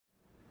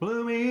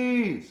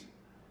Bloomies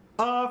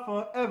are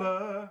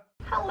forever.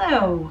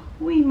 Hello,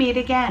 we meet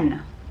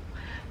again.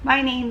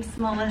 My name's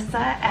Melissa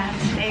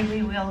and today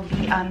we will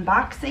be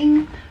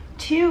unboxing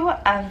 2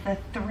 of the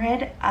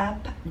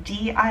ThredUp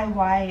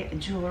DIY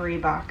jewelry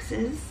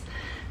boxes.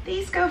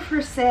 These go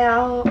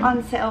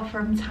on sale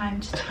from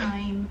time to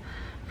time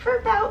for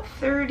about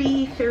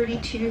 $30,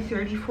 $32,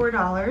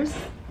 $34.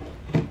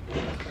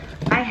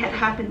 I had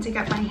happened to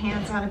get my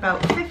hands on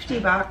about 50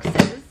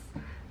 boxes,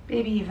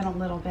 maybe even a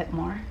little bit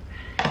more,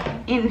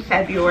 in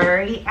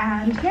February,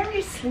 and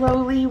very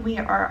slowly we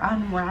are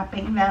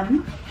unwrapping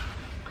them.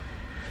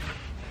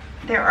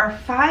 There are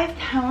 5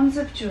 pounds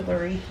of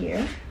jewelry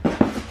here,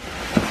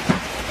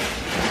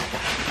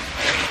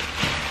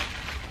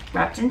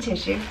 wrapped in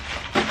tissue.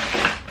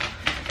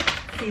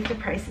 See if the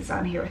price is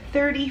on here,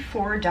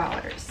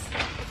 $34.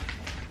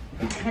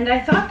 And I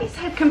thought these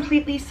had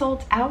completely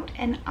sold out,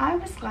 and I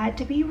was glad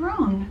to be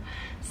wrong.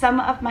 Some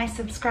of my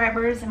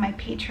subscribers and my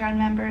Patreon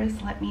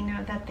members let me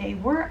know that they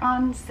were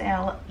on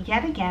sale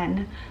yet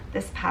again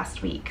this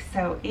past week.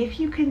 So if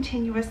you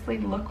continuously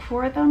look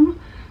for them,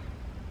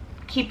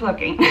 keep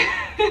looking.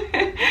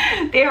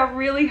 They are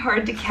really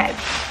hard to catch.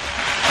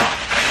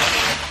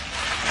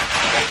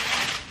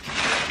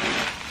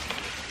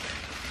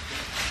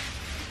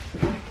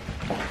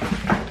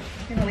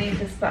 I'm gonna leave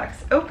this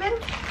box open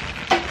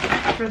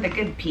for the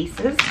good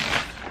pieces.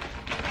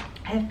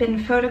 I've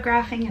been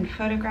photographing and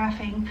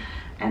photographing,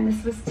 and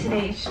this was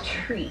today's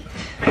treat.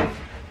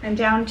 I'm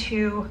down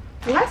to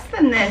less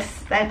than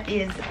this that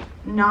is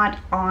not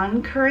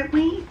on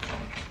currently,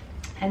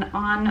 and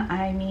on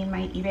I mean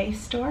my eBay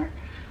store.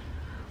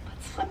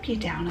 Let's flip you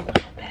down a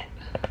little bit.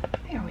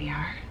 There we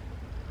are.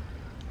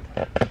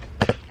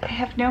 I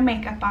have no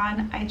makeup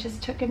on. I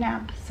just took a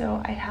nap,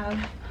 so I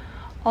have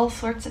all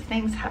sorts of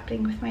things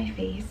happening with my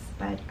face,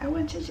 but I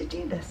wanted to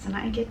do this and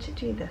I get to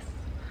do this.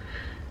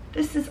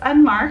 This is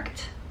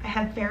unmarked. I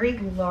have very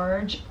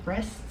large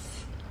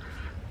wrists,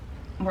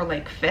 more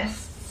like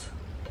fists.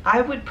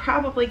 I would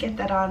probably get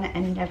that on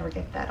and never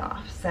get that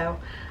off, so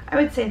I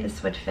would say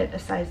this would fit a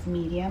size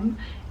medium.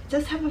 It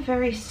does have a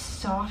very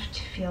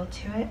soft feel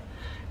to it.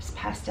 There's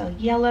pastel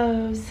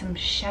yellows, some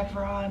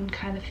chevron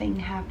kind of thing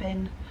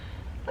happen.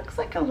 Looks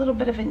like a little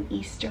bit of an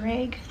Easter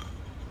egg.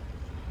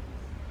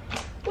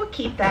 We'll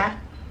keep that.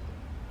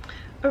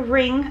 A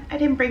ring. I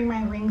didn't bring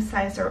my ring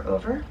sizer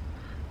over.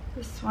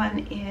 This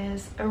one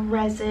is a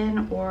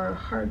resin or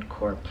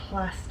hardcore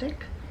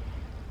plastic.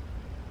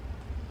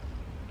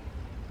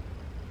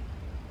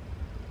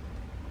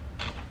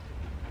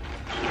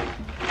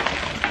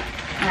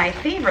 My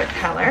favorite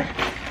color.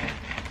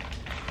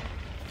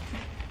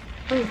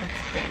 Oh,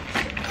 that's pretty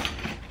too.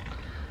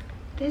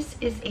 This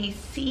is a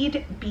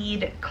seed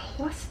bead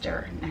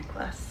cluster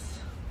necklace.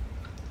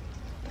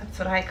 That's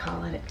what I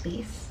call it, at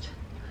least.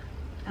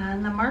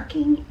 And the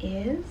marking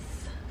is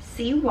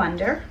Sea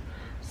Wonder.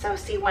 So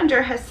Sea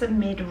Wonder has some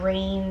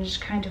mid-range,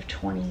 kind of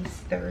 20s,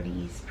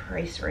 30s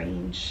price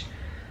range.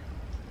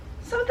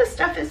 Some of the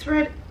stuff is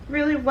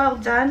really well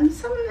done.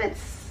 Some of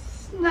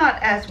it's not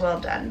as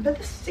well done, but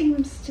this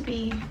seems to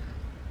be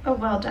a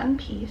well done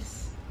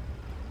piece.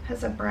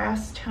 Has a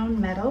brass tone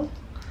metal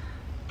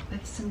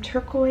with some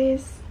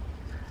turquoise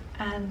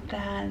and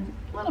then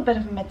a little bit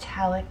of a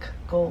metallic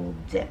gold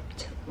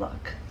dipped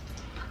look.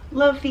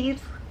 Love these.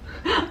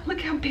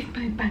 Look how big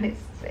my bun is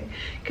today,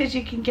 because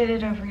you can get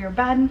it over your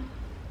bun.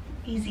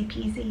 Easy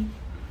peasy.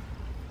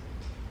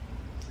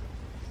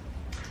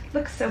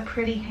 Looks so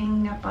pretty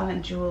hanging up on a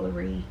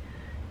jewelry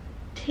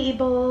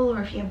table,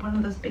 or if you have one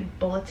of those big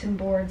bulletin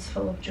boards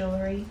full of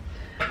jewelry.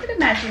 I would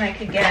imagine I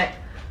could get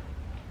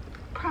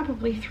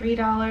probably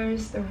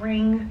 $3. The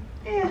ring,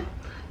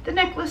 the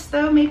necklace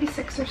though, maybe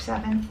 6 or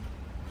 7.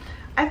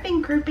 I've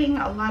been grouping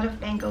a lot of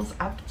bangles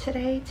up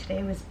today.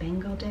 Today was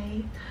bangle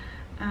day,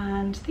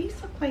 and these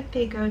look like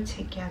they go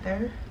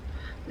together.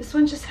 This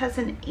one just has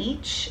an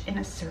H in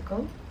a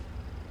circle.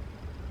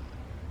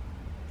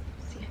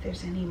 See if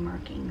there's any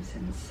markings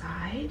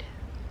inside.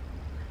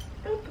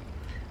 Nope.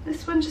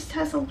 This one just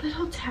has a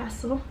little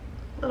tassel,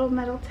 little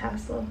metal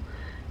tassel.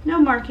 No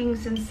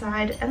markings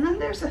inside. And then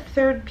there's a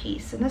third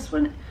piece, and this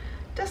one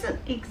doesn't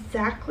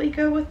exactly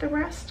go with the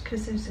rest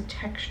because there's a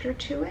texture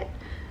to it.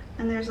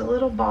 And there's a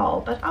little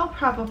ball, but I'll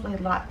probably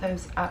lot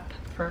those up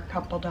for a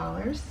couple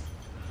dollars.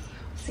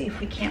 See if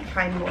we can't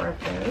find more of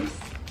those.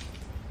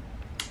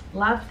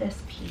 Love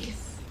this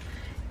piece.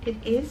 It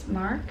is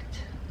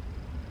marked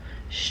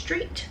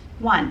Street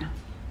 1.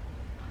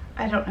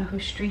 I don't know who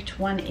Street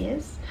 1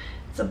 is.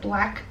 It's a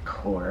black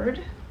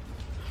cord.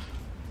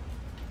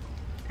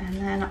 And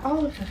then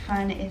all of the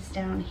fun is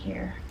down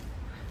here.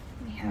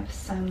 We have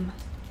some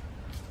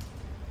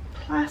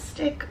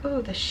plastic.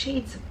 Oh, the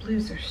shades of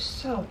blues are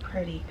so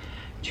pretty.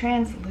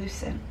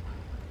 Translucent.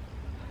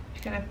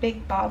 You've got a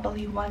big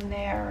bobbly one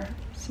there.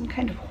 Some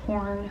kind of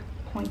horn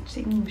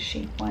pointing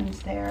shaped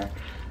ones there.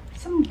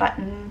 Some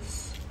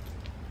buttons.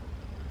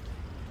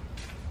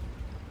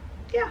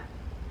 Yeah,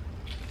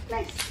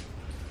 nice.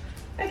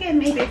 Again,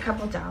 maybe a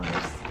couple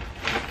dollars.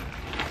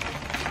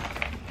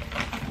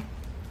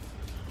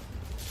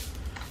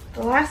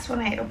 The last one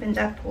I opened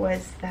up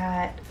was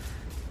that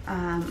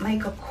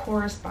Michael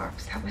Kors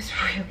box. That was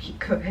really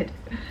good.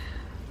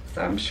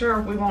 So I'm sure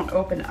we won't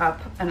open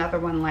up another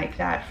one like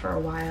that for a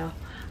while.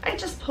 I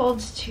just pulled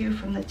 2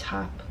 from the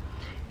top.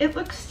 It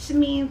looks to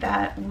me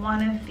that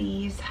one of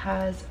these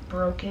has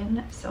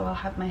broken, so I'll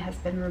have my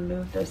husband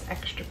remove those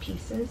extra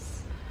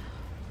pieces.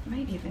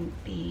 Might even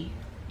be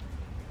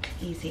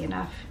easy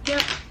enough.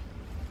 Yep.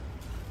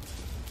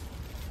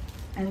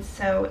 And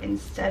so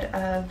instead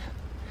of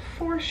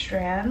 4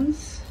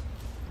 strands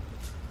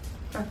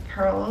of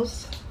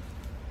pearls,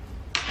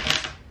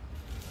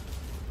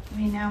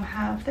 we now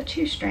have the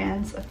 2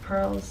 strands of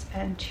pearls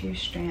and 2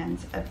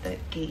 strands of the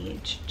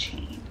gauge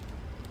chain.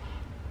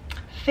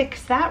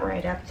 Fixed that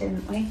right up,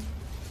 didn't we?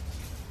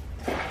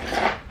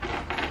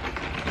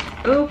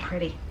 Oh,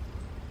 pretty.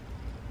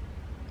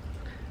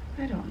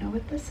 I don't know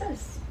what this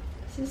is.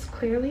 This is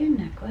clearly a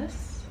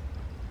necklace.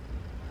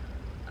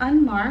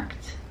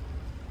 Unmarked.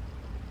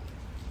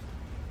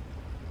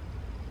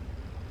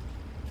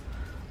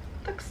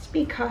 Looks to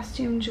be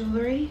costume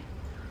jewelry.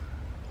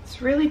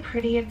 It's really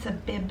pretty. It's a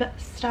bib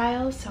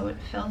style, so it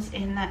fills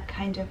in that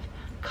kind of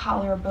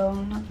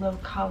collarbone, low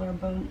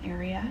collarbone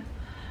area.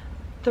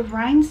 The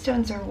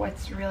rhinestones are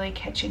what's really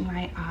catching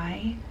my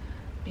eye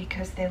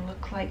because they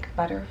look like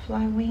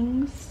butterfly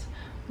wings.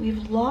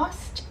 We've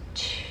lost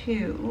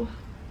 2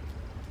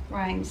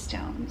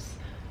 rhinestones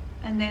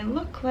and they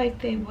look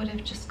like they would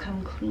have just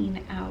come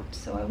clean out.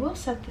 So I will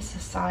set this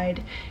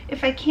aside.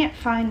 If I can't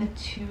find the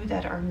 2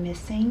 that are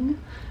missing,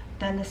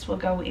 then this will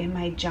go in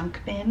my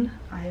junk bin.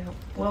 I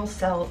will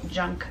sell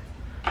junk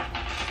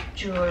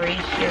jewelry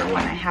here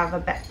when I have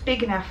a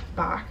big enough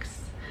box.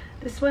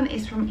 This one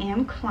is from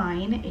Anne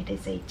Klein. It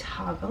is a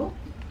toggle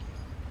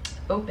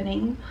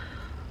opening,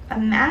 a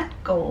matte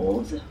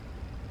gold,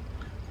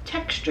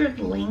 textured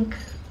link,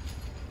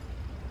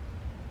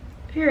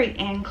 very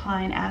Anne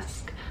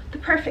Klein-esque. The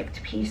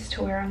perfect piece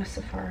to wear on a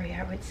safari,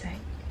 I would say.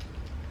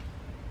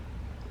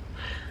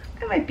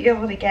 I might be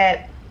able to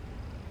get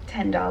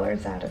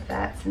 $10 out of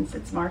that since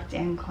it's marked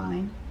Anne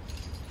Klein.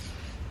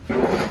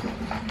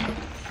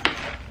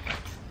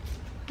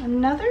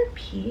 Another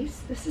piece,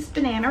 this is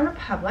Banana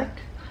Republic.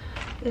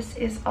 This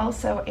is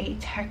also a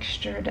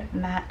textured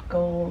matte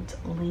gold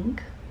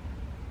link.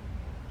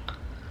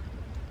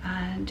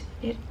 And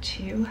it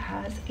too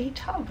has a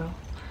toggle.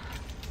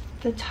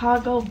 The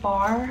toggle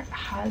bar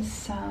has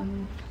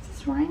some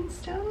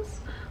rhinestones,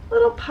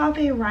 little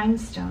pave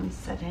rhinestones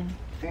set in.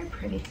 Very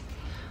pretty.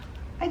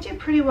 I do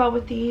pretty well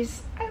with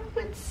these. I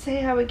would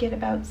say I would get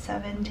about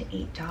 $7 to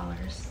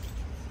 $8.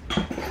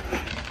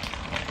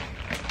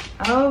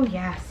 Oh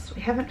yes,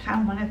 we haven't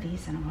found one of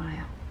these in a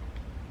while.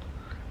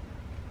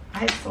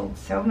 I've sold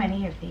so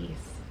many of these.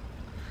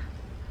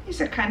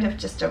 These are kind of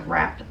just a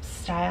wrap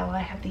style. I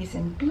have these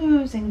in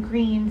blues and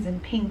greens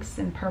and pinks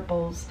and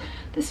purples.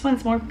 This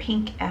one's more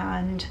pink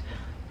and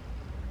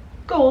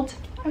gold.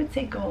 I would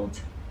say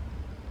gold.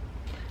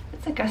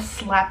 It's like a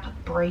slap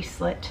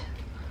bracelet,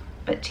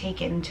 but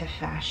taken to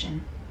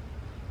fashion.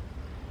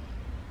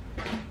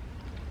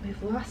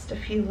 We've lost a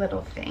few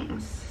little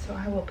things, so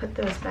I will put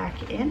those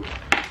back in.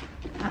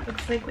 That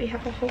looks like we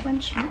have a whole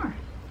bunch more.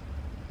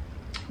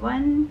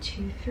 1,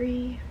 2,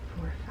 3,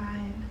 4,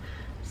 5,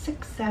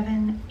 6,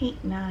 7,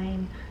 8,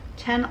 9,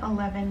 10,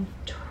 11,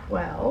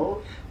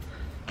 12.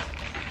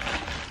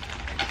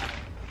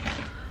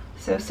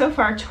 So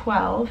far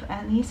 12,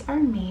 and these are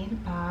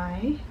made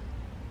by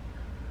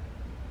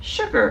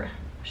Sugar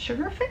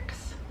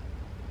Fix?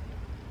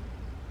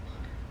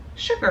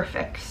 Sugar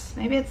Fix.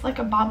 Maybe it's like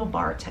a bobble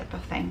bar type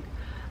of thing.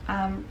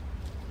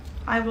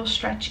 I will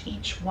stretch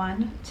each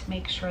one to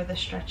make sure the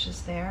stretch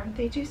is there.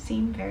 They do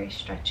seem very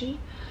stretchy.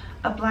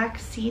 A black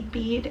seed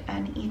bead,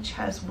 and each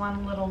has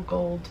one little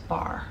gold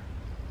bar,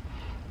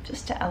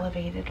 just to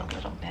elevate it a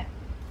little bit.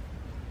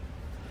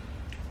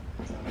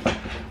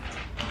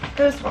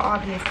 Those will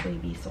obviously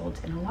be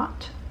sold in a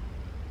lot.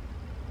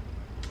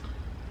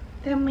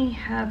 Then we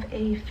have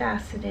a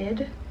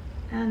faceted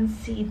and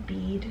seed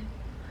bead,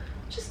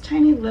 just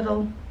tiny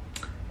little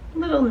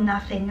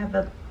nothing of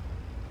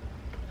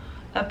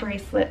a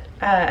bracelet,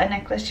 a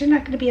necklace. You're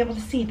not going to be able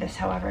to see this,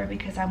 however,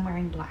 because I'm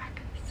wearing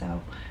black.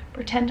 So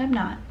pretend I'm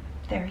not.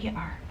 There you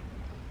are.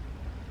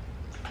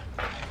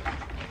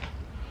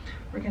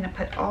 We're going to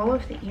put all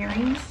of the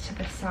earrings to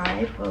the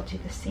side. We'll do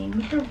the same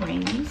with the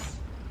rings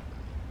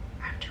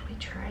after we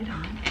try it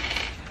on.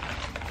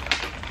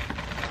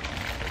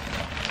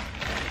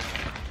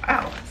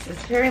 Wow, this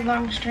is a very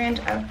long strand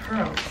of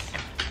pearls.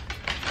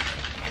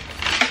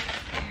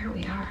 Here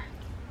we are.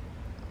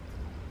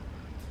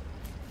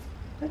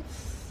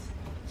 Let's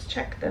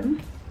check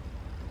them.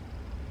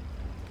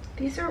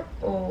 These are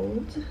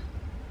old.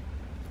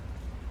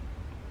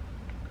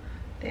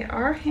 They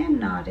are hand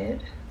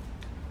knotted.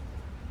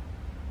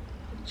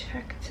 I'll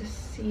check to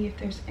see if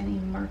there's any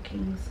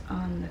markings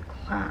on the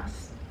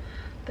clasp.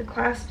 The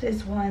clasp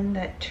is one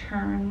that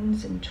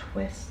turns and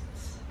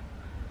twists.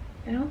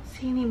 I don't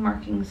see any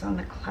markings on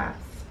the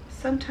clasp.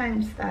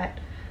 Sometimes that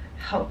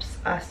helps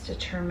us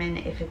determine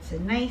if it's a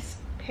nice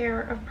pair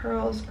of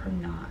pearls or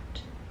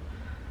not.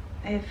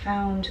 I have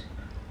found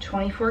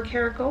 24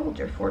 karat gold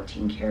or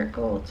 14 karat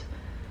gold.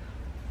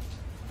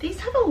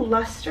 These have a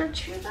luster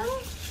to them.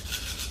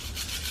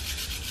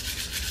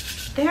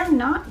 They're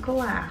not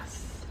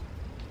glass.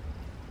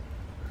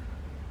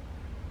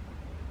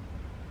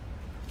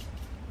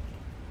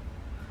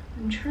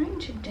 I'm trying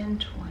to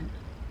dent one.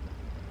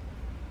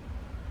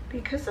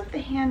 Because of the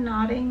hand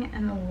knotting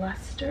and the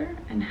luster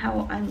and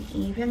how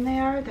uneven they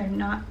are, they're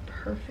not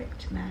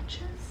perfect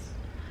matches.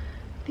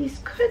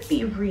 These could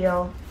be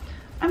real.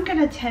 I'm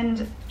gonna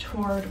tend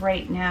toward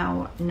right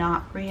now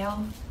not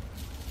real,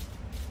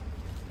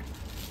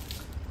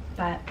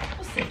 but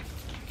we'll see.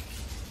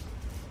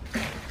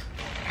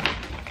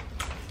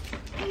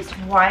 These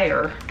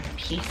wire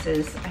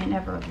pieces I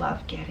never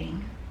love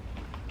getting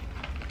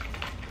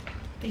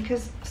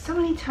because so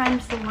many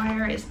times the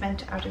wire is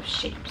bent out of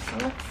shape. So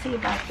let's see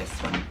about this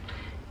one.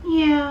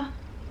 Yeah,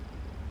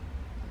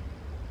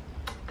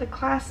 the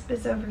clasp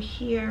is over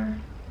here,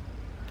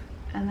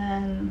 and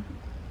then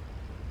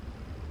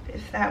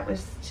if that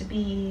was to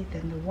be,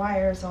 then the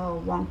wire's all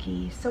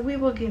wonky. So we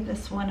will give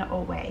this one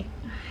away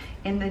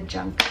in the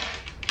junk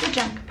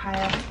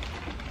pile.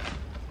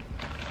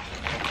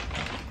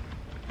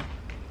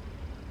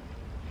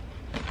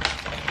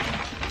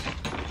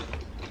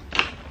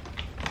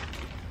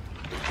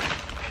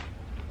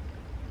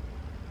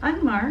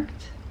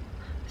 Unmarked.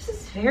 This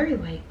is very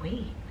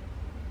lightweight.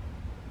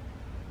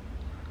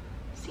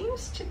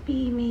 Seems to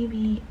be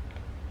maybe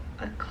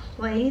a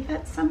clay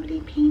that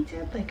somebody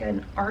painted, like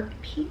an art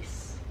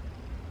piece.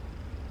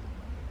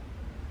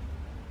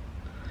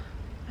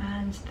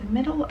 And the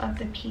middle of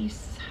the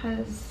piece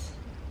has,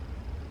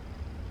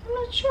 I'm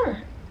not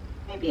sure,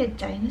 maybe a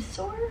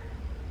dinosaur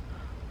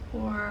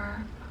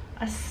or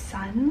a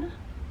sun.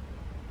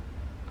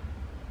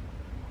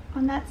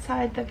 On that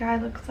side, the guy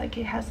looks like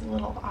he has a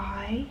little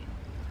eye,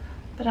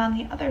 but on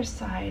the other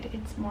side,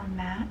 it's more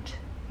matte,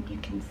 and you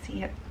can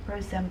see it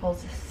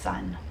resembles a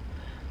sun.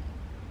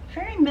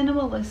 Very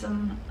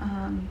minimalism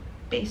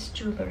based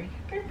jewelry,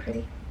 very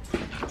pretty.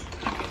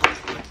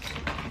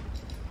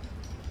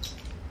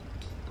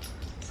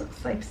 This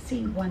looks like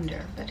Sea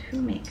Wonder, but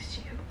who makes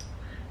you?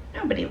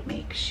 Nobody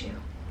makes you.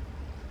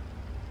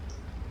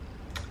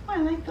 Oh, I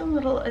like the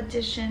little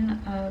addition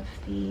of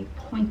the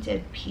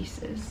pointed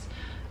pieces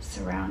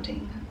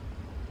surrounding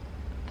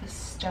the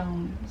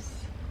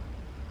stones.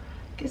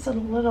 Gives it a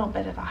little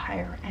bit of a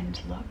higher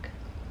end look.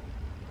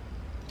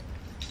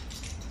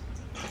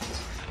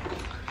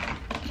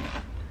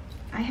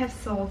 I have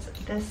sold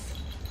this,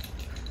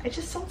 I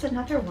just sold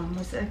another one.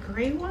 Was it a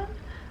gray one?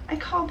 I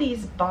call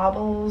these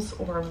baubles,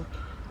 or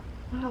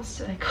what else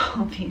did I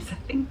call these? I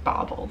think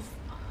baubles.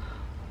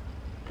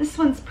 This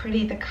one's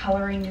pretty, the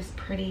coloring is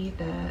pretty,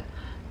 the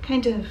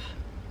kind of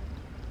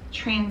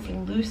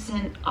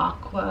translucent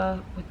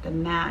aqua with the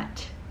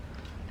matte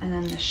and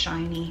then the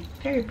shiny.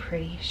 Very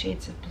pretty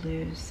shades of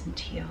blues and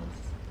teals.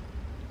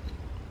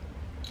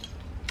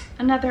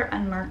 Another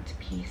unmarked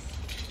piece.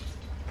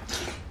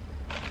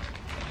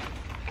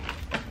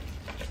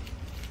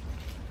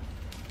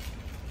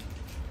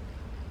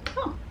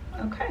 Oh,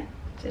 okay.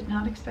 Did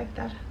not expect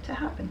that to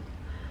happen.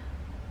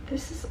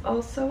 This is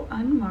also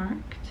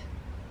unmarked.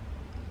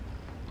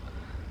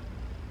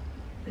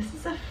 This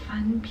is a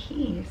fun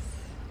piece.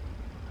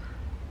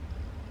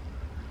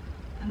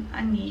 An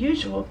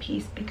unusual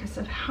piece because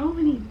of how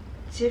many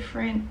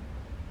different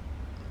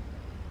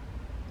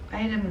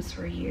items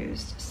were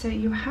used. So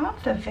you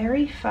have the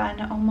very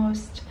fun,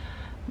 almost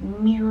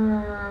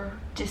mirror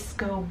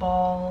disco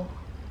ball.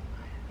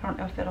 I don't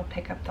know if it'll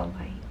pick up the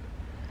light.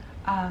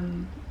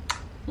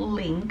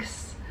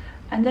 Links,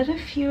 and then a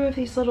few of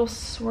these little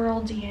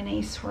swirl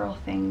DNA swirl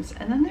things,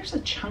 and then there's a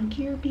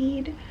chunkier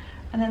bead,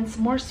 and then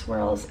some more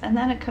swirls, and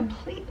then a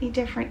completely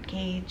different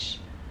gauge.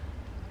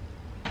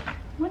 I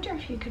wonder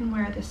if you can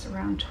wear this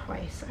around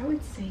twice. I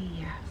would say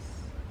yes.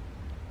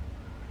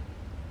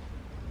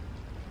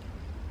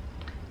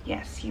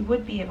 Yes, you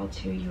would be able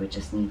to. You would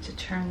just need to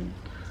turn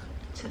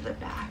to the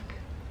back.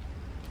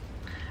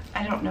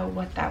 I don't know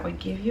what that would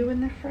give you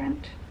in the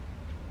front,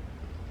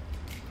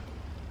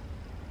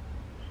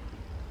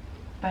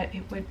 but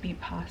it would be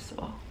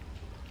possible.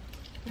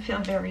 I feel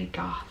very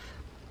goth.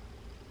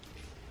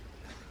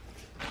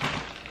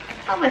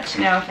 I'll let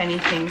you know if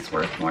anything's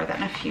worth more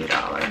than a few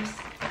dollars.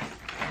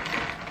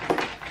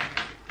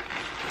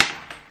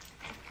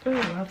 Ooh,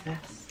 I love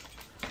this.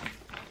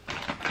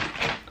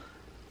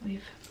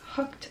 We've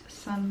hooked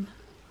some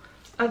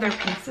other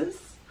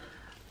pieces.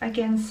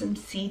 Again, some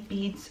seed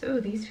beads.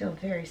 Ooh, these feel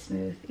very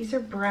smooth. These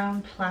are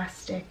brown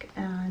plastic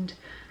and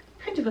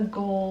kind of a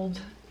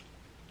gold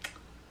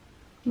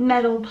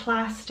metal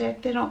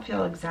plastic. They don't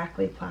feel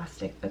exactly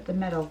plastic, but the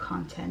metal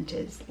content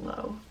is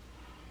low.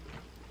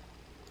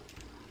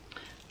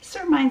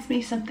 This reminds me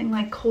of something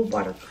like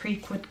Coldwater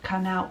Creek would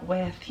come out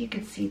with. You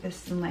could see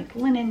this in like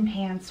linen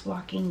pants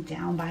walking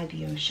down by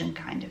the ocean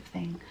kind of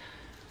thing.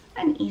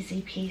 An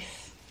easy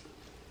piece.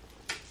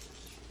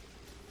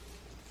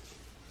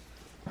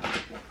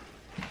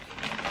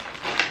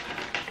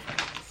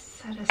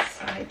 Set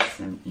aside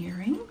some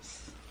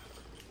earrings.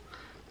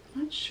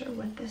 Not sure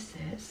what this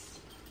is.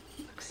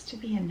 Looks to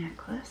be a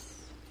necklace.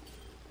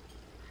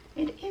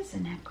 It is a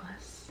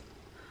necklace.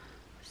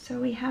 So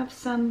we have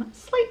some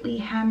slightly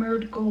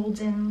hammered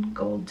golden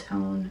gold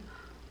tone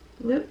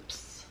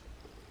loops,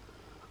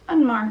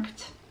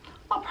 unmarked.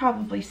 I'll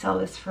probably sell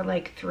this for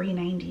like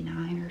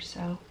 $3.99 or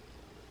so.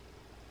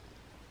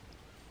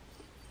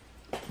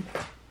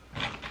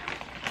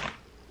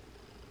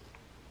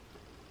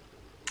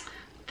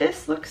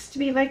 This looks to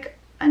be like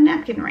a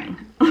napkin ring.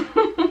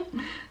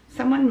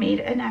 Someone made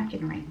a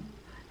napkin ring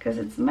because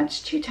it's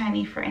much too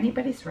tiny for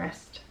anybody's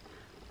wrist.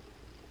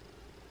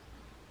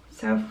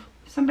 So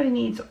if somebody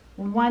needs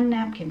one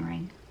napkin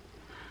ring,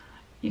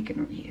 you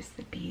can reuse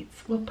the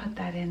beads. We'll put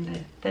that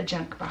in the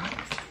junk box.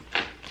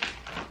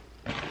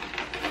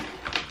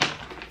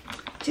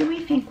 Do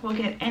we think we'll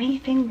get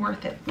anything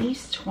worth at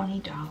least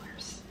 $20?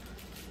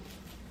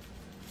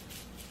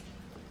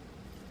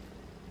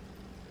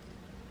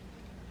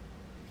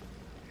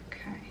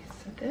 Okay,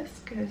 so this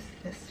goes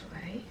this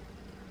way.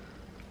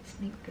 Let's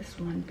make this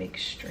one big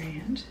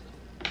strand.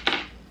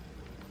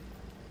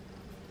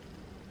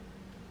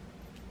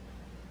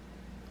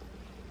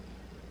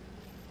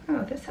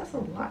 Oh, this has a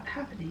lot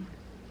happening.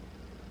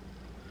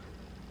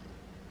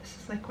 This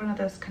is like one of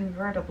those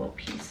convertible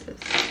pieces.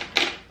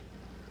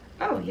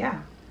 Oh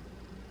yeah,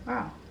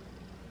 wow.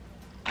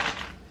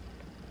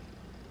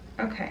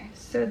 Okay,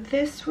 so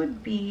this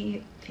would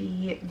be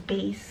the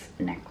base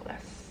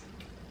necklace.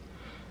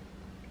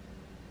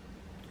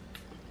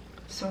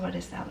 So what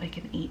is that, like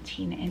an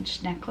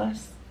 18-inch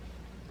necklace?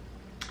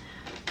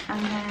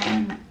 And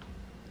then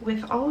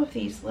with all of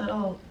these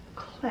little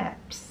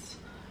clips,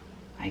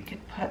 I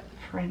could put,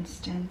 for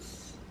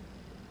instance,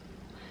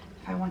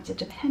 if I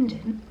wanted a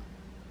pendant,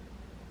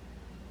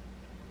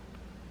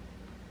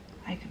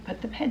 I could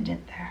put the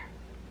pendant there,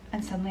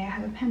 and suddenly I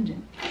have a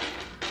pendant.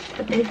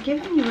 But they've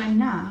given you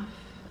enough.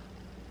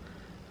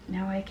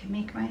 Now I can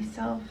make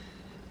myself,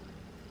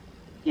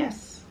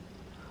 yes,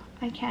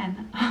 I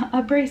can,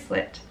 a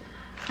bracelet.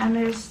 And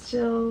there's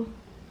still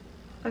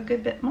a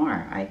good bit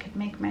more. I could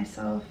make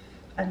myself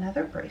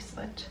another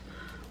bracelet,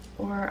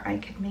 or I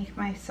could make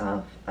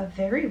myself a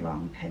very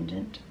long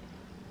pendant.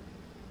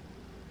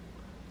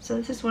 So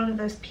this is one of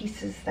those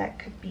pieces that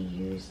could be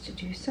used to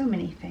do so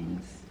many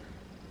things.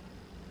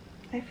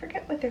 I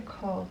forget what they're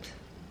called.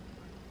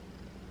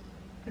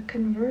 A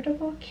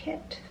convertible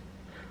kit?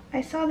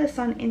 I saw this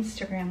on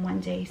Instagram one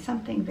day,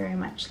 something very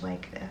much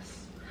like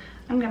this.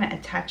 I'm going to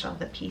attach all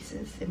the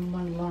pieces in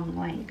one long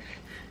length,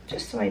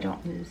 just so I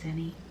don't lose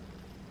any.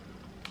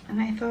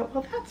 And I thought,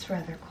 well, that's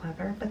rather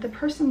clever, but the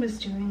person was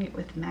doing it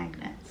with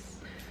magnets,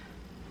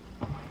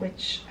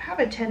 which have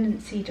a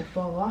tendency to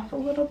fall off a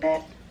little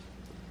bit.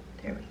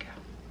 There we go.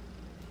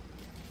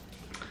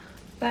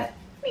 But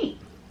neat.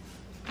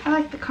 I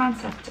like the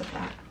concept of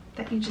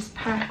that you just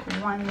pack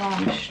one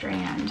long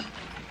strand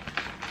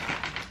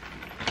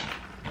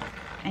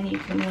and you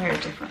can wear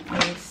different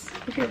ways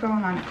if you're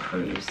going on a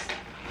cruise.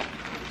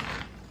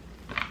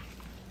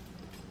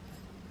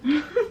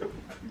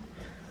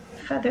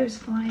 Feathers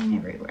flying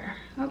everywhere.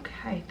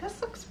 Okay,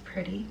 this looks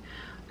pretty.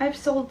 I've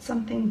sold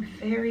something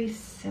very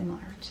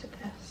similar to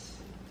this.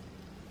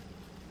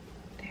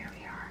 There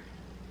we are.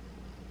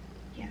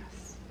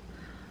 Yes.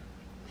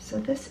 So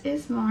this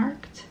is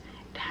marked.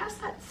 It has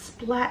that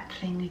splat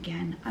thing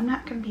again. I'm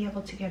not going to be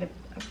able to get a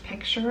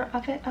picture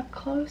of it up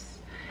close.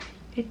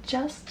 It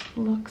just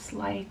looks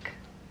like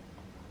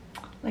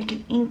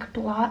an ink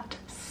blot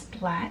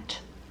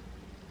splat.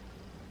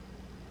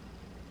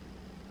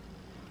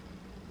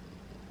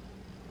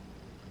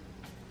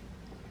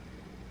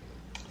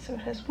 So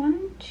it has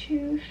 1,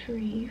 2,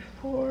 3,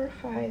 4,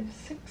 5,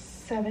 6,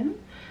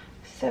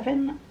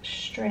 7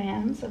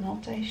 strands, a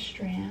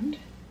multi-strand.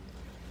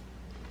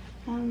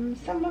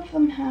 Some of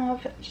them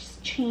have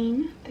just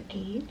chain, the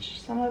gauge.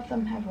 Some of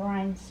them have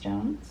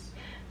rhinestones.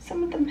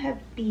 Some of them have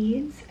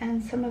beads,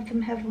 and some of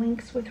them have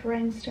links with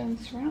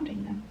rhinestones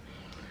surrounding them.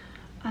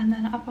 And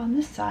then up on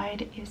this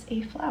side is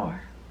a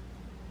flower.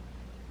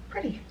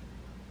 Pretty.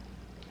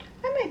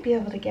 I might be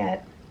able to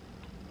get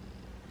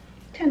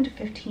 $10 to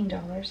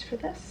 $15 for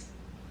this,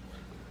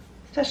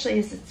 especially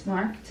as it's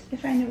marked.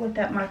 If I knew what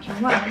that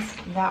marking was,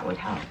 that would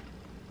help.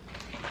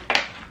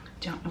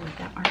 Don't know what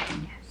that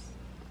marking is.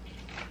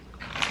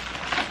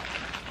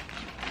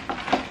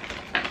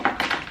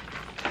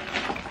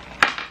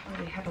 Oh,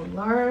 we have a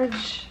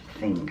large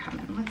thing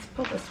coming. Let's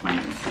pull this one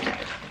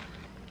instead.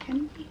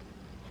 Can we?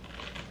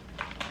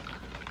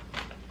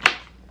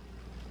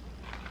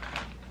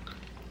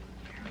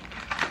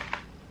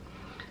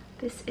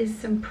 This is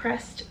some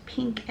pressed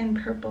pink and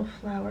purple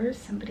flowers.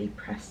 Somebody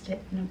pressed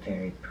it in a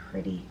very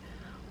pretty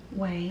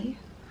way.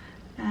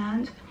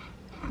 And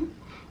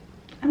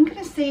I'm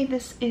gonna say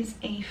this is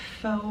a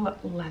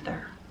faux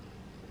leather.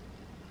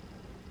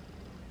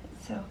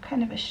 So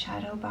kind of a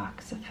shadow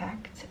box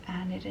effect,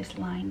 and it is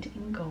lined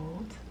in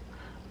gold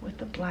with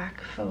the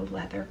black faux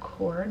leather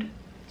cord.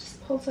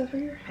 Just pulls over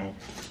your head.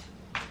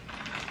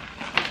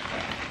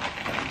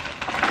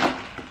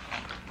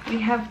 We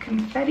have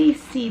confetti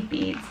seed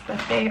beads, but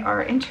they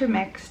are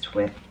intermixed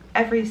with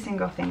every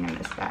single thing in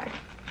this bag.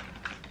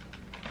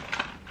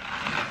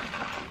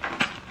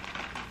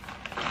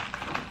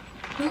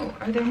 Oh,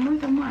 are there more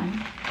than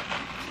one?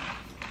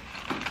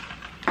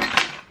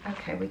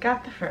 Okay, we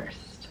got the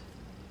first.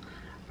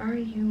 Are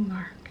you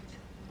marked?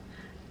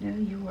 No,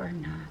 you are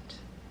not.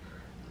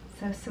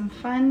 So some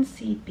fun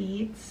seed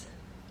beads.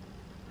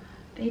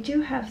 They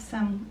do have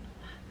some,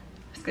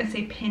 I was gonna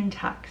say pin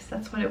tucks.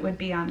 That's what it would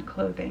be on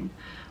clothing,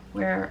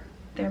 where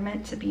they're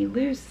meant to be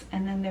loose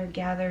and then they're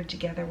gathered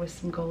together with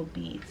some gold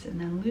beads, and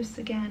then loose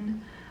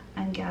again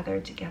and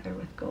gathered together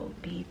with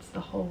gold beads the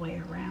whole way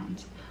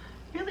around.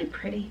 Really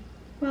pretty.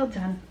 Well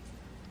done.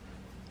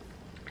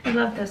 I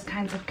love those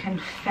kinds of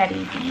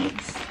confetti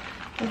beads.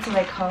 That's what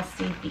I call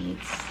seed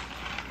beads,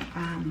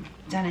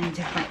 done in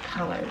different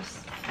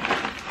colors.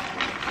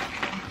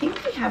 I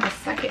think we have a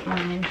second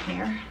one in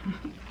here.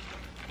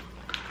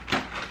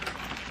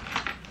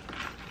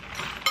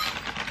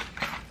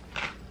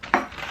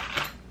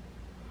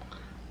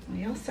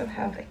 We also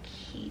have a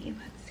key.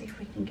 Let's see if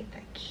we can get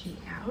that key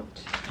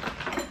out.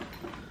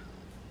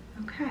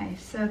 Okay,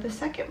 so the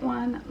second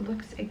one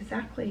looks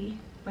exactly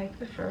like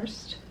the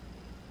first.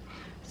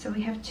 So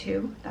we have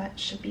two. That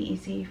should be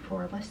easy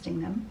for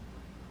listing them.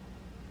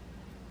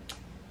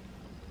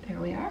 There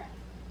we are.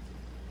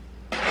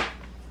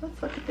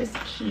 Let's look at this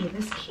key.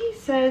 This key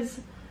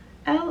says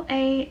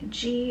LAGOS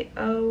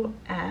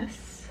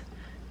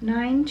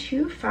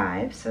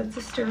 925, so it's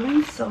a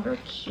sterling silver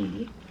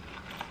key.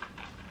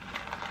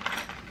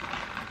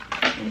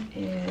 It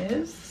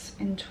is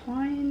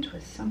entwined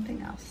with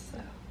something else,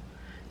 though.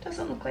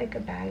 Doesn't look like a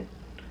bad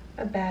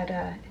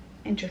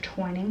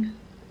intertwining.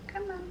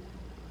 Come on.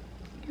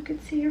 You can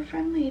see your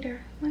friend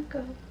later. Let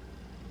go.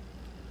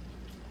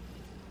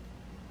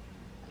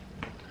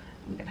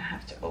 I'm gonna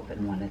have to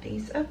open one of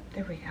these. Oh,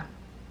 there we go.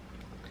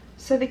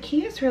 So the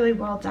key is really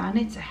well done.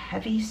 It's a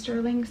heavy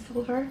sterling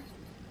silver.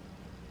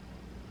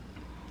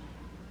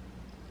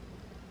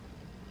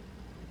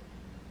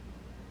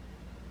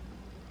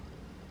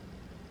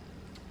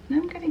 And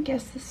I'm gonna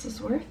guess this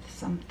is worth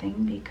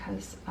something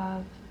because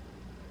of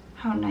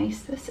how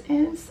nice this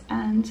is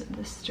and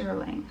the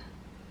sterling.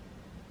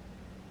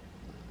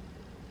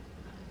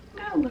 I'm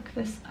gonna look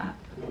this up.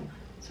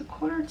 It's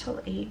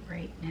 7:45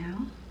 right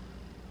now.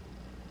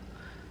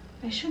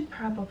 I should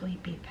probably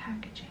be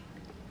packaging.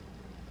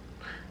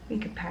 We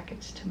could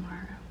package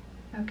tomorrow.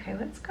 Okay,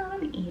 let's go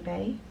on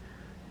eBay.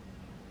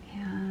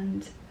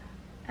 And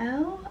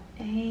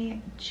LAGOS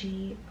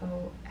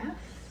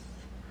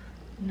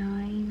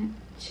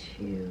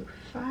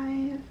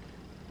 925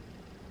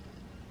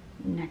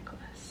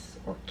 necklace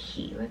or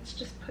key. Let's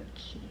just put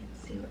key and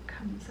see what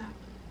comes up.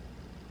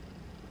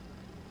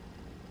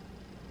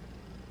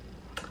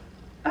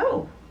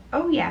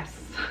 Oh yes.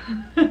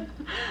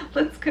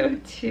 Let's go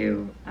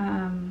to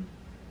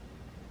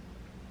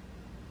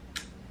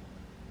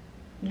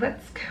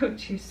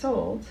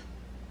sold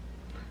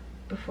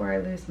before I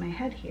lose my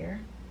head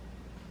here.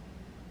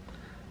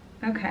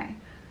 Okay.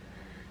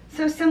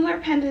 So similar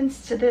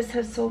pendants to this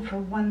have sold for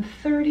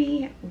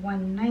 $130,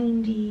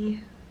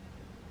 $190.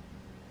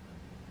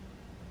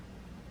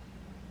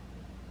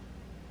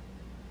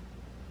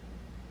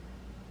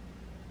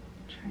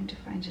 Trying to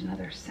find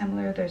another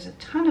similar. There's a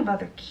ton of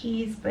other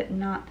keys, but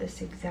not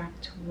this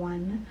exact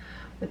one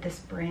with this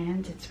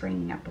brand. It's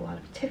bringing up a lot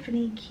of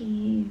Tiffany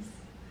keys.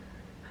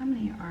 How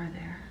many are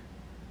there?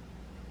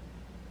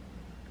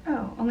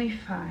 Oh, only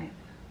 5.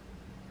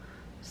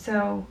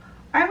 So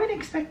I would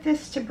expect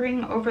this to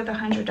bring over the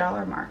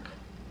 $100 mark,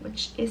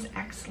 which is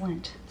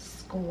excellent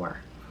score.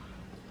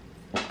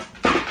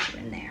 Put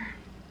in there.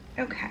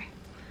 Okay.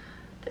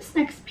 This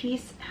next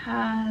piece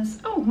has,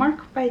 oh,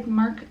 Mark by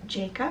Marc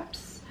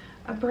Jacobs.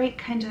 A bright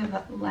kind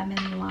of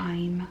lemon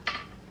lime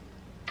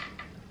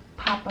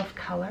pop of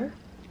color.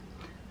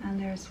 And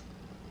there's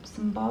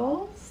some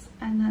balls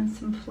and then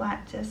some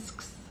flat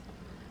discs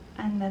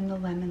and then the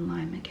lemon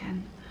lime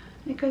again.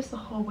 And it goes the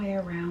whole way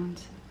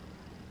around.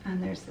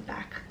 And there's the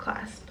back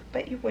clasp,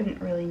 but you wouldn't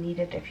really need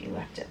it if you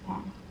left it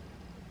long.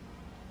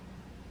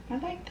 I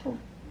like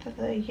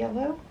the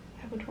yellow.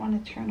 I would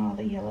want to turn all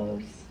the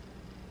yellows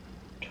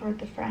toward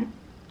the front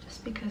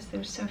just because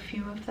there's so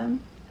few of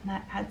them, and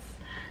that adds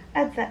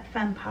that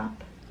fun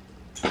pop.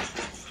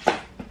 This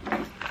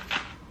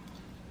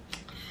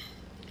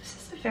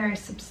is a very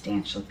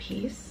substantial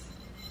piece.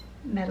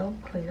 Metal,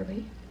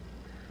 clearly.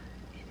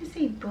 It is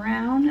a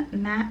brown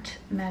matte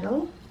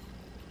metal.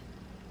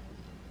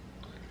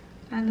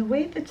 And the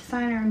way the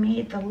designer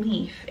made the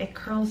leaf, it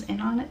curls in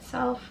on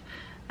itself,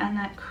 and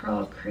that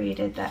curl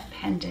created that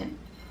pendant.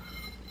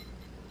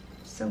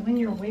 So when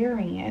you're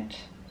wearing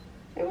it,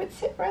 it would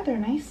sit rather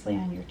nicely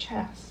on your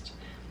chest.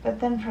 But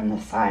then from the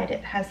side,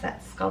 it has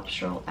that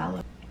sculptural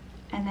element.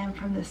 And then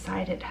from the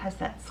side, it has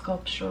that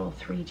sculptural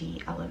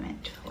 3D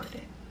element toward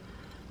it.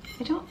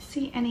 I don't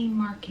see any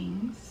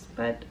markings,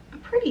 but a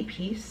pretty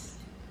piece.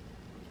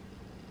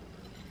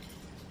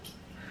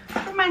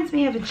 Reminds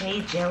me of a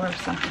jade gel or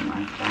something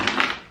like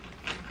that.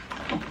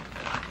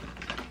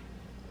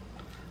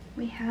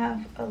 We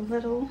have a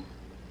little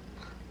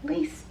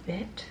lace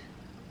bit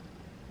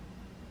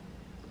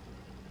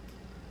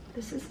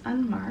This is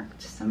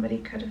unmarked. Somebody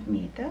could have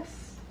made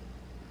this.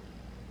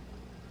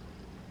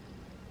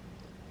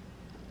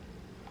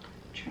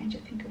 I'm trying to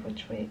think of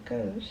which way it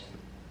goes.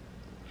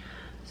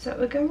 So it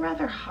would go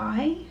rather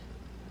high,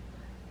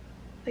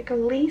 like a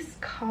lace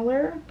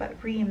collar,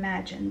 but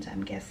reimagined.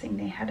 I'm guessing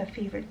they had a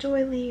favorite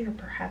doily, or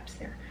perhaps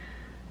their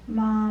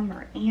mom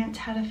or aunt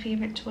had a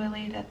favorite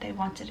doily that they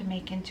wanted to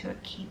make into a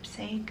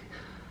keepsake,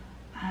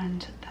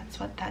 and that's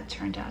what that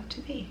turned out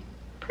to be.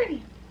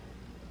 Pretty.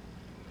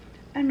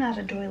 I'm not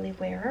a doily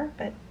wearer,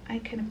 but I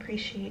can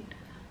appreciate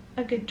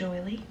a good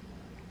doily.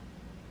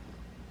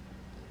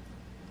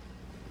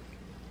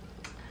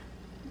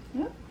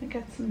 Oh, we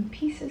got some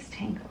pieces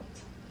tangled.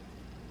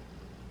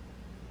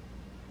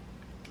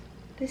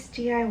 This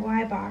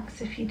DIY box,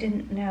 if you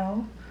didn't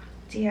know,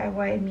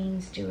 DIY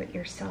means do it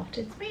yourself.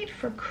 It's made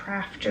for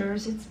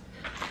crafters. It's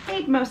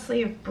made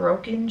mostly of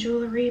broken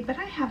jewelry, but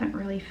I haven't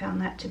really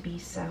found that to be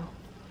so.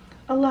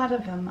 A lot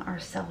of them are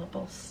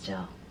sellable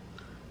still.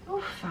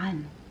 Oh,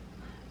 fun.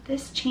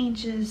 This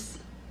changes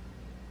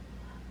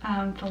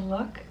the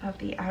look of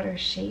the outer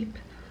shape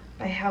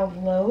by how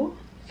low.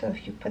 So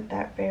if you put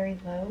that very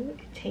low,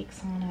 it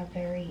takes on a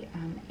very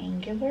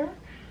angular.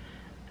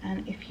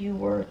 And if you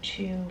were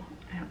to,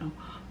 I don't know,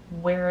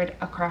 wear it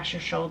across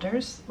your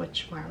shoulders,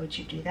 which why would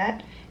you do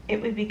that?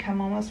 It would become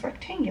almost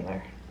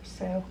rectangular.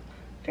 So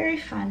very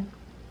fun.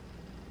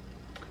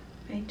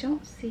 I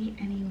don't see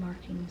any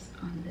markings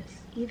on this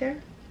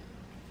either.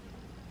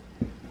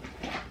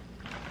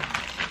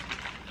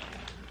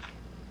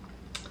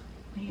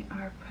 We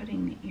are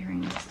putting the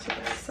earrings to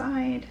the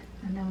side,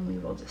 and then we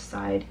will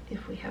decide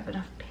if we have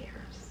enough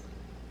pairs.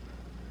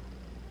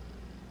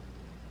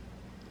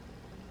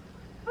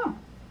 Oh,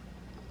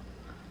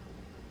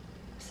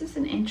 this is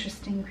an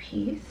interesting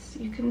piece.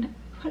 You can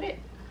put it,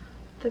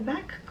 the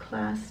back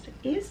clasp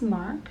is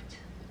marked.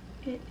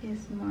 It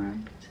is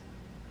marked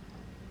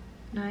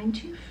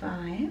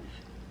 925.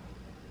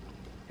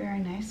 Very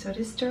nice. So it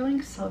is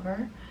sterling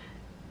silver.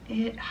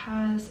 It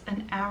has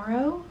an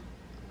arrow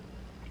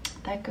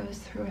that goes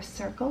through a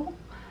circle,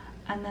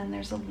 and then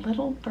there's a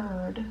little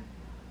bird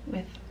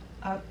with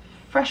a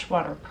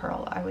freshwater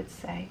pearl, I would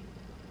say.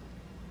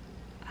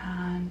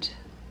 And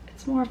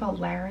it's more of a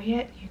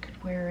lariat. You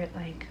could wear it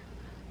like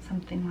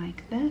something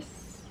like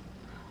this,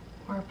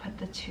 or put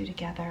the two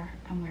together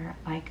and wear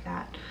it like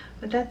that.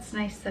 But that's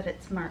nice that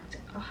it's marked.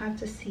 I'll have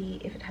to see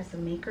if it has a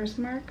maker's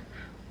mark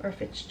or if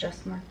it's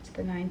just marked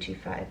the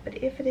 925.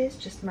 But if it is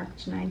just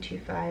marked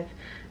 925,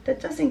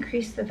 that does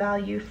increase the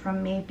value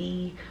from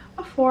maybe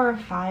a $4 or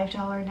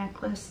 $5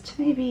 necklace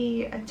to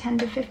maybe a $10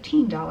 to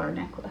 $15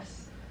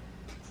 necklace.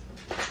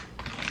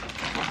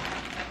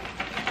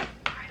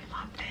 I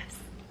love this.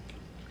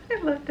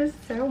 I love this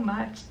so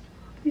much.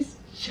 These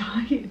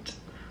giant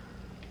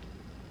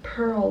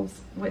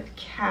pearls with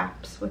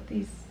caps, with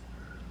these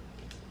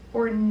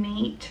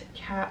ornate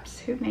caps.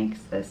 Who makes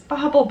this?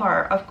 Bauble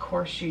Bar, of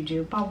course you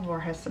do. Bauble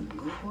Bar has some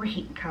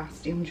great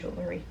costume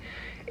jewelry.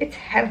 It's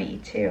heavy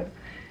too.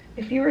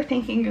 If you were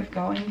thinking of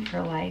going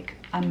for like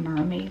a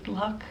mermaid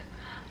look,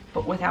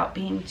 but without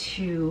being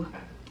too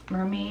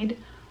mermaid,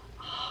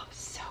 oh,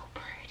 so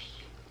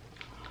pretty.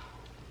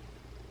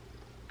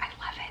 I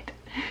love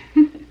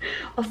it.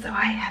 Also,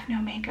 I have no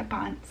makeup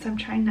on, so I'm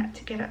trying not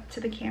to get up to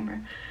the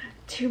camera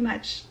too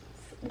much.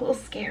 It's a little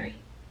scary.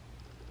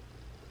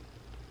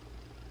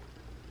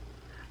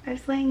 I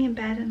was laying in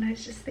bed and I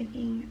was just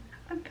thinking,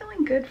 I'm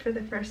feeling good for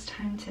the first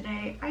time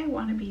today. I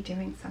want to be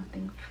doing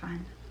something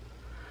fun.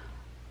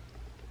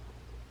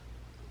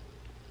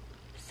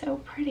 So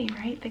pretty,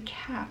 right? The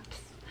caps.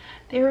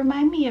 They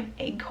remind me of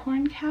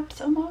acorn caps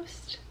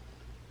almost.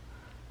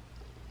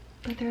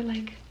 But they're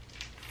like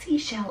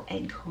seashell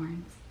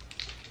acorns.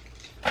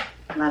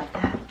 Love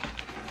that.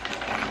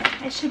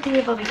 I should be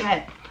able to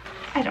get,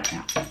 I don't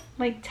know,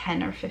 like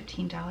 $10 or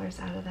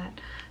 $15 out of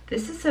that.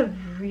 This is a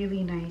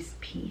really nice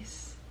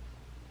piece.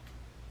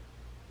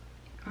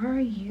 Are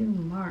you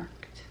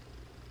marked?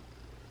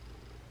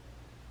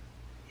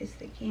 Is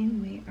the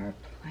game we are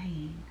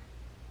playing.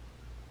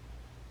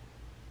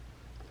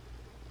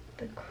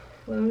 The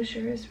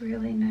closure is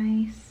really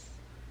nice.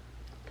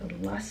 The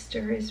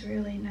luster is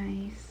really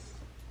nice.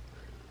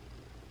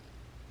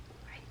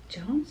 I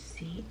don't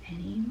see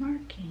any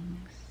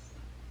markings.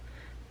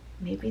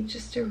 Maybe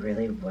just a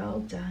really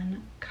well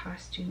done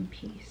costume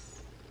piece.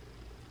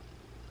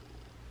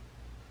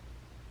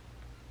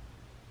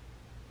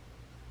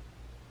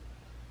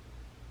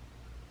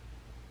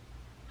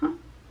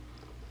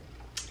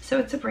 So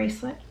it's a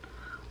bracelet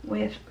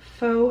with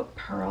faux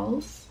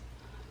pearls.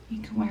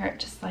 You can wear it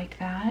just like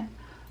that,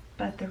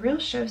 but the real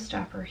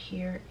showstopper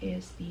here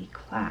is the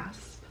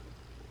clasp.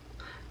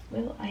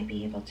 Will I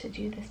be able to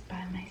do this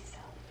by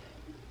myself?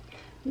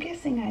 I'm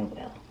guessing I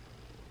will.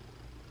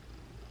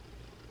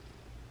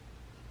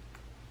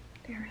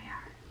 There we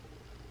are.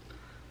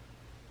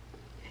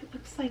 It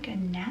looks like a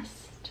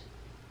nest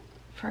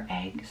for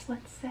eggs,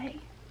 let's say,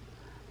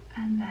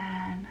 and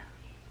then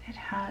it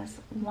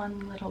has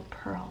one little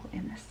pearl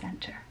in the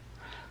center.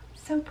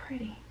 So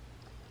pretty.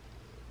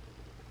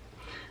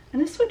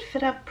 And this would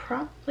fit up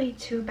probably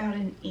to about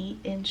an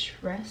 8-inch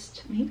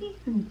wrist, maybe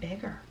even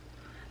bigger.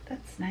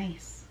 That's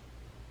nice.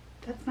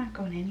 That's not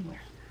going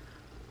anywhere.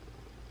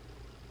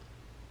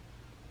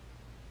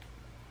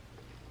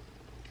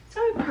 So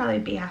I'd probably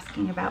be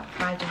asking about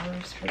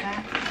 $5 for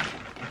that.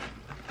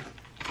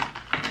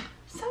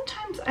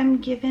 Sometimes I'm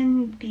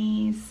given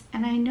these,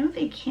 and I know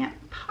they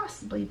can't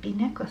possibly be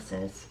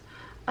necklaces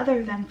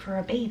other than for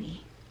a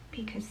baby,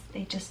 because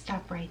they just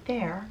stop right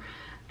there,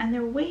 and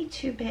they're way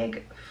too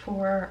big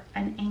for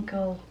an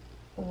ankle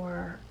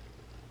or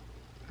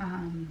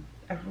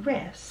a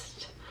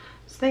wrist.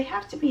 So they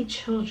have to be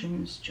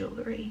children's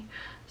jewelry.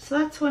 So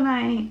that's when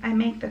I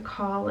make the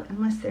call,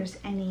 unless there's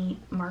any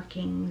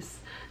markings,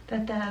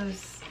 that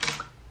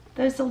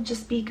those will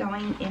just be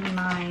going in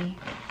my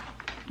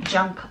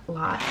junk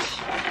lot.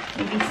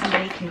 Maybe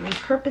somebody can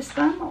repurpose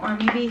them, or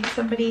maybe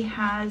somebody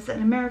has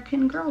an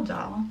American Girl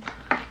doll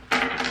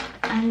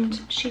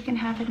and she can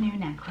have a new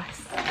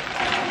necklace.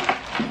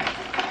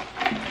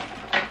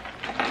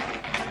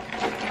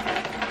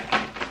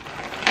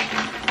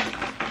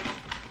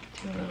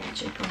 Do a little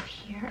jiggle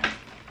here.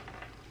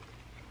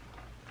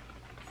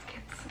 Let's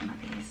get some of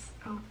these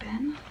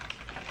open.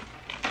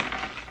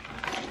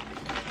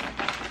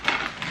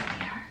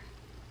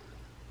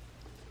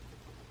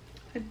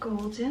 A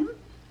golden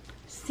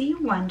Sea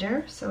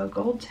Wonder, so a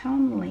gold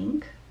tone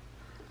link,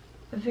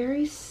 a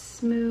very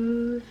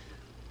smooth,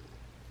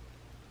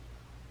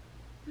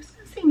 I was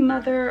going to say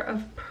mother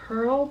of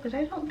pearl, but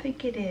I don't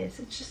think it is.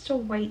 It's just a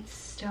white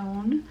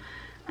stone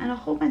and a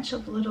whole bunch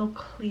of little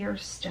clear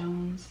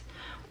stones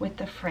with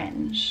the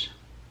fringe.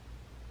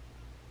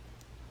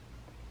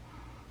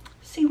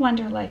 Sea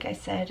Wonder, like I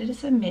said, it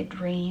is a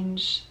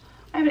mid-range.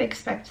 I would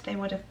expect they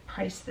would have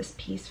priced this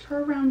piece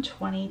for around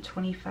 $20,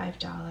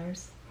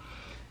 $25.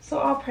 So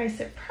I'll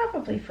price it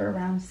probably for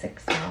around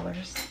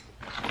 $6.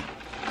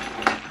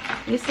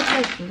 These look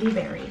like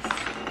blueberries.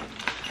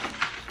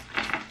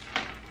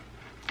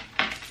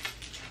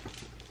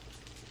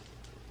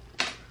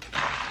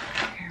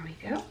 Here we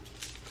go.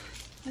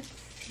 Let's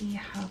see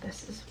how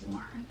this is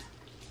worn.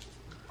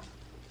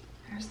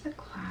 There's the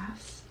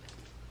clasp.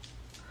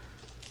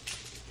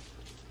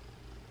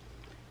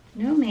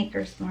 No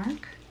maker's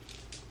mark.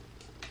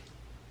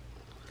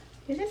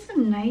 It is a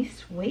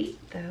nice weight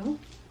though.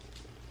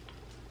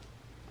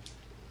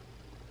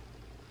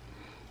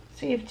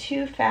 So you have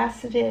two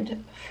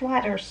faceted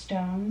flatter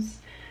stones.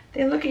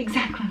 They look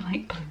exactly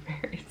like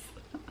blueberries.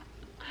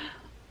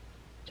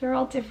 They're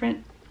all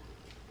different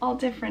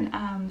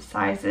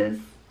sizes.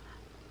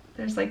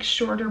 There's like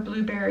shorter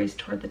blueberries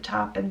toward the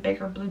top and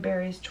bigger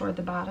blueberries toward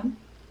the bottom.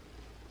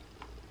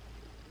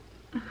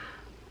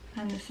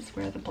 And this is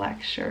where the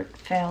black shirt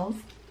fails.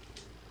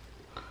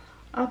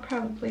 I'll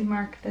probably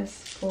mark this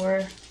for,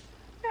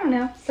 I don't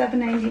know,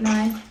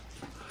 $7.99.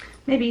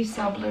 Maybe you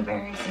sell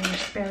blueberries in your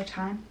spare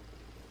time.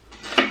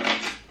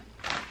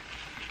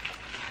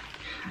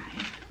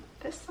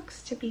 This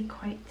looks to be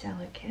quite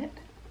delicate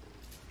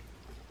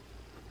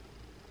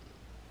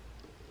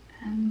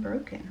and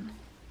broken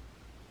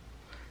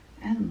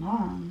and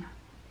long,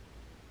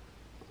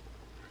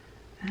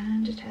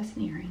 and it has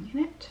an earring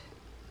in it.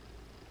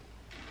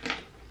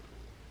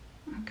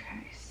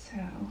 Okay, so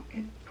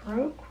it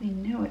broke. We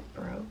know it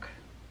broke.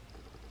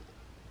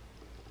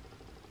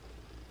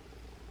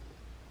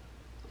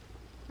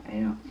 I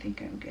don't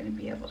think I'm going to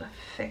be able to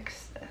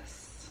fix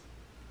this.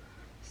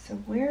 So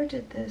where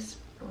did this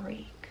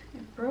break?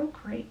 It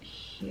broke right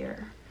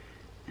here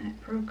and it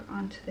broke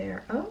onto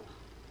there. Oh,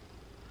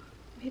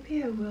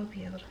 maybe I will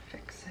be able to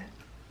fix it.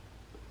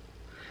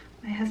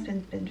 My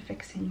husband's been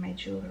fixing my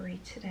jewelry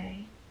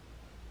today.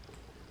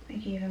 I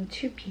gave him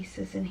 2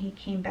 pieces and he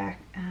came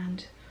back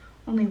and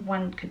only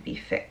one could be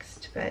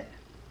fixed, but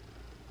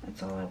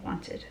that's all I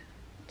wanted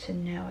to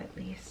know at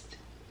least.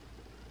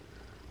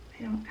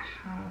 I don't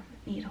have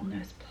needle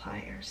nose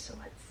pliers, so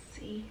let's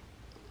see.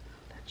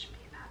 That should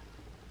be that.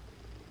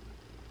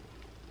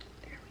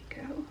 There we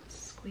go.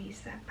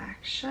 Squeeze that back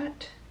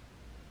shut.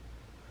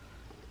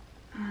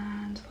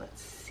 And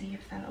let's see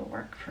if that'll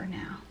work for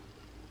now.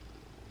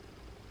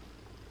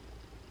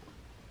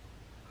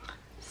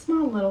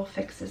 Small little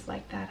fixes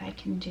like that I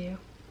can do.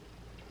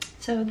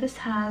 So this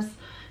has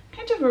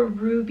kind of a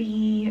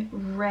ruby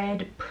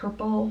red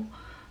purple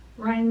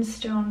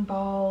rhinestone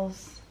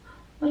balls,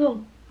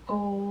 little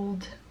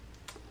gold,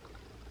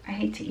 I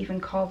hate to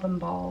even call them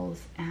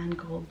balls, and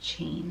gold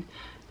chain.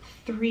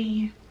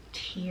 3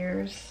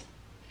 tiers,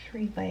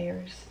 3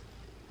 layers.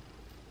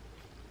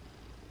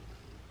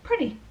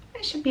 Pretty.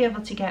 I should be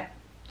able to get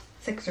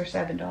 $6 or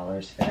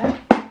 $7 for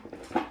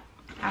that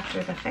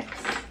after the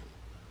fix.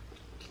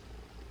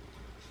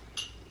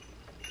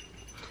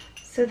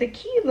 So the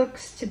key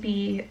looks to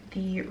be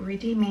the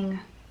redeeming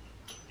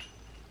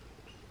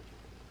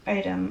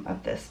item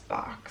of this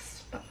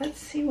box, but let's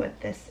see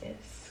what this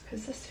is,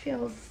 because this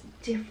feels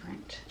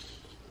different.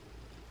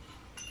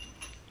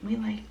 We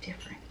like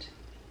different.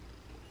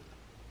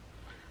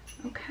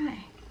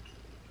 Okay,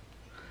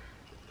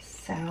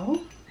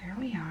 so there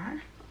we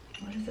are.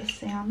 What does this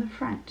say on the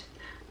front?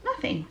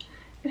 Nothing.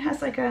 It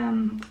has like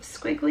a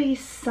squiggly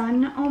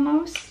sun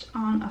almost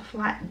on a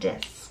flat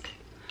disc.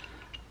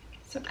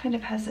 So it kind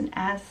of has an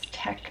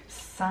Aztec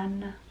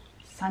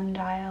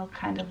sundial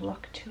kind of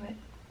look to it.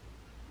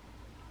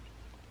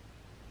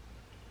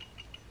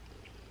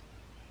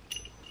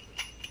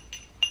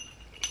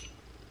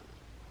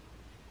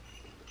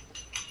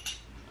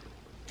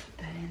 Put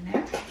that in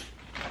there.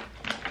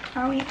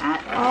 Are we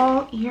at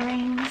all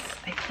earrings?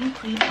 I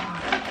think we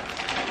are.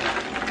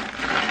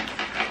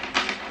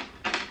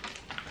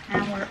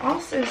 And we're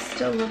also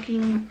still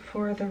looking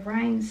for the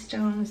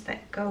rhinestones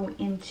that go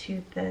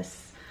into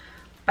this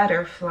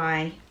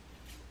butterfly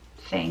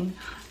thing.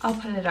 I'll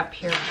put it up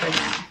here for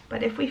now,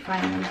 but if we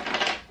find them,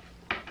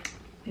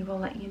 we will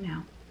let you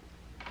know.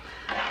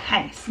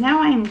 Okay, so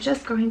now I'm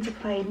just going to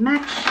play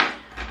match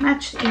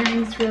the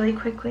earrings really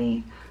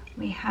quickly.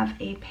 We have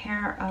a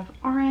pair of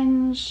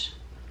orange,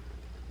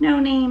 no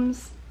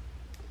names,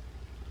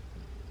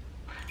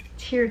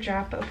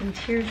 teardrop, open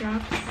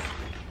teardrops.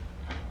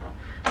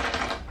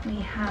 We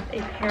have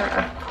a pair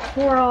of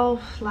coral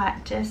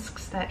flat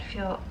discs that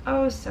feel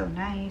oh so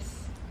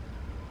nice.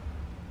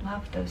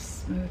 Love those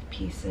smooth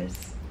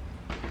pieces.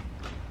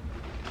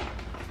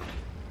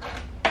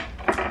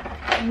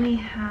 And we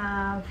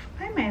have,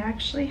 I might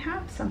actually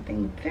have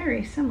something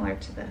very similar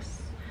to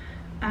this.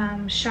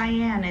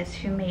 Cheyenne is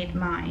who made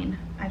mine.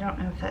 I don't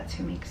know if that's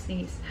who makes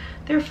these.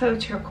 They're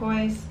faux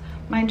turquoise.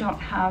 Mine don't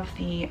have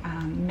the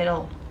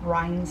middle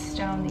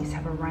rhinestone. These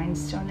have a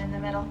rhinestone in the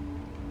middle.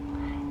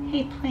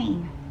 Hey,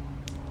 plain.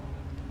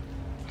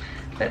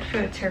 But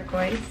faux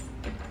turquoise.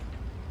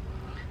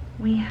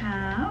 We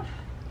have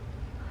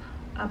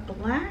a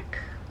black.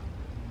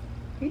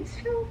 These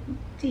feel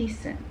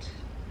decent.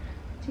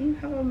 Do you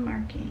have a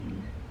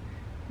marking?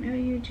 No,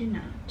 you do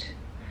not.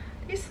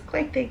 These look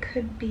like they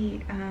could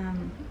be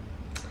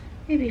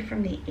maybe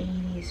from the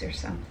 80s or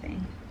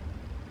something.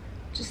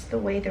 Just the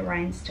way the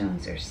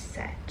rhinestones are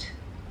set.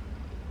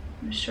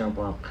 I'm sure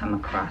we'll come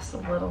across a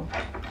little.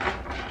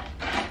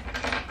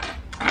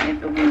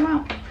 Maybe we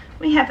won't.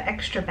 We have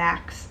extra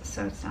backs,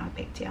 so it's not a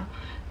big deal.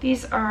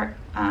 These are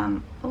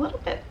a little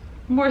bit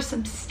more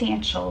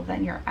substantial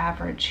than your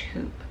average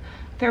hoop.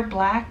 They're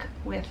black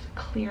with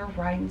clear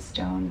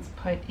rhinestones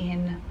put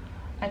in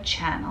a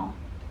channel.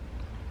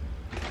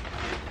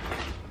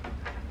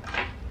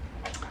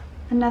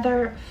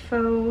 Another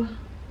faux,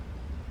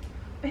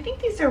 I think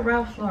these are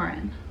Ralph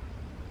Lauren.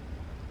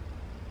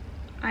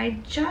 I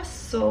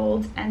just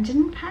sold and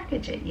didn't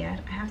package it yet.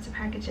 I have to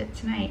package it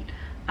tonight.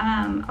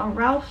 A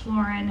Ralph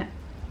Lauren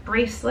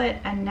bracelet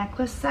and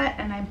necklace set,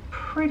 and I'm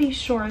pretty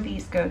sure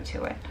these go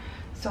to it.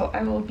 So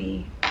I will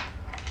be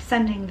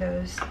sending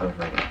those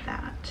over with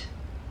that.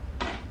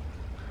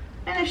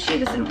 And if she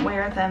doesn't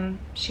wear them,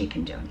 she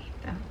can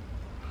donate them.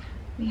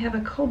 We have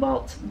a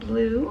cobalt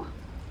blue,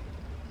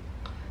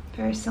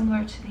 very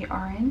similar to the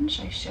orange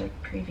I showed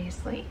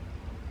previously.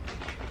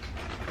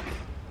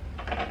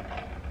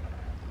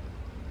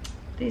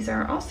 These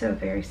are also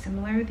very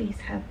similar. These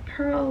have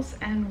pearls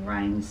and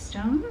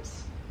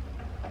rhinestones.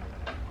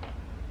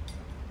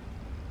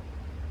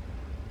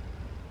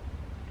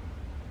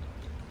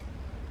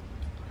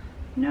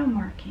 No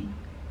marking.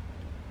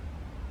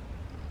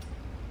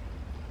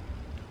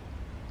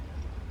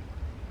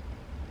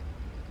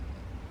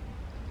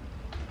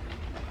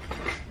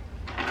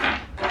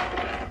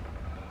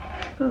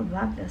 Ooh,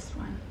 love this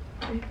one.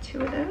 Do we have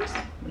two of those?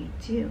 We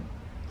do.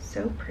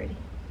 So pretty.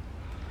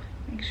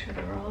 Make sure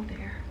they're all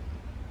there.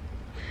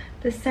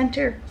 The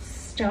center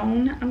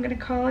stone, I'm gonna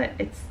call it,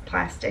 it's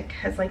plastic,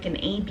 has like an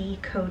AB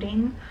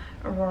coating,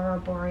 Aurora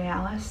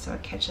Borealis, so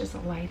it catches the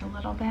light a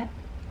little bit.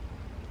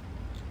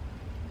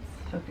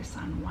 Let's focus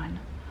on one.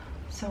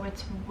 So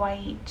it's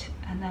white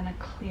and then a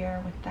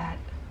clear with that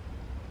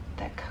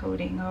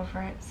coating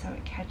over it, so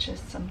it catches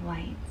some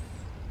lights.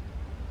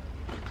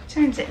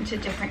 Turns it into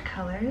different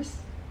colors.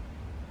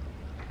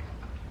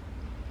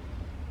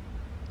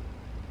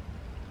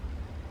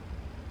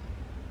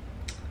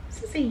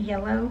 This is a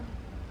yellow,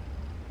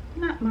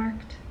 not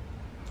marked.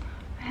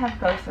 I have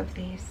both of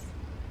these.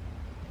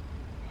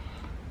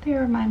 They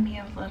remind me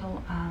of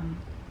little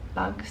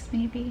bugs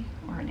maybe,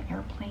 or an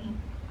airplane.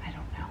 I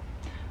don't know.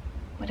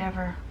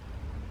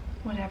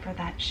 Whatever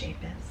that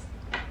shape is.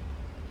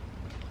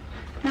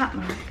 Not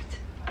marked.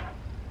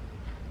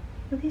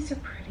 Oh, these are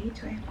pretty.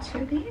 Do I have two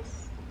of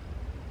these?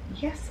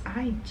 Yes,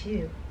 I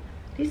do.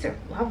 These are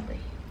lovely.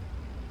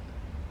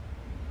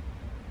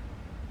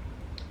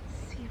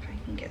 Let's see if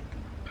I can get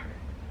them apart.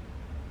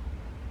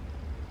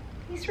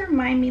 These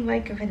remind me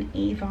like of an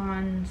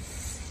Avon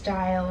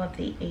style of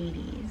the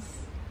 80s.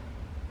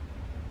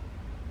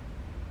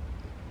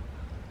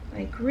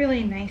 Like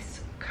really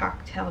nice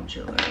cocktail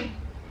jewelry.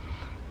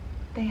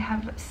 They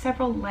have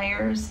several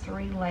layers,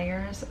 3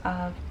 layers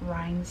of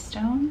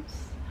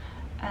rhinestones,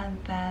 and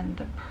then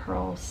the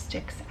pearl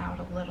sticks out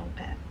a little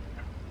bit.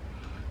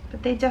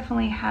 But they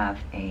definitely have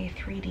a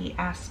 3D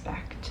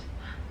aspect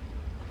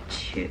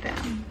to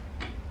them.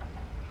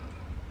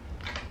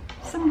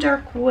 Some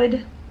dark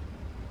wood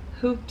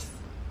hoops.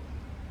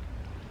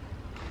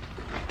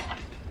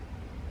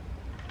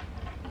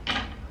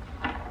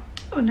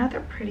 Oh, another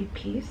pretty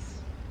piece.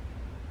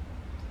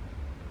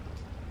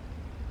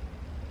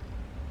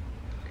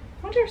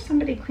 I wonder if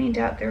somebody cleaned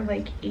out their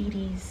like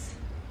 80s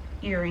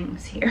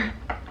earrings here.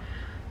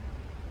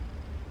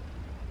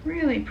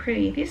 Really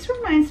pretty. This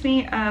reminds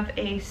me of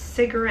a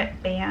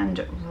cigarette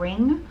band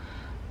ring,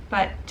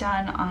 but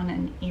done on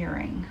an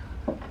earring.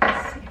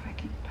 Let's see if I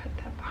can put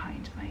that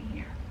behind my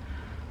ear.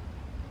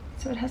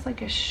 So it has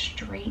like a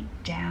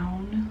straight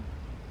down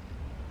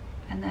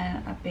and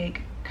then a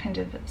big kind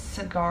of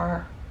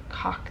cigar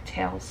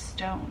cocktail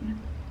stone.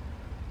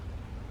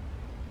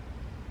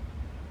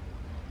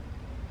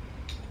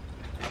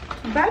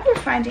 I'm glad we're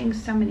finding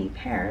so many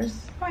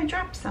pairs. Oh, I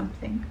dropped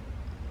something.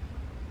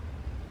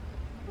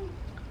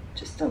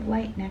 Just a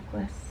light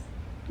necklace,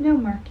 no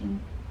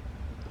marking.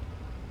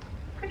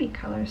 Pretty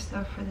colors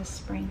though for the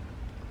spring.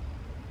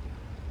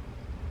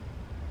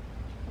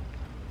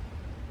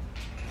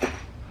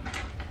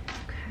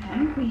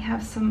 Okay, we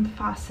have some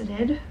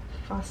faceted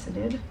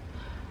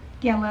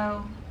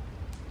yellow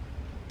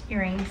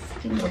earrings,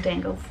 dingle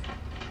dangles.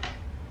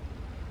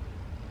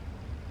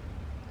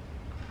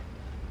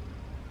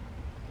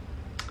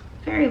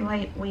 Very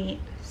lightweight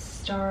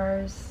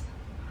stars,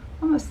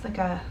 almost like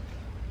a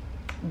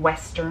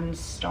Western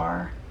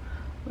star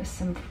with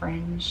some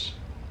fringe.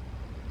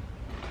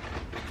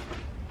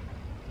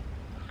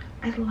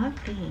 I love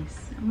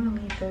these. I'm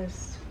gonna leave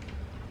those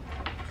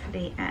for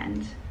the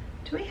end.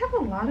 Do we have a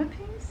lot of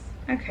these?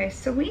 Okay,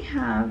 so we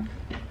have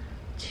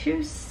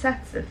 2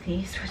 sets of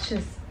these, which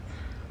is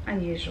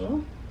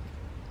unusual.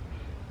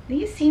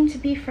 These seem to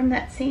be from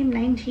that same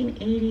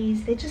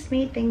 1980s. They just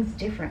made things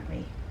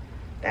differently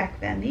back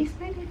then. These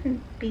might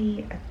even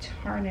be a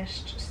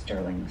tarnished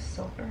sterling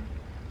silver.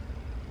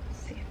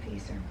 Let's see if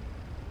these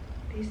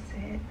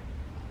say it.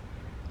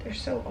 They're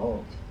so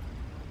old.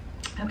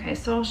 Okay,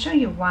 so I'll show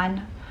you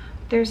one.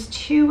 There's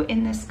 2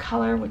 in this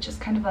color, which is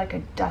kind of like a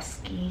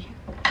dusky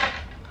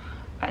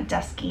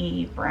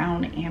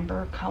brown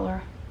amber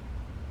color.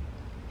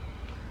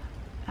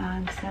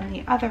 And then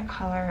the other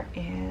color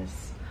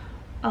is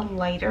a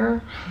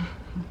lighter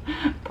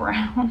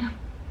brown.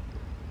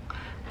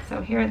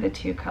 So here are the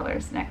 2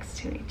 colors next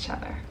to each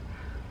other.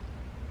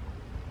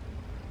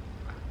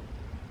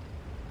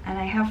 And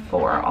I have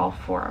all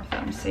four of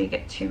them, so you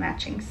get 2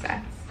 matching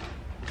sets.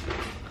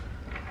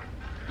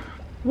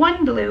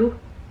 One blue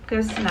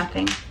goes to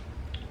nothing.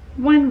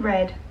 One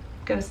red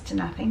goes to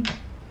nothing.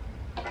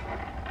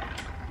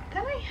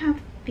 Then I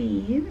have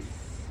these.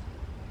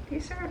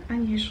 These are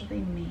unusually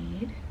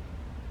made.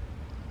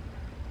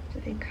 Do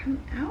they come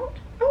out?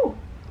 Oh!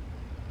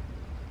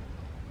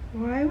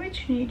 Why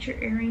would you need your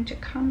earring to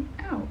come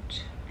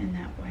out in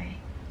that way?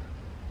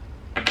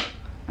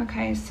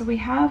 Okay, so we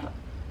have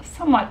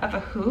somewhat of a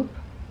hoop,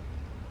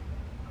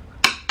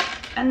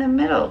 and the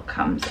middle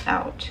comes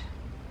out.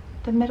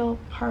 The middle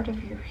part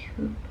of your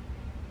hoop.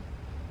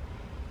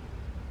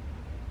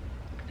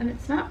 And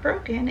it's not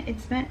broken,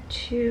 it's meant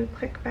to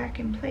click back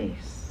in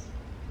place.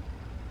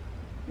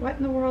 What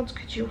in the world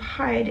could you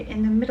hide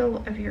in the middle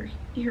of your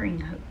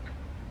earring hoop?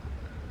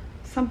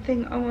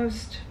 Something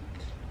almost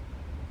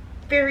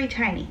very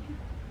tiny.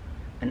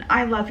 An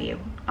I love you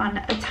on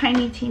a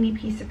tiny teeny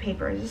piece of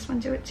paper. Does this one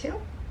do it too?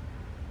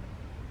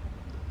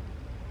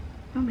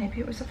 Oh, maybe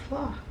it was a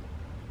flaw.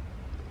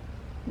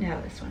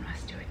 No, this one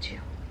must do it too.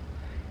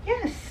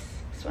 Yes,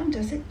 this one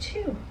does it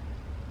too.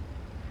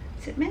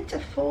 Is it meant to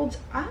fold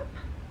up?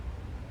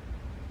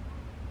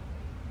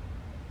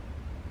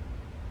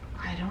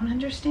 I don't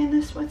understand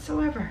this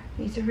whatsoever.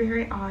 These are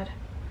very odd.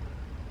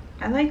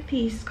 I like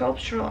the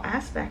sculptural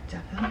aspect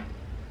of them.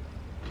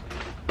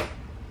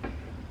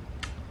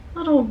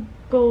 Little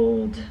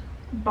gold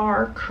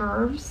bar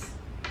curves.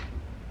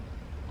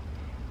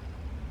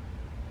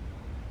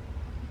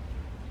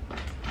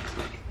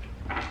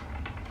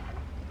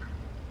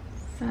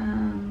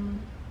 Some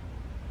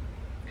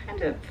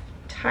kind of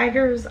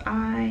tiger's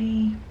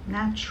eye,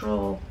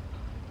 natural,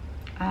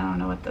 I don't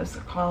know what those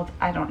are called.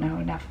 I don't know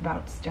enough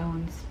about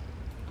stones.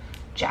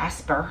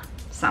 Jasper,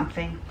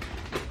 something.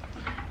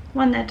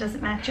 One that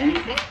doesn't match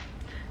anything.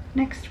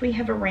 Next we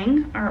have a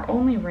ring, our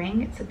only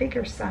ring. It's a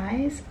bigger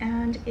size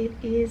and it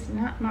is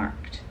not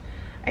marked.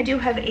 I do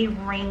have a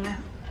ring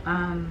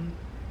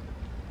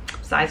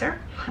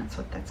sizer, that's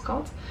what that's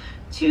called.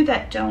 2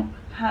 that don't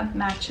have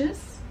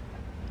matches.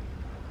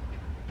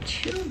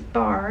 2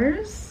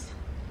 bars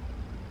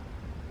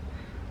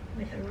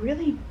with a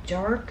really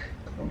dark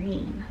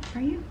green.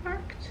 Are you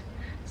marked?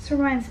 This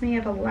reminds me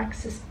of a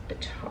Lexus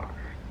guitar.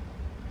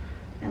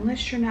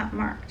 Unless you're not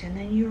marked, and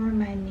then you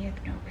remind me of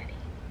nobody.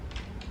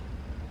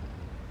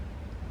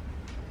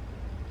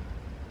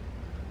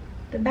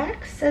 The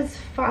back says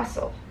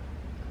fossil,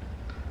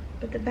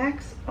 but the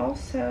back's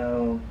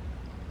also,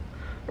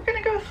 we're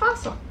gonna go with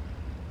fossil.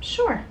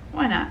 Sure,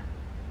 why not?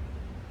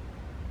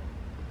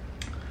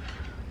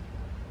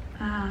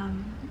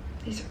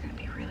 These are gonna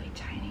be really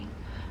tiny.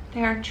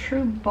 They are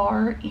true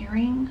bar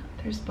earring.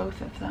 There's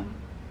both of them.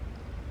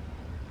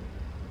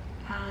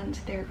 And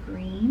they're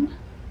green,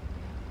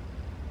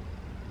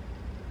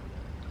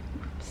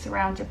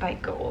 surrounded by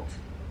gold.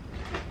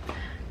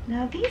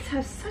 Now these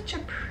have such a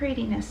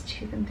prettiness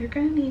to them. They're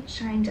gonna need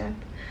shined up.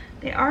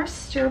 They are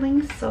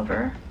sterling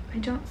silver. I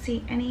don't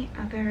see any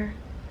other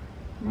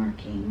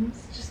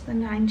markings, just the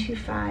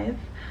 925.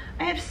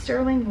 I have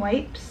sterling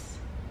wipes,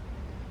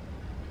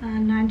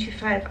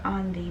 925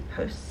 on the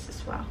posts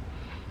as well.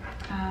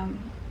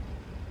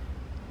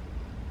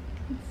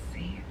 Let's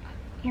see,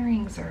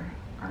 earrings are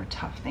a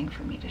tough thing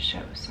for me to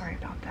show, sorry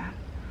about that.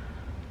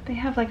 They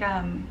have like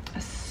a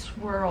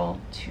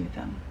swirl to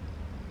them,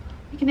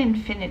 like an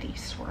infinity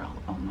swirl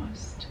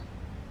almost.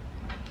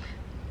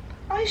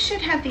 I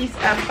should have these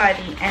up by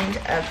the end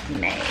of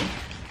May.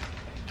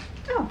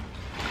 Oh,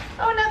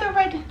 another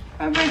red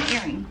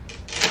earring.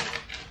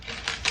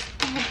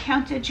 I had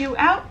counted you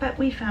out, but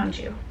we found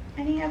you.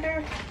 Any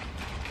other?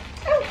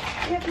 Oh,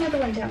 we have another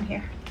one down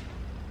here.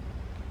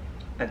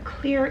 A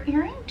clear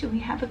earring. Do we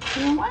have a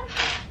clear one?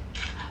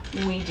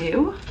 We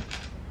do.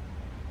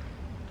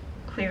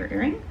 Clear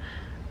earring.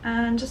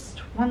 And just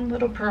one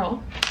little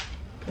pearl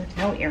with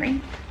no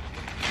earring.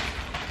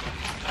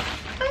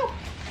 Oh,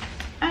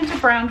 and a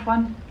brown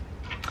one.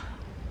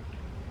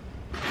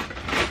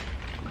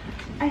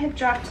 I have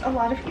dropped a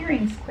lot of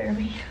earrings,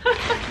 clearly.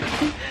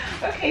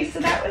 Okay, so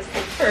that was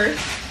the first.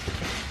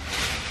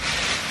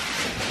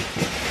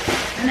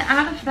 And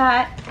out of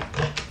that,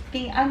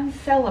 the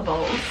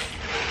unsellables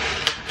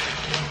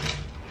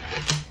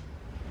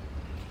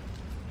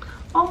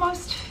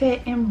almost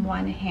fit in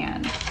one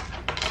hand.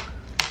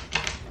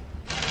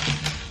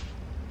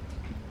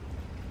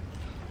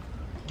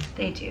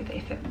 They do, they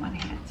fit in one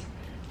hand.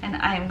 And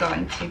I am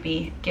going to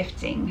be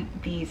gifting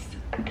these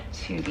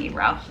to the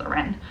Ralph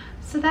Lauren.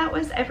 So that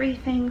was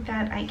everything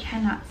that I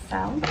cannot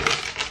sell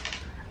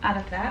out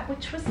of that,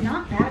 which was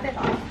not bad at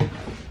all.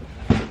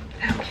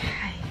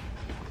 Okay,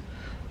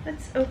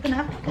 let's open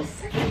up the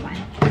second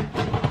one.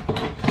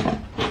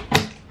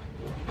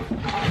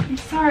 I'm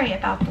sorry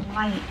about the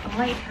light. The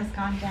light has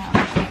gone down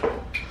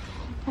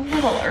a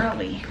little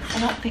early. I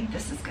don't think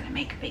this is going to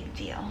make a big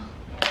deal.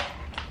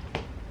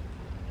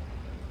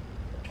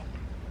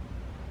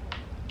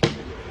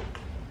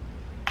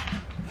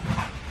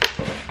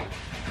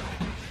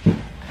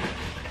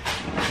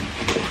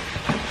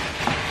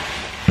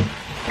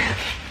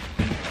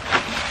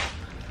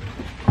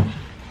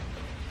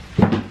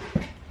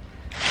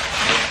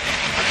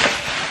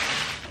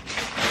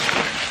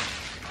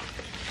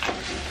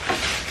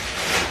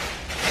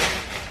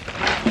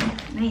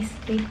 Nice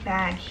big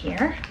bag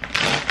here.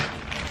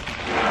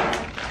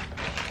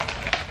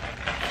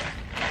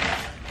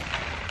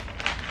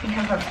 We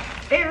have a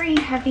very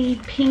heavy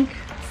pink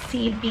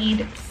seed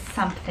bead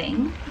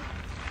something.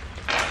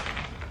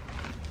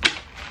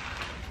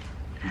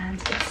 And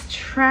it's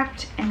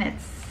trapped in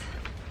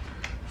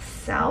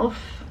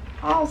itself,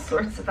 all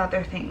sorts of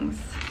other things.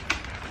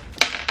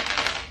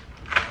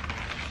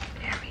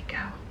 There we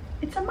go.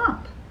 It's a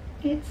mop.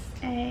 It's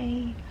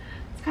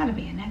gotta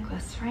be a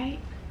necklace, right?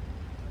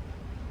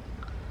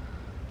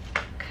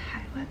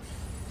 Let's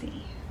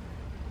see.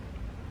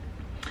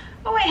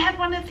 Oh, I had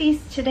one of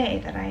these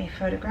today that I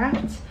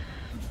photographed.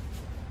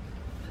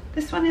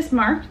 This one is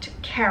marked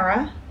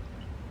Cara,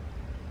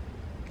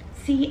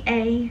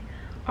 C-A-R-A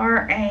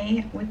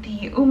with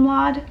the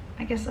umlaut.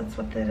 I guess that's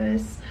what that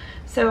is.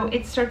 So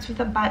it starts with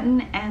a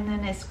button and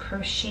then is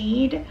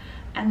crocheted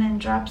and then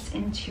drops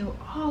into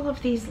all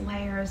of these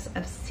layers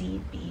of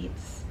seed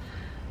beads.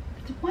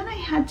 The one I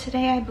had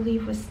today, I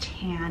believe, was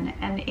tan,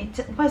 and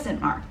it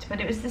wasn't marked,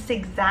 but it was this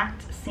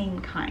exact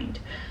same kind.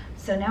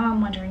 So now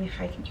I'm wondering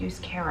if I could use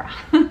Cara.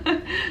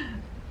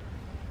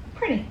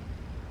 Pretty.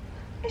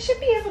 I should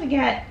be able to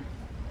get,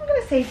 I'm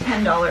gonna say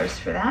 $10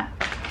 for that.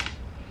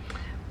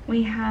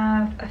 We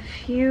have a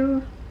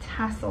few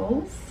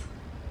tassels.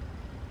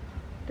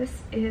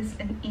 This is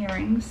an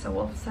earring, so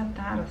we'll set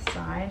that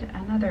aside.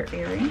 Another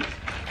earring.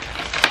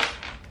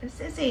 This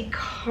is a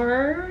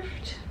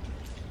carved,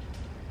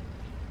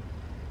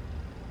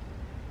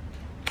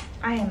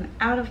 I am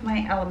out of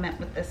my element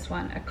with this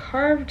one. A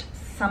carved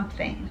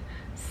something.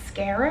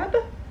 Scarab,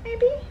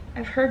 maybe?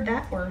 I've heard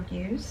that word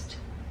used.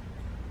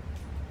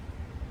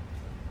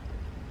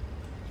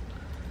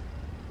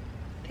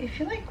 They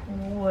feel like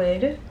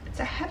wood. It's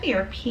a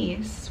heavier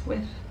piece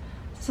with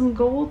some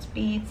gold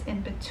beads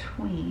in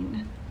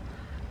between.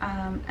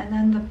 And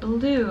then the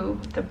blue,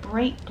 the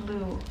bright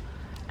blue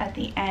at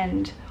the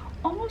end,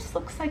 almost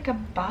looks like a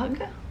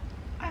bug,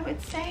 I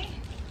would say.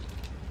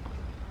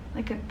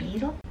 Like a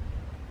beetle.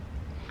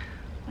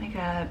 Like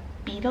a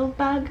beetle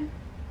bug.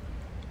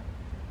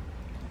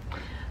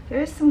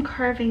 There is some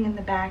carving in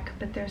the back,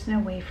 but there's no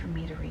way for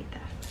me to read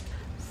that.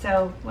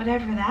 So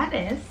whatever that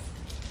is,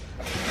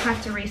 I'll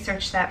have to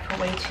research that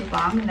for way too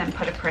long and then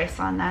put a price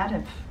on that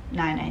of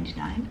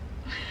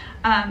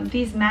 $9.99.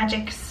 These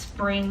magic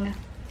spring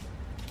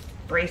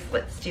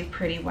bracelets do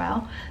pretty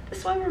well.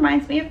 This one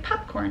reminds me of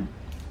popcorn,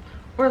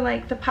 or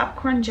like the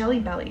popcorn jelly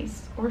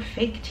bellies, or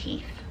fake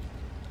teeth.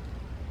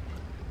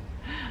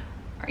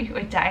 Are you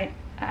a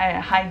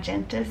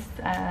hygienist,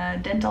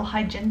 dental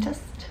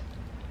hygienist?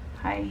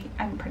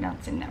 I'm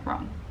pronouncing that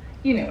wrong.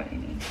 You know what I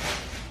mean.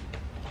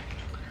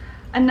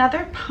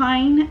 Another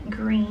pine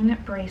green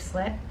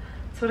bracelet.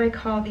 That's what I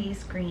call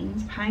these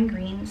greens, pine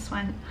green. This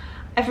one,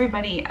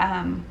 everybody,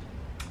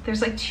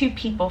 there's like 2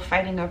 people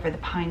fighting over the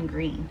pine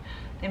green.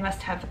 They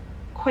must have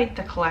quite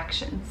the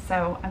collection.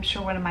 So I'm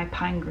sure one of my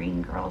pine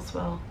green girls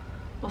will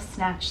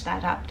snatch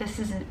that up. This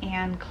is an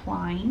Anne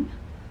Klein.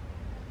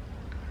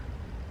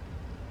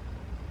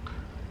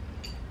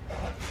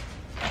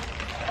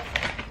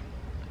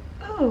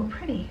 Oh,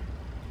 pretty.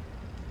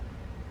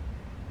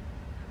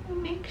 Who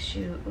makes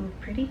you ooh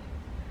pretty?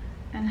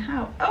 And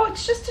how? Oh,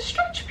 it's just a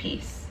stretch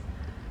piece.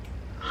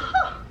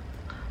 Huh.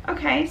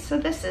 Okay, so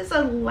this is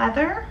a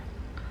leather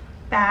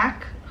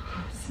back.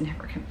 Oh, it's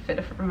never gonna fit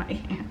over my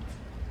hands.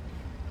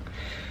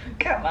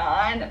 Come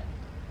on.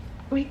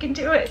 We can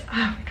do it.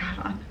 Oh, we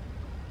got on.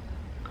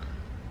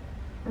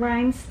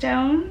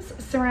 Rhinestones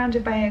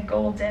surrounded by a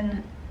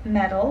golden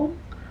medal.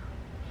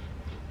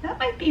 That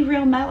might be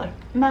real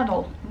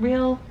metal,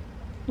 real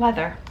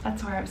leather.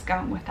 That's where I was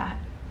going with that.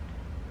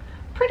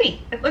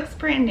 Pretty. It looks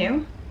brand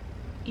new,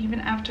 even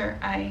after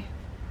I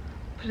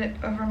put it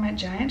over my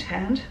giant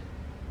hand.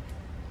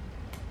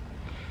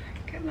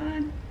 Come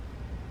on.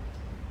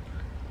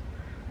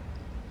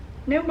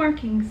 No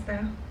markings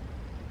though.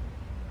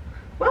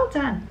 Well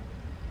done.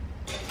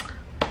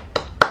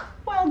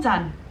 Well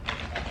done.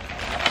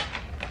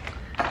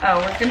 Oh,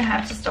 we're gonna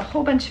have just a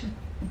whole bunch of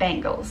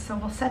bangles, so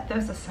we'll set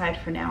those aside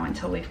for now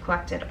until we've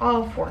collected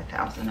all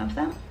 4,000 of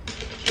them.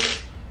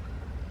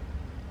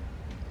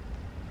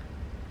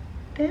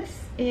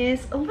 This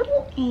is a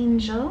little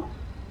angel.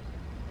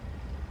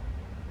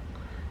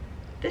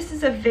 This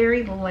is a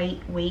very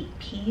lightweight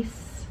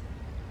piece.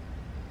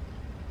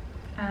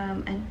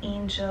 An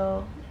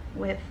angel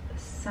with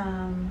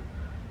some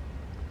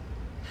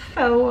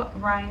faux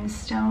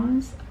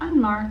rhinestones,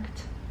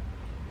 unmarked.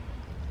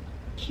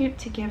 Cute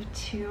to give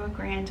to a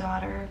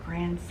granddaughter, a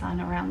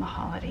grandson around the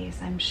holidays,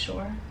 I'm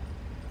sure.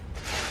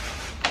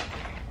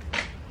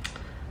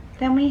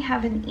 Then we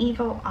have an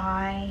evil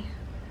eye.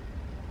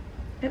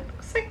 It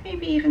looks like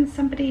maybe even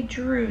somebody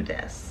drew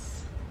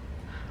this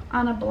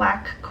on a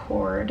black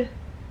cord.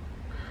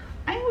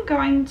 I'm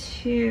going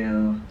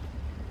to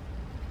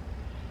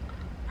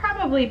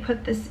probably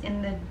put this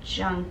in the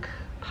junk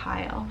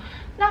pile.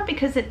 Not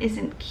because it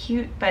isn't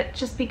cute, but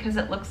just because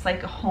it looks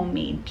like a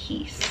homemade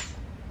piece.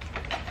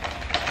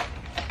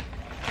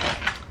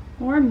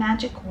 More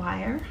magic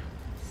wire.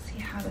 Let's see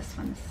how this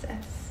one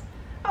sits.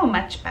 Oh,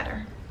 much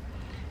better.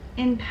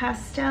 In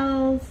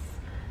pastels,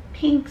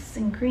 pinks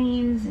and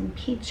greens and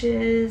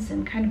peaches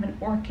and kind of an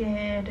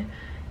orchid,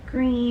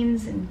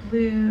 greens and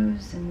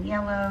blues and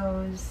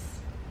yellows.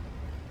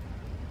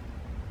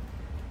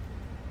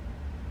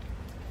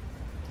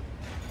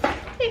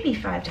 Maybe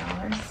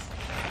 $5.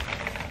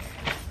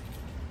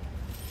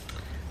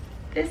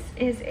 This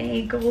is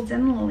a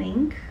golden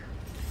link.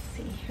 Let's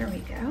see, here we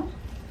go.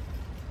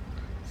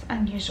 It's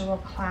unusual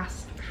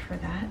clasp for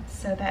that.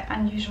 So that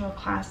unusual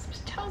clasp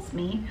tells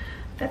me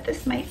that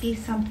this might be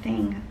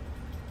something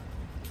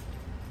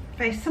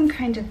by some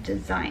kind of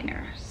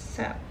designer.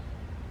 So,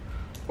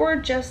 or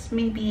just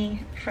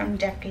maybe from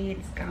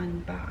decades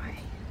gone by.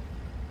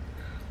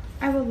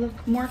 I will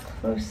look more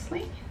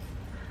closely.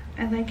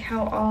 I like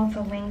how all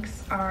the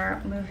links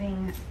are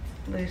moving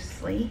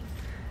loosely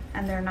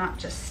and they're not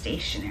just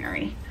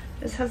stationary.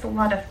 This has a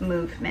lot of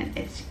movement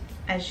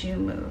as you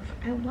move.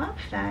 I love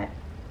that.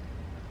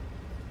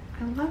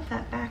 I love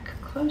that back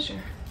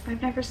closure.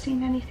 I've never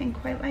seen anything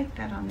quite like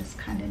that on this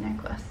kind of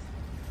necklace.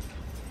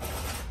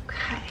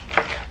 Okay.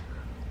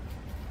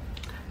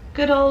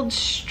 Good old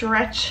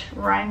stretch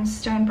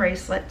rhinestone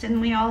bracelet. Didn't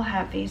we all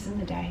have these in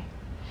the day?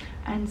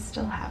 And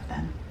still have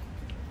them.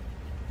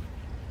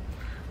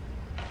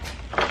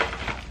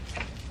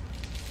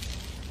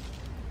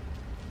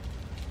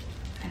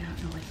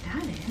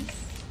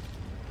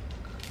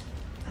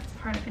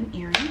 Part of an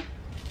earring.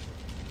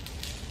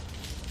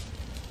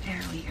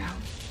 There we go.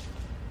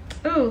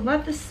 Ooh,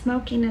 love the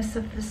smokiness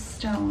of the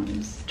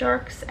stones.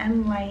 Darks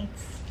and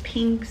lights,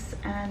 pinks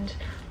and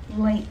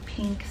light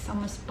pinks,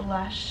 almost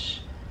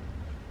blush.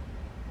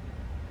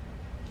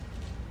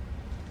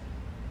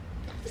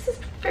 This is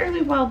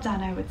fairly well done,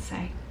 I would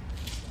say.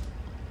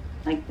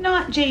 Like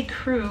not J.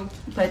 Crew,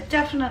 but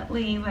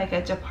definitely like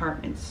a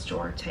department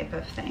store type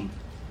of thing.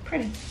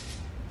 Pretty.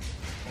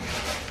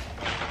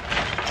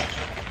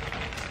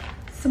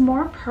 Some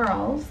more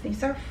pearls.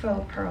 These are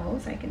faux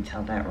pearls. I can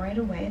tell that right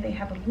away. They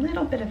have a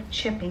little bit of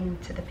chipping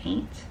to the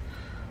paint.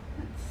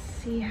 Let's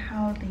see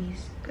how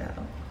these go.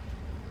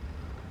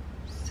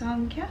 So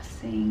I'm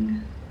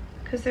guessing,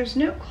 because there's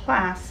no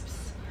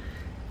clasps,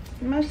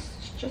 you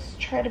must just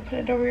try to put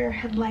it over your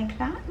head like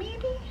that,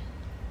 maybe?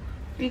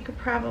 Or you could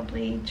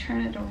probably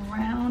turn it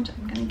around.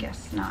 I'm gonna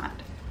guess not.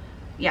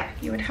 Yeah,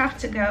 you would have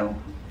to go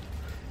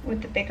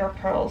with the bigger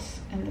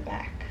pearls in the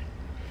back.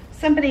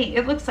 Somebody,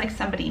 it looks like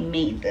somebody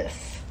made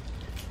this.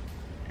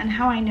 And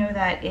how I know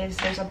that is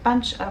there's a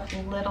bunch of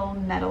little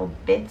metal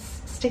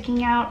bits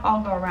sticking out.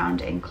 I'll go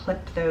around and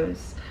clip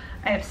those.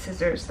 I have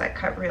scissors that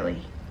cut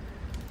really,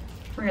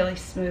 really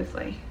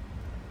smoothly.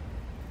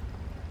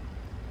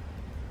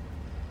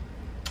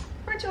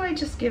 do I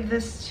just give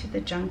this to the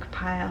junk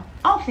pile?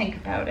 I'll think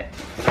about it.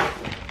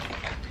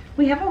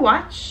 We have a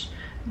watch.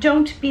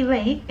 Don't be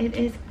late. It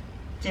is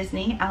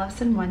Disney,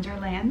 Alice in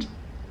Wonderland.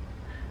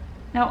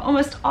 Now,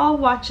 almost all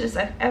watches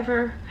I've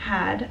ever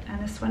had,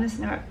 and this one is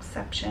no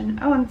exception.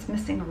 Oh, and it's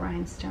missing a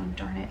rhinestone,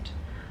 darn it.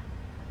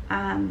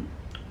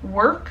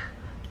 Work,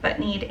 but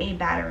need a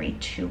battery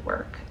to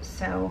work.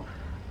 So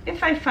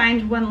if I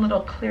find one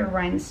little clear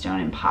rhinestone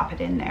and pop it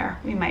in there,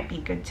 we might be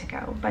good to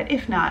go. But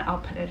if not, I'll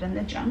put it in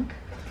the junk.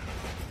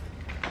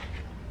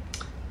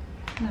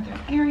 Another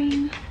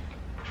earring.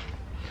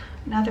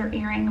 Another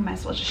earring. I might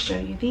as well just show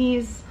you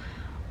these.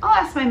 I'll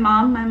ask my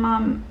mom. My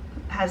mom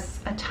has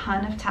a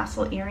ton of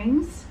tassel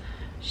earrings.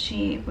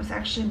 She was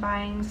actually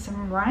buying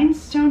some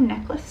rhinestone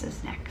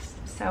necklaces next.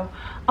 So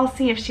I'll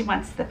see if she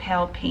wants the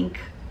pale pink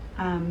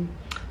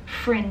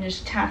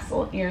fringed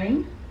tassel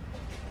earring.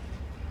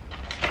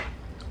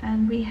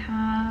 And we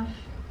have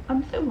a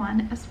blue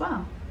one as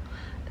well.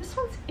 This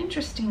one's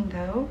interesting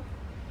though.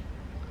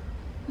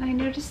 And I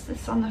noticed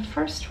this on the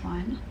first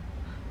one.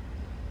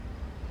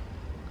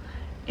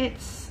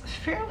 It's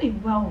fairly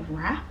well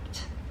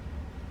wrapped.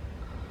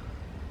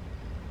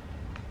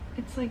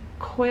 It's like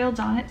coiled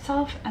on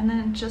itself, and then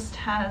it just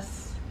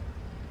has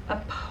a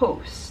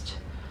post.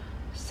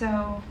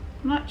 So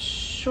I'm not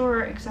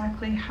sure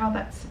exactly how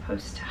that's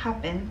supposed to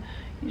happen.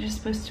 You're just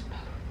supposed to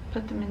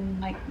put them in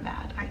like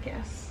that, I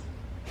guess.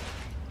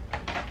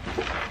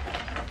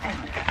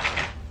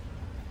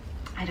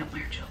 I don't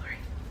wear jewelry.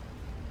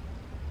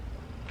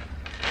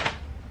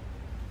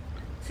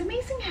 It's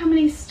amazing how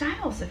many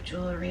styles of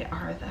jewelry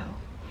are though.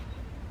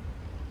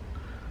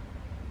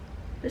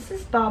 This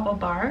is Bauble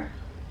Bar.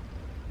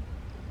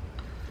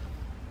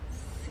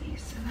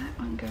 So that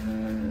one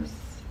goes,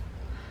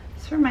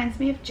 this reminds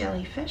me of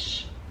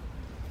jellyfish.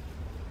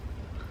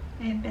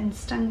 I have been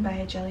stung by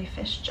a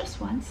jellyfish just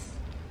once.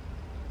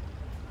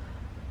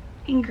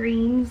 In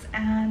greens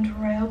and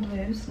royal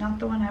blues, not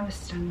the one I was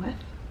stung with.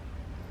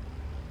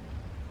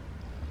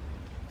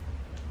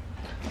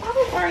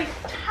 Bauble Bar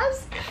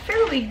has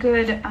fairly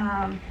good,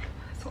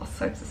 there's all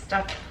sorts of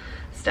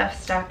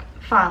stuff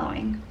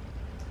following.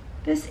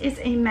 This is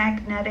a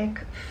magnetic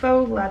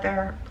faux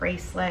leather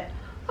bracelet.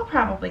 I'll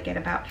probably get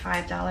about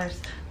 $5.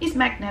 These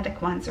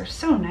magnetic ones are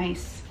so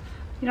nice.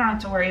 You don't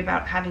have to worry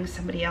about having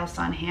somebody else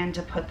on hand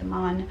to put them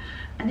on.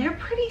 And they're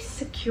pretty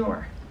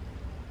secure.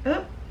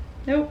 Oh,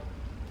 nope.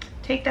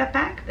 Take that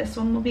back. This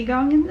one will be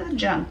going in the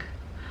junk.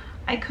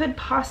 I could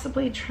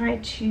possibly try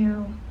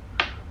to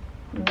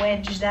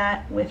wedge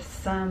that with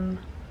some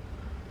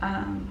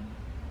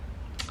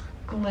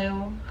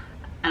glue.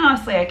 And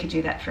honestly, I could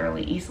do that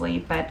fairly easily,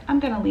 but I'm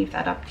going to leave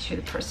that up to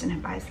the person who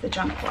buys the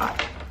junk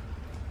lot.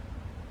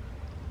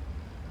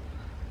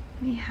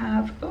 We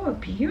have, oh, a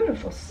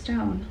beautiful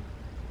stone.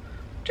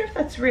 I wonder if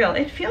that's real.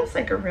 It feels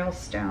like a real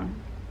stone.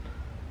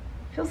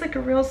 It feels like a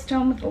real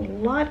stone with a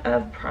lot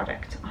of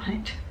product on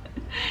it.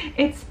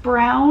 It's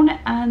brown,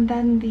 and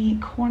then the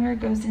corner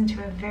goes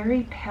into a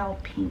very pale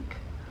pink,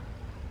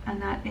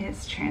 and that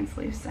is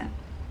translucent.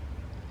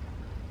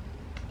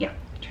 Yeah,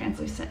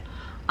 translucent.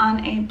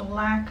 On a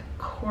black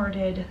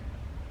corded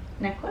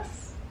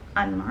necklace,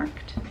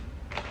 unmarked.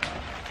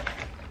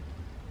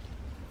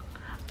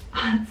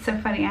 It's so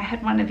funny, I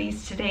had one of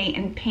these today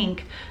in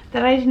pink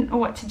that I didn't know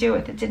what to do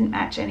with. It didn't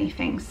match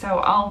anything, so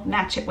I'll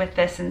match it with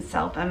this and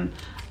sell them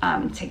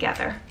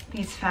together.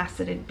 These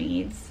faceted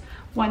beads,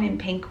 one in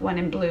pink, one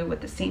in blue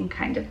with the same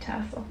kind of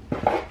tassel.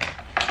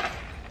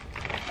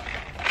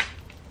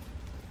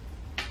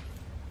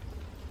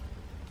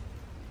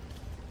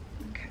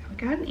 Okay, we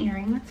got an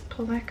earring. Let's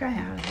pull that guy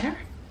out of there.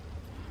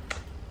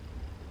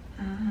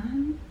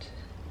 And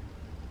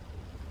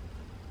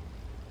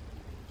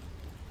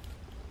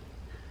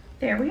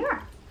there we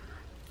are.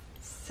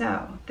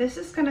 So this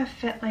is gonna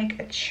fit like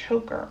a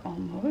choker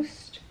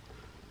almost,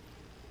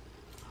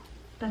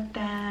 but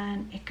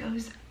then it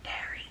goes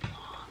very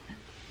long.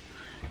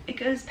 It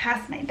goes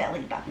past my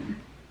belly button.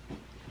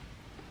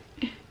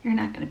 You're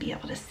not gonna be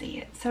able to see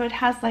it. So it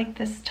has like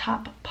this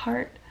top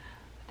part,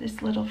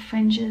 this little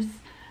fringes,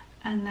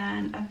 and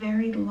then a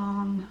very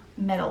long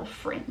metal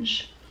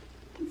fringe.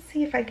 Let's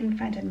see if I can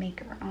find a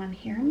maker on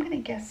here. I'm gonna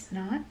guess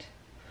not.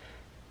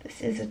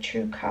 This is a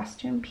true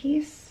costume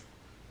piece.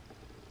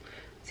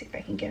 See if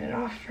I can get it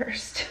off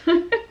first.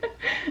 Come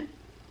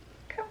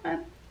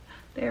on.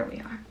 There we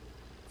are.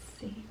 Let's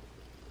see.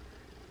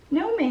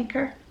 No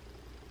maker.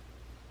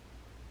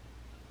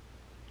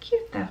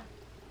 Cute though.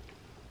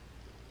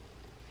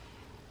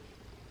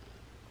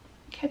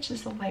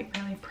 Catches the light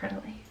really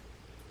prettily.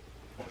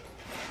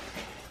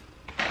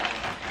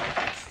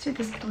 Let's do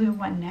this blue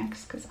one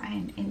next because I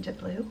am into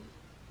blue.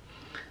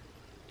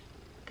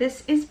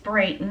 This is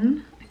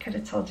Brighton. I could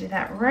have told you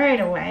that right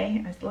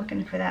away. I was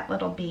looking for that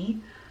little bee.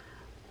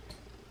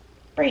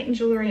 Brighton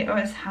Jewelry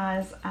always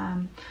has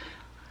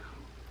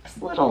this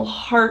little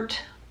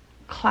heart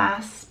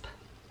clasp,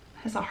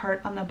 has a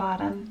heart on the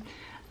bottom,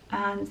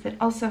 and it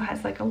also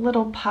has like a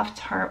little puffed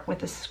heart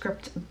with a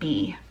script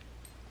B.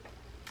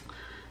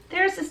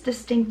 Theirs is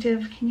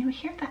distinctive. Can you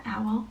hear the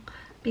owl?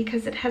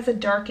 because it has a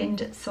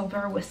darkened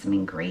silver with some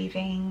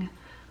engraving.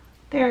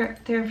 They're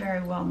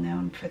very well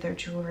known for their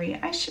jewelry.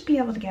 I should be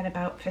able to get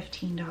about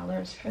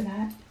 $15 for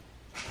that.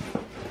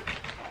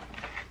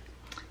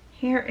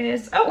 Here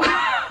is,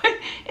 oh,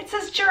 it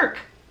says jerk.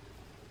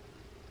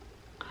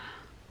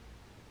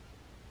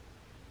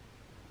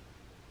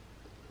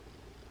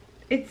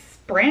 It's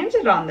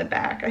branded on the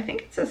back. I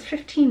think it says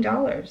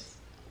 $15.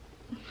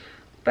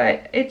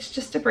 But it's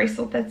just a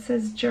bracelet that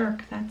says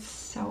jerk. That's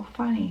so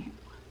funny.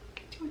 What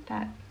can I do with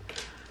that?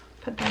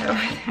 Put that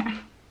over there.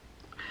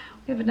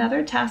 We have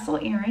another tassel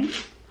earring.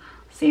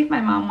 See if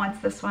my mom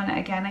wants this one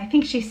again. I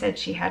think she said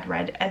she had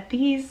red.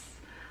 These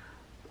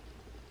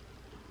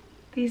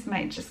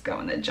might just go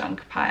in the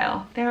junk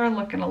pile. They're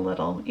looking a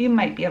little, you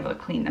might be able to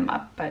clean them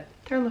up, but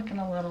they're looking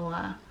a little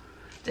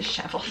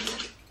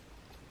disheveled.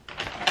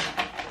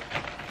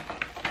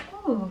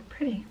 Oh,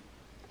 pretty.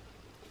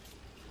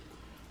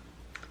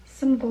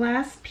 Some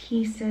glass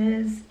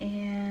pieces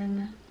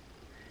in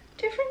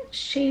different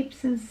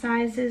shapes and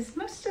sizes.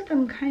 Most of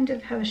them kind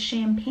of have a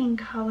champagne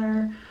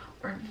color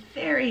or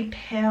very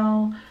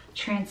pale,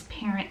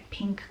 transparent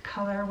pink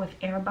color with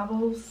air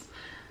bubbles.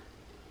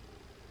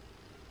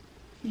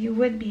 You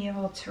would be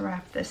able to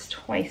wrap this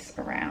twice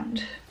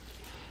around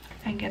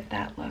and get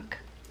that look.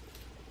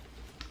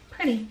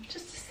 Pretty,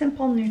 just a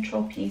simple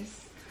neutral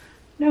piece,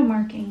 no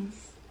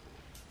markings.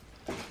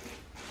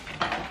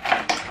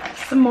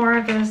 Some more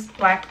of those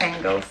black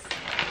bangles.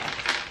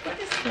 What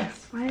is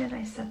this? Why did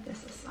I set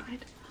this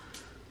aside?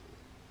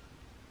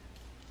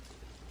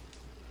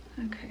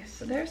 Okay,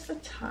 so there's the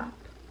top.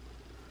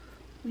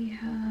 We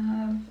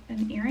have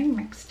an earring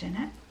mixed in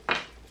it.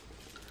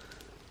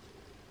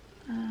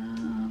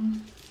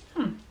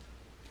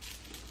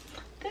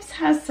 This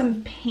has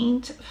some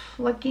paint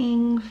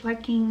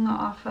flecking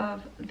off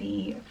of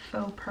the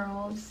faux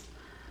pearls.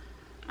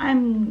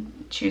 I'm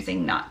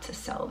choosing not to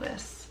sell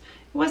this.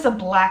 It was a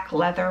black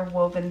leather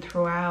woven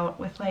throughout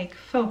with like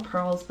faux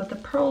pearls, but the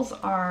pearls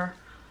are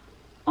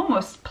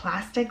almost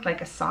plastic,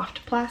 like a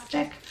soft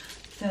plastic.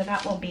 So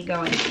that will be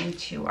going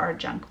into our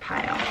junk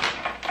pile.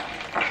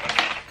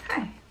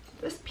 Okay,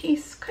 this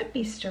piece could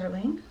be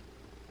sterling.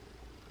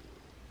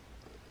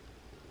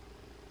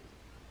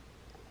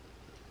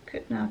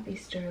 Could not be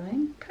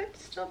sterling. Could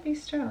still be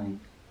sterling.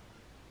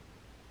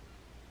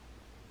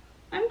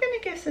 I'm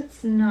gonna guess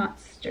it's not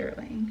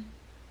sterling.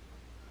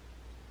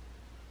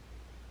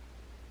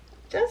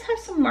 It does have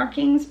some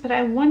markings, but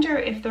I wonder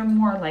if they're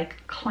more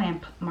like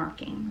clamp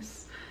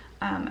markings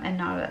and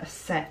not a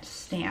set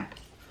stamp.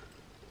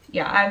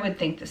 Yeah, I would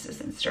think this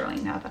isn't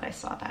sterling now that I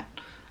saw that.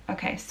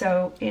 Okay,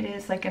 so it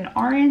is like an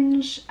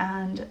orange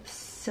and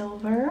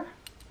silver.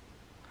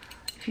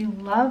 If you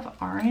love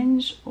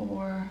orange,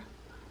 or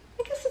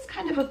I guess it's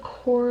kind of a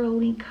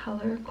corally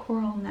color,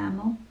 coral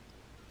enamel.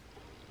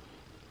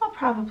 I'll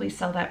probably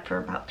sell that for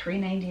about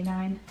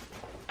 $3.99.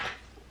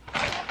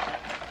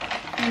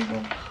 I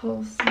will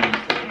pull some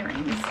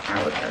earrings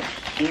out of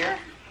here.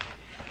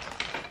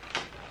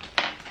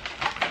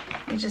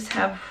 We just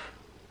have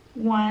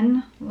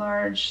one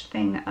large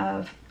thing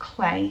of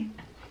clay.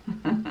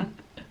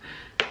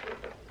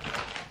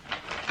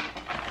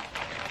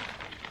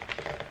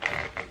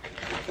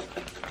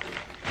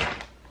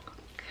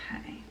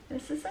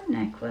 This is a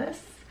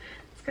necklace.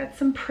 It's got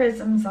some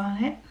prisms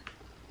on it. You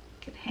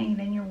could hang it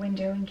in your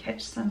window and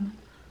catch some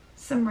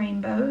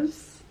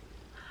rainbows.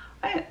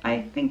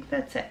 I think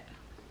that's it.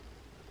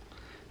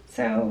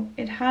 So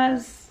it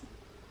has,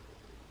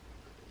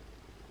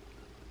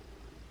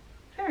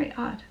 very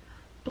odd,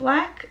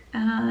 black,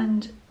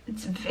 and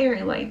it's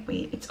very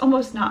lightweight. It's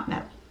almost not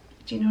metal.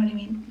 Do you know what I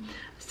mean?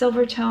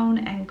 Silver tone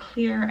and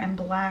clear and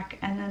black,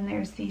 and then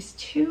there's these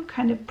two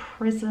kind of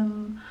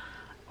prism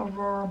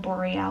aurora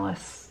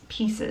borealis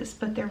pieces,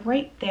 but they're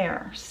right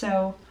there.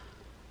 So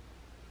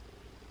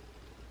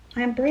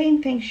my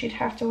brain thinks you'd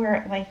have to wear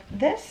it like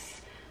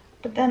this,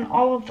 but then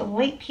all of the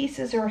light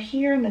pieces are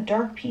here and the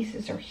dark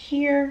pieces are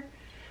here.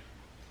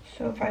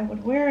 So if I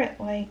would wear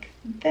it like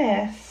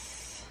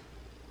this,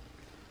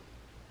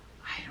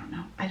 I don't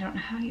know. I don't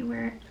know how you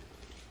wear it.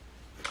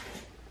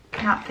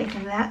 Not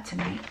thinking of that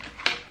tonight.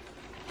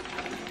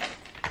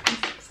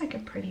 This looks like a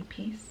pretty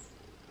piece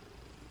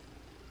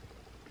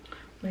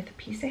with a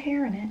piece of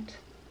hair in it.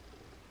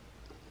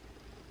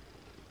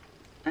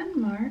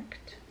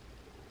 Unmarked.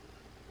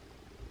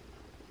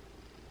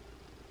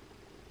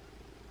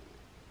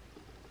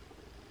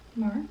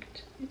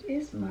 Marked. It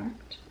is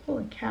marked.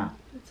 Holy cow,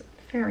 that's a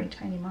very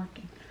tiny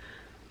marking.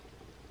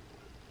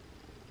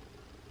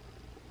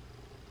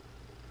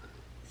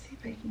 Let's see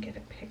if I can get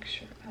a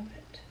picture of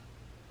it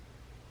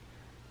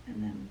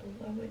and then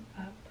blow it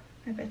up.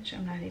 I bet you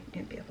I'm not even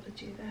going to be able to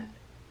do that.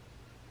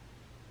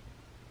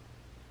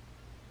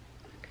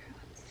 Okay,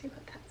 let's see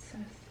what that says.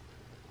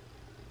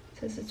 It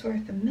says it's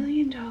worth $1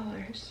 million.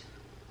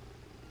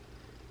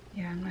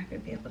 Yeah, I'm not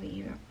going to be able to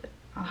eat it, but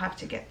I'll have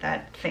to get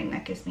that thing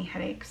that gives me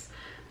headaches.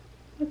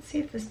 Let's see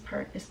if this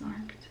part is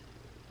marked.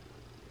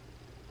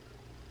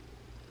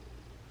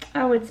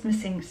 Oh, it's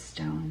missing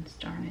stones,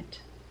 darn it.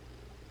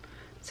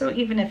 So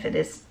even if it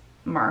is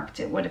marked.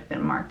 It would have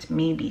been marked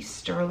maybe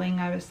sterling,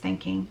 I was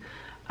thinking,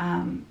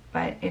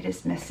 but it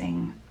is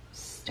missing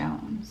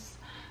stones.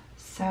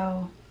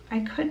 So I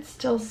could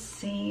still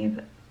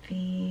save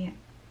the,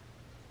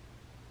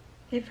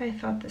 if I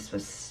thought this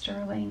was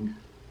sterling.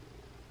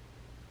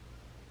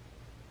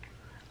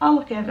 I'll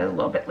look at it a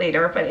little bit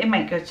later, but it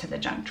might go to the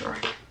junk drawer.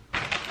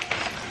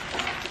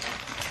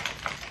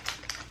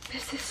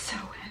 This is so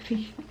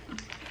heavy.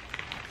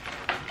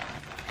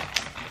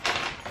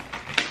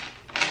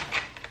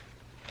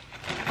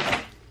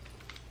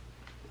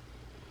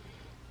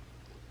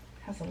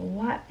 Has a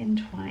lot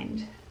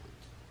entwined.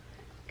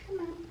 Come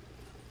on.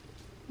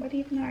 What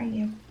even are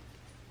you?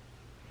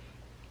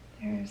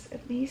 There's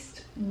at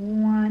least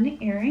one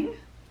earring,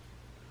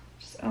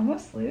 which is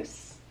almost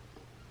loose.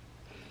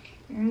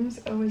 Earrings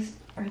always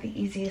are the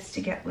easiest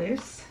to get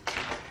loose.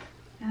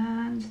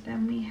 And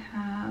then we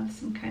have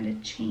some kind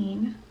of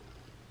chain.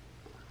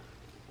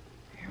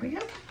 There we go.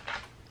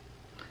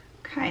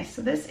 Okay,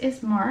 so this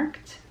is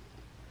marked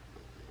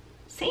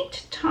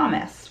St.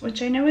 Thomas,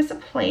 which I know is a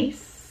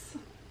place.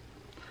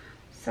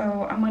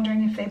 So I'm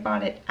wondering if they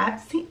bought it at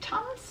St.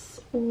 Thomas,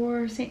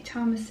 or St.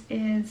 Thomas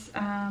is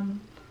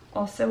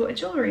also a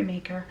jewelry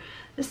maker.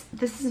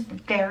 This is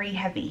very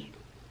heavy.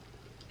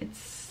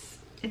 It's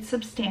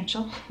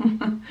substantial.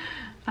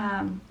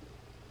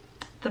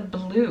 The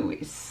blue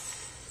is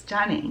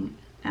stunning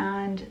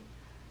and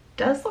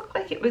does look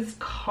like it was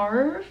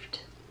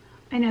carved.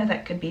 I know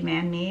that could be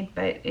man-made,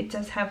 but it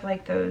does have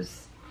like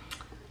those,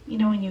 you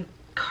know, when you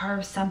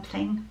carve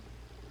something,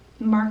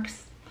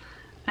 marks.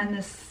 And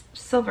this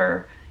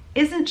silver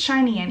isn't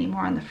shiny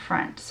anymore on the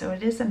front, so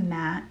it is a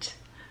matte.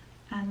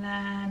 And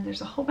then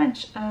there's a whole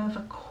bunch of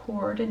a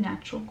cord, a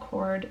natural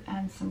cord,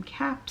 and some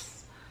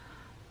caps.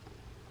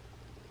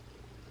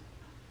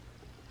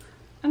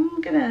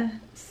 I'm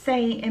gonna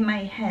say in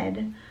my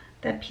head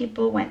that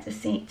people went to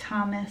St.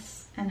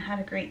 Thomas and had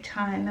a great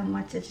time and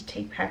wanted to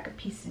take back a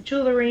piece of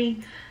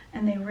jewelry,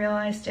 and they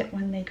realized it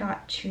when they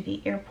got to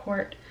the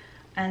airport,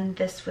 and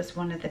this was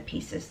one of the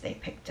pieces they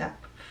picked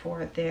up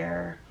for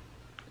their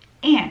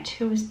aunt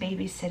who was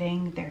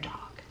babysitting their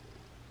dog.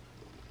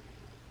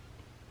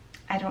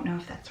 I don't know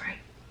if that's right,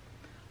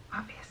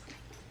 obviously.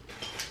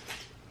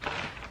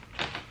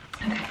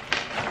 Okay.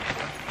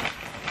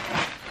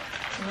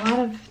 A lot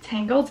of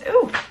tangled.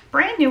 Ooh,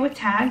 brand new with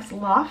tags.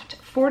 Loft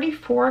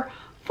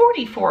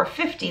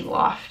 4450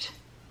 loft.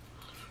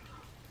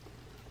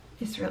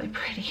 It's really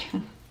pretty.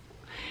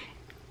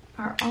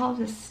 Are all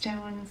the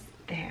stones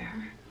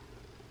there?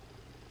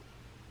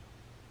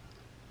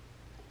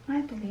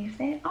 I believe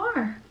they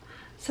are.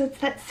 So it's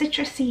that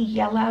citrusy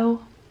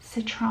yellow,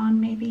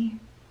 citron maybe,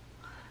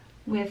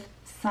 with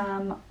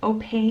some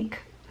opaque,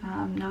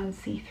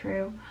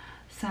 non-see-through,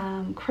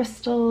 some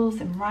crystals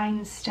and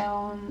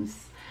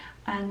rhinestones.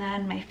 And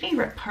then my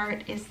favorite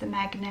part is the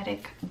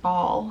magnetic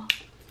ball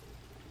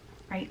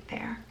right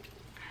there.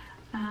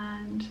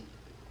 And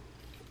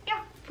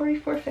yeah,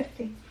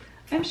 $44.50.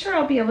 I'm sure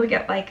I'll be able to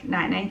get like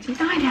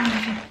 $9.99 out of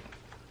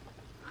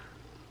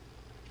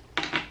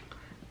it.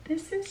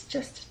 This is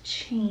just a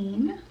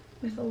chain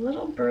with a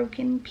little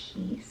broken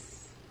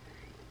piece.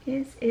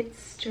 Is it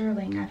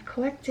sterling? I've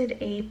collected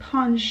a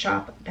pawn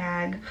shop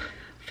bag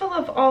full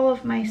of all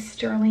of my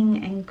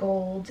sterling and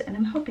gold, and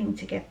I'm hoping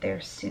to get there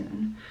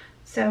soon.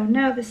 So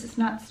no, this is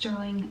not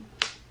sterling,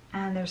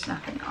 and there's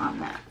nothing on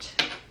that.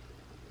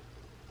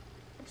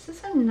 This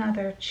is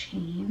another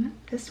chain.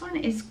 This one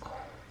is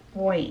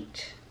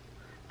quite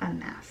a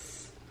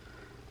mess.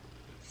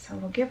 So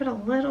we'll give it a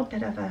little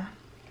bit of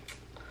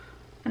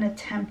an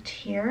attempt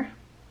here.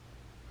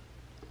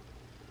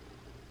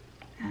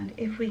 And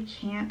if we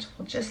can't,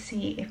 we'll just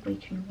see if we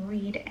can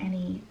read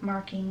any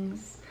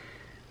markings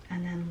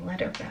and then let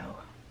her go.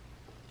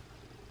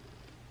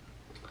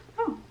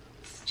 Oh,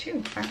 it's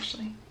two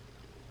actually.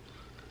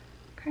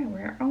 Okay,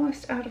 we're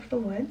almost out of the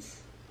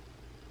woods.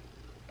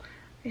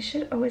 I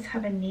should always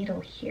have a needle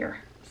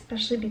here,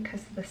 especially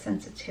because the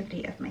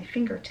sensitivity of my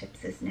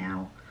fingertips is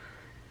now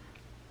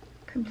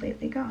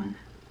completely gone.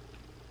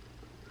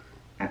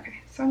 Okay,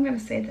 so I'm going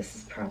to say this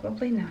is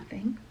probably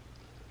nothing.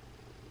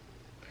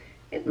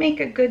 It'd make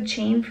a good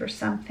chain for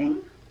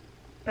something,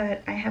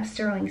 but I have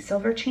sterling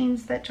silver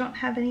chains that don't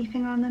have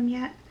anything on them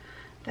yet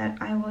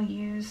that I will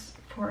use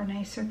for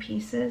nicer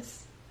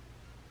pieces.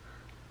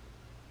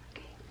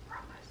 Okay, we're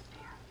almost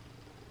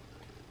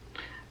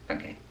there.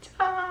 Okay,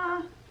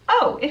 ta-da!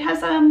 Oh, it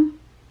has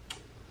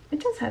it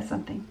does have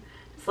something.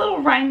 It's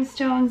little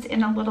rhinestones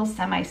in a little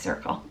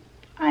semicircle.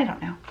 I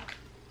don't know.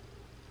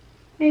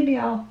 Maybe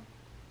I'll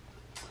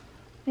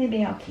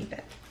keep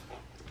it.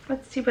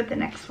 Let's see what the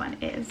next one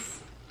is.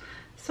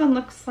 This one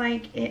looks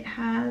like it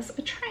has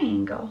a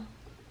triangle.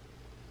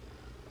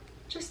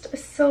 Just a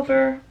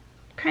silver,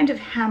 kind of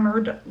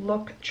hammered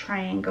look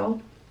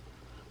triangle.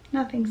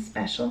 Nothing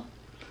special,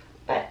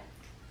 but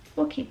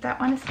we'll keep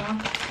that one as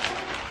well.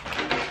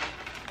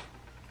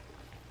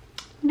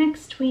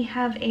 Next we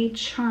have a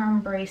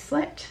charm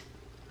bracelet.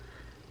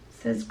 It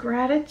says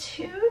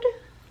gratitude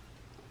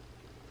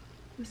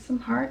with some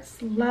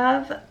hearts,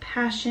 love,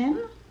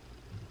 passion.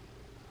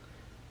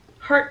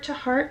 heart to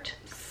heart,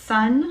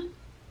 sun,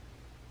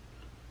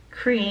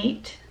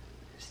 create,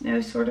 there's no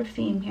sort of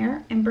theme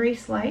here,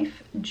 embrace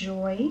life,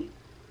 joy,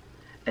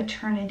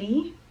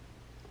 eternity.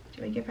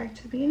 Did we get back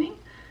to the beginning?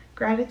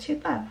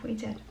 Gratitude, love, we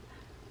did.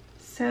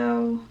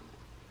 So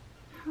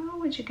how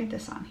would you get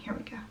this on? Here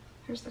we go.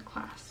 Here's the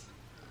class.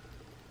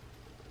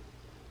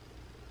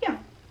 Yeah,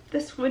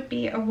 this would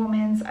be a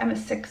woman's, I'm a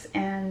 6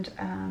 and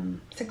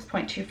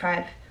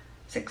 6.25,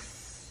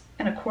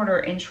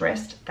 6¼ inch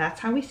wrist. That's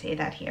how we say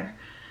that here.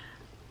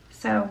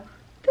 So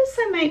this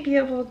I might be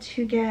able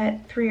to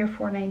get $3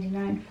 or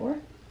 $4.99 for.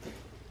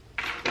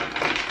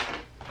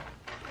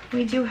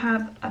 We do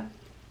have a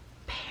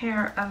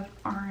pair of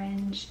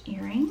orange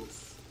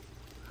earrings.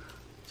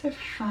 They're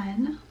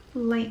fun,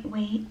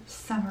 lightweight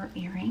summer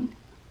earring.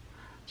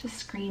 Just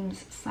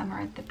screams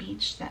summer at the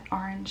beach, that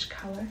orange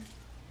color.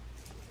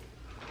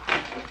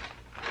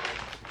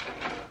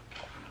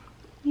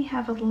 We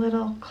have a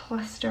little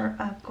cluster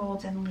of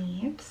golden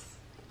leaves.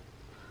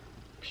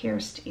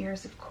 Pierced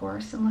ears, of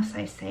course, unless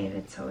I say it,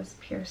 it's always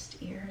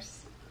pierced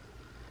ears.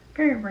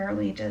 Very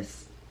rarely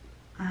does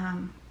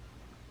a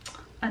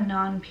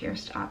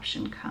non-pierced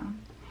option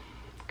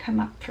come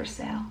up for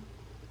sale.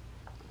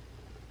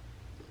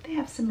 They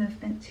have some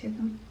movement to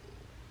them.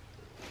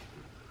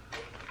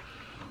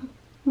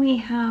 We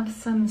have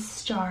some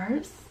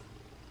stars.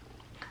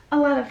 A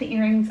lot of the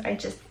earrings I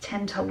just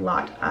tend to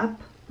lot up.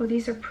 Oh,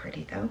 these are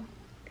pretty though.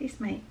 These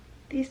might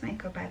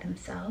go by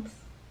themselves.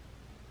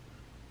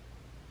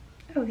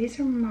 Oh, these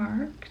are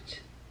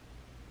marked.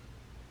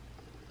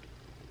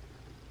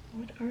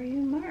 What are you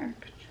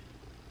marked?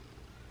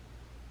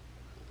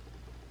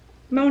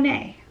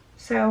 Monet.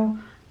 So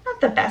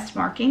not the best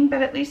marking,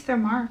 but at least they're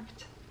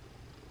marked.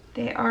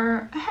 They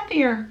are a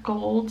heavier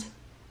gold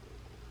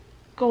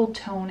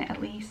tone at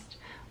least,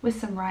 with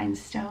some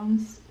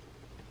rhinestones.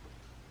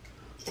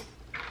 I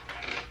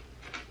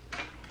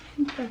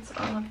think that's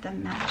all of the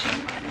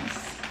matching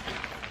ones.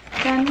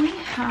 Then we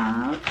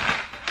have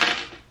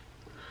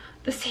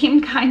the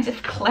same kind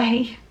of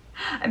clay.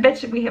 I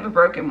bet you we have a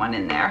broken one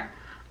in there.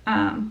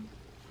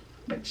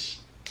 Which,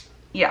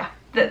 yeah,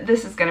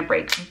 this is gonna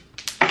break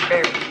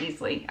very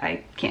easily.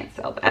 I can't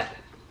sell that.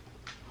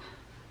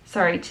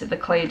 Sorry to the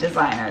clay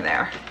designer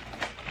there.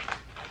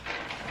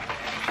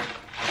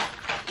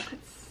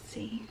 Let's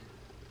see.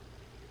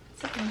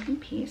 It's a broken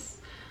piece.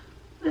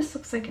 This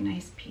looks like a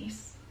nice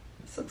piece.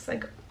 This looks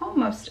like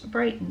almost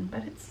Brighton,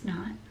 but it's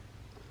not.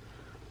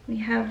 We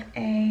have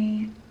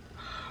a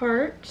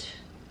heart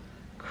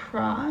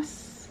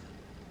cross.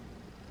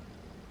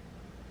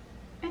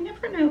 I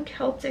never know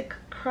Celtic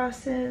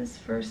crosses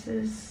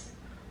versus,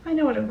 I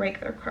know what a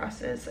regular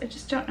cross is. I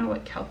just don't know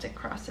what Celtic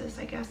cross is,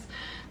 I guess.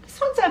 This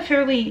one's a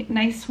fairly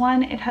nice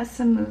one. It has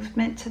some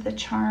movement to the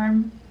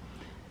charm.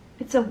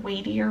 It's a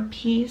weightier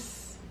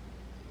piece.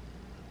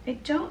 I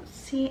don't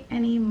see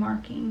any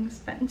markings,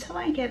 but until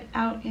I get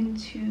out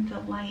into the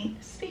light,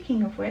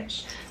 speaking of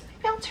which,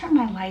 maybe I'll turn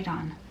my light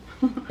on.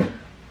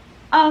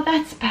 Oh,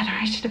 that's better.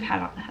 I should have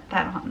had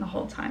that on the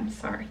whole time,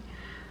 sorry.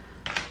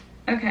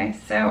 Okay,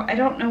 so I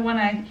don't know when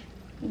I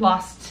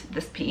lost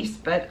this piece,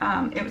 but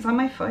it was on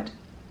my foot.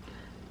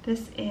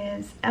 This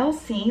is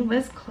LC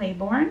Liz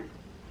Claiborne.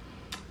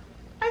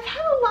 I've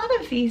had a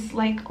lot of these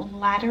like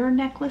ladder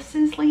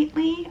necklaces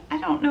lately. I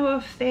don't know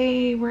if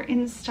they were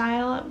in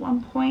style at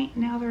one point,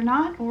 now they're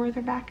not, or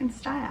they're back in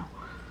style.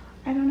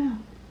 I don't know.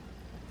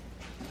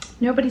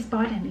 Nobody's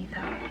bought any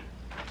though.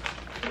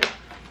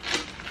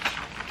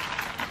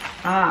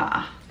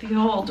 Ah, the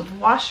old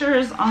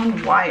washers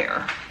on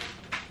wire.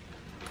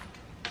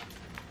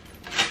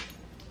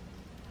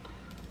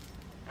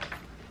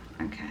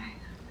 Okay,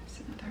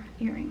 that's another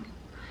earring.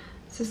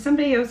 So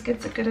somebody else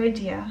gets a good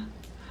idea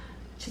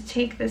to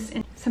take this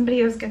in.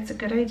 Somebody else gets a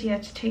good idea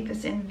to take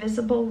this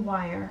invisible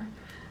wire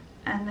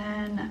and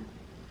then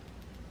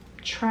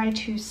try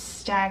to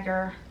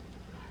stagger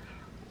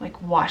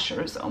like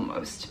washers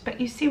almost. But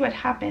you see what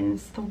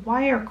happens, the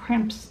wire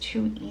crimps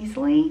too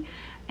easily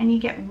and you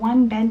get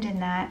one bend in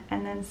that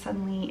and then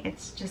suddenly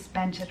it's just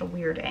bent at a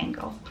weird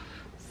angle.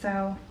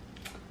 So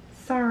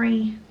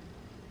sorry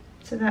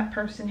to that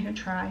person who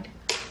tried.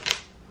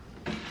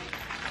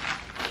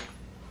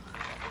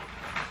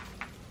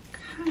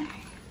 Okay,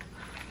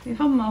 we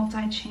have a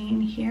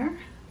multi-chain here.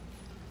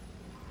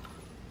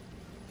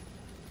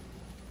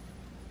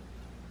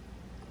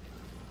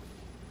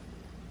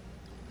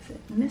 Is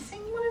it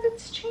missing one of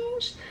its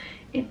chains?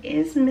 It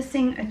is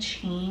missing a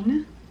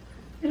chain.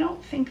 I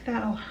don't think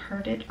that'll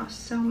hurt it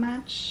so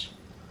much.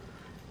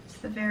 It's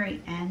the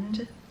very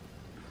end.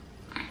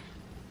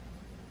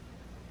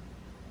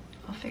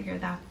 I'll figure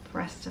out the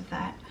rest of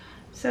that.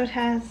 So it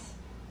has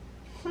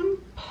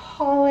some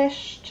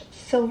polished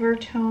silver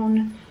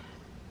tone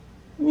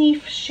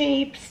leaf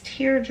shapes,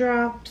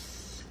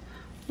 teardrops.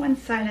 One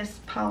side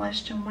is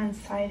polished and one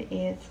side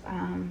is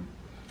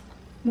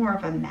more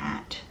of a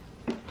matte.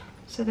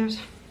 So there's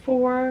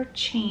 4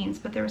 chains,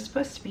 but there was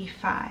supposed to be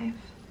 5.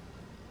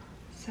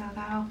 So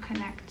that'll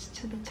connect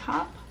to the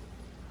top.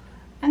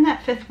 And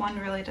that 5th one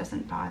really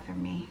doesn't bother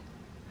me.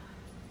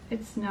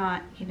 It's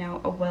not, you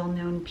know, a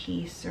well-known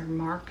piece or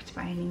marked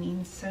by any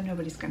means, so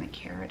nobody's gonna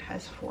care. It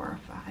has 4 or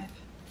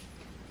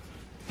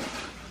 5.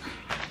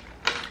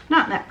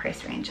 Not in that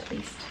price range, at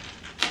least.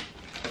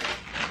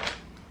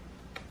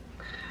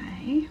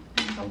 Okay,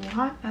 there's a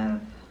lot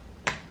of,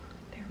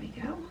 there we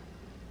go.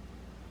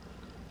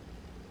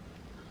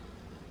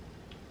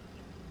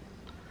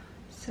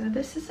 So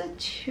this is a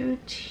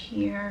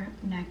 2-tier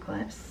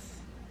necklace.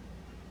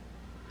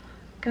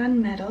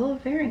 Gunmetal,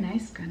 very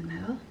nice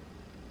gunmetal.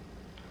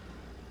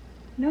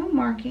 No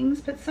markings,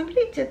 but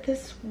somebody did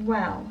this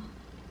well.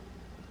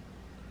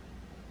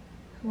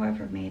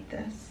 Whoever made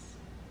this.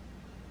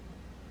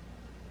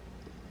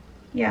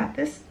 Yeah,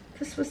 this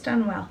was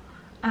done well.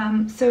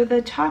 So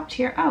the top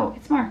tier, oh,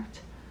 it's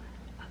marked.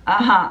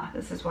 Aha,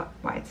 this is why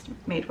it's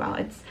made well.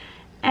 It's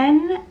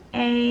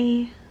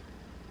N-A,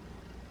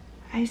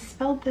 I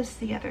spelled this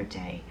the other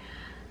day.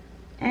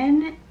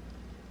 N-A-K-A-M-O-L.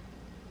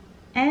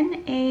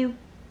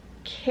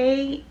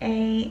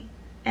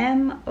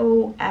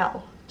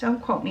 Don't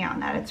quote me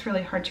on that, it's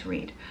really hard to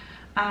read.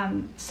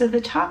 So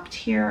the top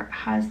tier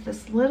has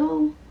this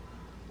little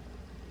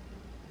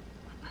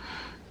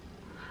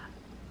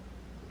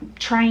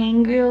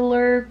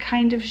triangular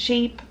kind of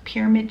shape,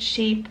 pyramid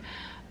shape,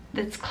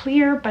 that's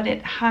clear, but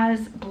it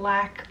has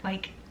black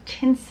like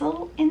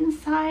tinsel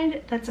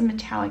inside. That's a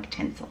metallic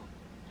tinsel.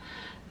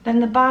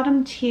 Then the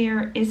bottom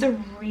tier is a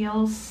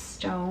real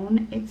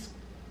stone. It's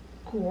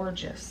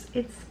gorgeous.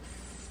 It's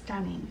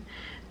stunning.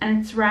 And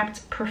it's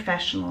wrapped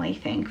professionally,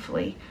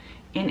 thankfully,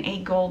 in a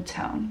gold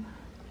tone.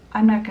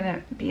 I'm not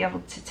gonna be able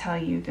to tell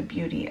you the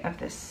beauty of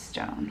this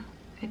stone.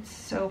 It's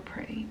so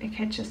pretty. It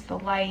catches the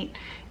light.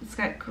 It's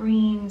got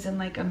greens and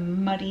like a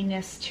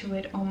muddiness to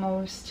it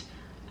almost.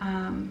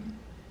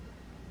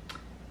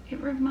 It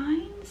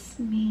reminds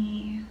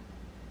me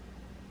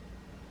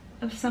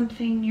of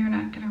something you're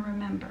not gonna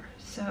remember.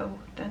 So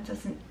that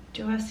doesn't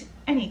do us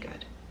any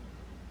good.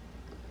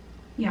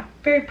 Yeah,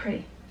 very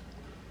pretty.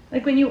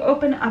 Like when you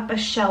open up a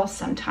shell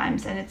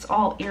sometimes and it's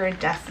all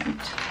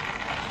iridescent.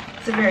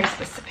 It's a very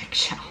specific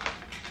shell.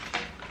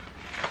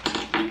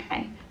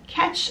 Okay,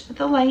 catch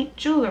the light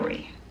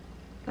jewelry.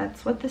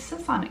 That's what this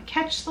says on it.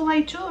 Catch the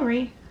light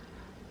jewelry.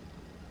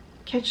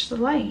 Catch the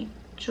light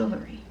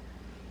jewelry.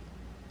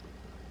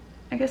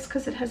 I guess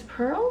because it has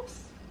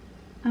pearls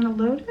and a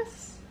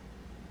lotus.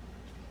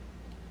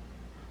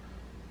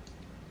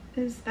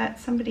 Is that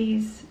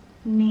somebody's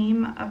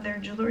name of their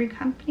jewelry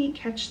company,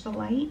 Catch the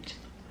Light?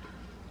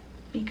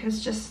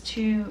 Because just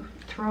to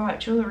throw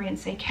out jewelry and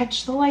say,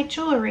 catch the light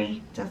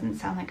jewelry, doesn't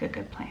sound like a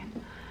good plan.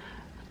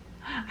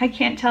 I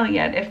can't tell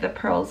yet if the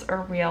pearls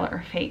are real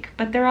or fake,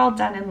 but they're all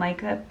done in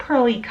like a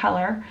pearly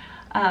color,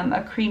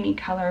 a creamy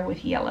color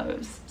with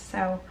yellows.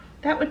 So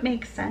that would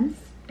make sense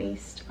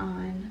based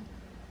on,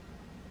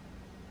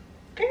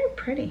 very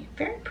pretty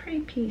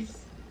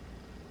piece.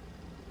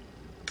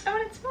 Oh,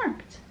 and it's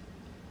marked.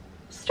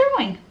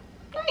 Sterling,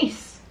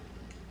 nice.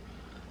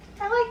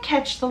 I like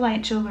Catch the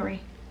Light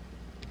jewelry.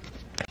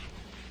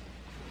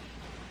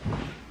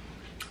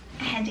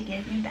 I had to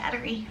get a new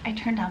battery. I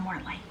turned on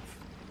more lights.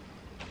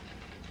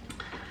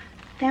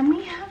 Then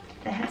we have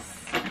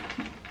this,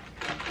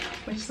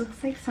 which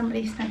looks like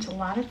somebody spent a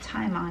lot of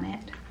time on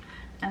it.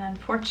 And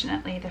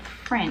unfortunately, the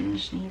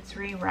fringe needs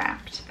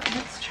rewrapped. But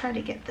let's try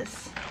to get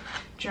this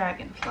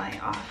dragonfly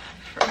off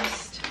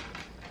first.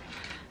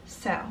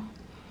 So,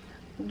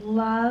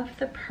 love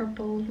the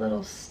purple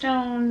little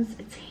stones.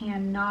 It's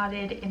hand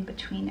knotted in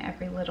between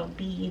every little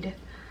bead.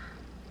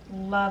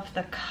 Love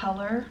the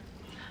color.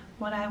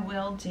 What I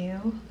will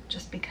do,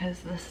 just because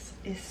this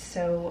is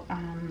so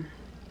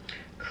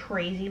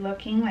crazy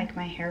looking, like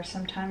my hair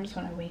sometimes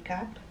when I wake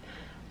up,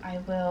 I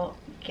will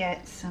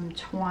get some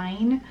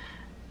twine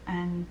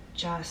and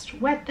just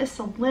wet this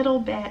a little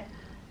bit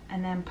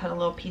and then put a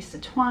little piece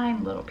of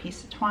twine,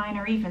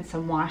 or even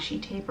some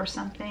washi tape or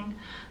something,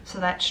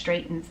 so that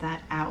straightens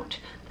that out.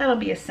 That'll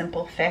be a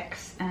simple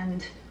fix,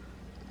 and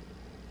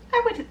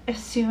I would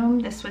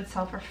assume this would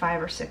sell for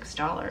 $5 or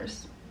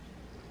 $6.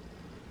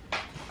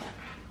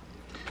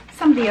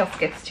 Somebody else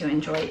gets to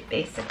enjoy it,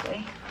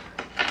 basically.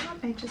 Oh,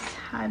 I just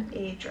had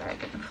a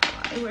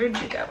dragonfly. Where'd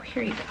you go?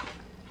 Here you go.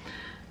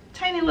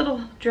 Tiny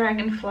little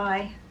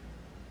dragonfly.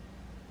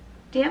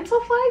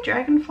 Damselfly?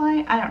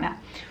 Dragonfly? I don't know.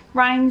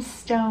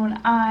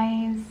 Rhinestone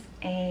eyes,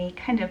 a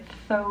kind of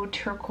faux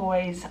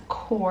turquoise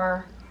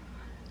core,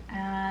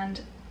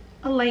 and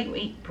a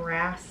lightweight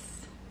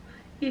brass.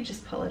 You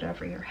just pull it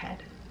over your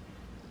head.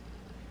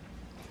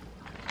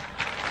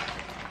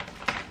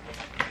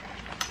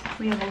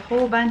 We have a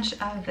whole bunch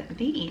of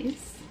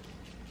these.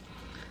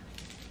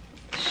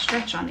 The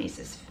stretch on these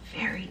is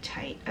very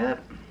tight. Oh,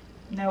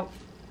 nope.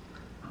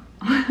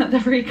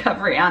 The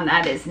recovery on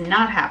that is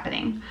not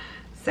happening.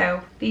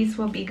 So these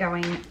will be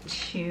going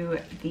to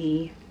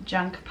the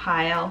junk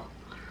pile.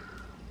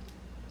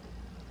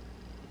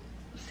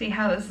 See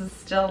how this is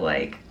still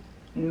like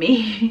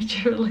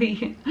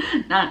majorly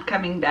not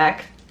coming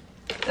back?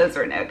 Those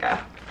were no go.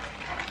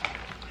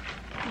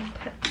 I'll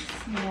put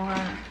some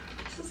more.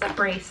 This is a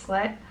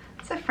bracelet.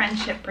 It's a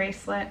friendship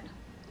bracelet.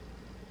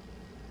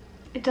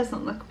 it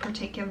doesn't look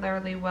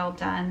particularly well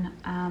done,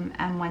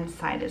 and one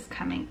side is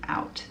coming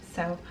out.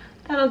 So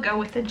that'll go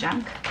with the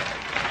junk.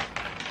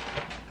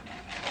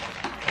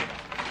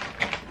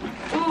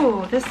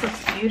 Ooh, this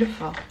looks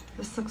beautiful.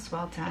 This looks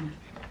well done.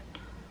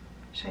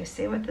 Should I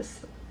say what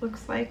this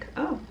looks like?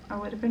 Oh, I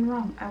would have been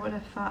wrong. I would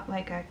have thought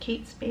like a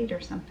Kate Spade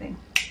or something.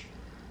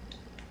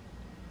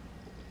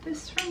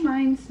 This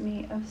reminds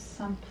me of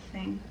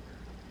something.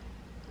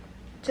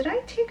 Did I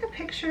take a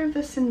picture of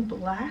this in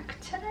black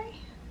today?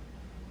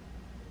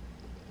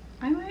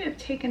 I might have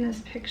taken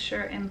this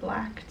picture in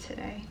black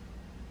today.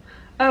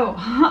 Oh,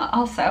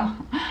 also,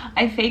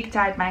 I fake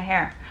dyed my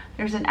hair.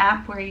 There's an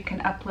app where you can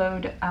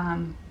upload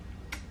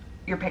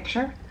your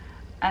picture,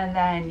 and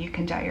then you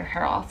can dye your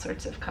hair all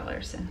sorts of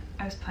colors, and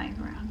I was playing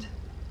around.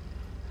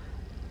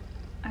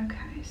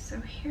 Okay,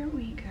 so here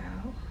we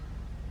go.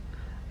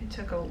 I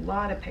took a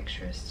lot of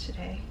pictures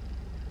today.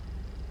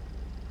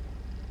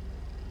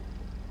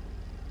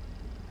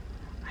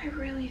 I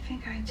really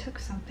think I took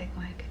something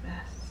like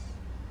this.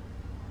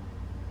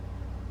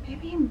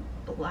 Maybe in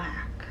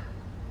black.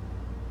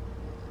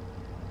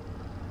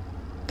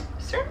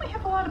 Certainly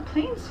have a lot of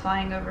planes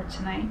flying over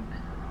tonight.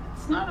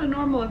 It's not a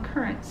normal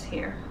occurrence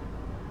here.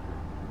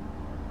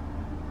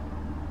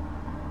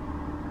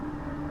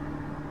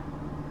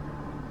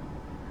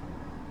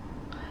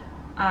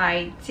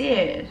 I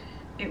did.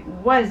 It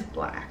was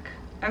black.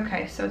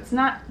 Okay, so it's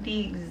not the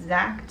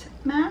exact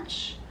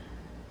match,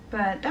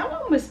 but that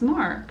one was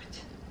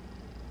marked.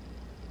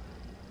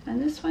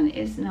 And this one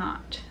is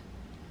not.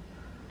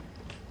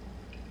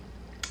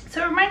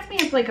 So it reminds me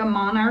of like a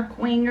monarch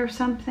wing or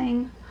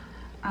something,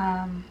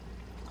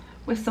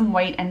 with some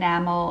white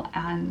enamel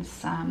and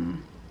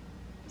some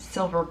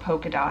silver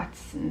polka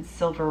dots and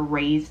silver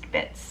raised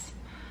bits.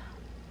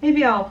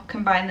 Maybe I'll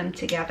combine them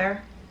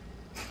together,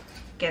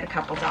 get a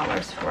couple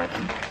dollars for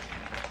them.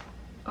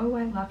 Oh,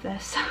 I love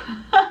this.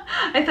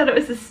 I thought it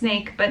was a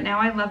snake, but now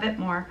I love it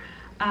more.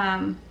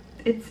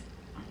 It's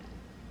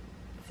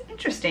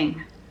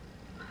interesting.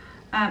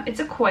 It's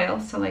a coil,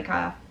 so like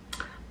a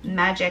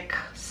magic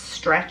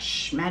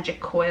stretch, magic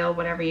coil,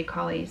 whatever you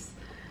call these.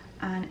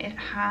 And it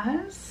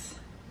has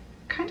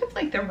kind of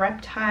like the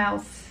reptile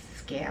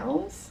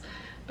scales,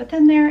 but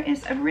then there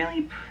is a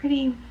really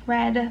pretty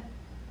red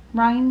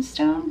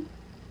rhinestone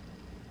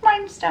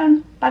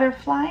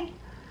butterfly.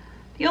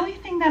 The only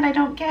thing that I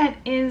don't get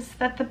is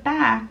that the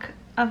back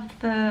of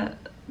the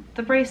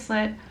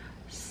bracelet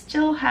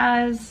still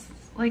has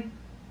like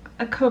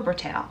a cobra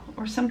tail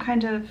or some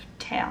kind of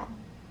tail,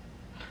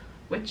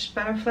 which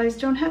butterflies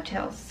don't have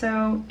tails.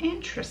 So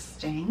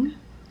interesting.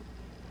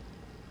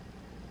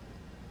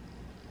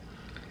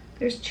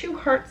 There's 2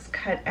 hearts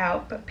cut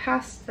out, but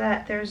past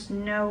that there's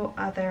no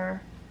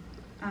other.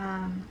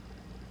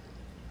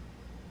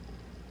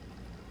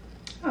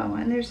 Oh,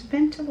 and there's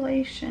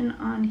ventilation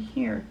on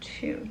here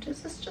too.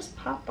 Does this just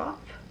pop off?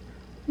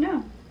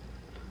 No,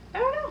 I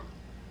don't know.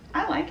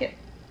 I like it.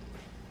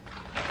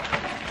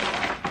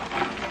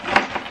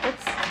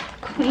 Let's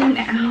clean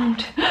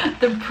out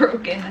the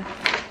broken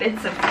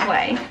bits of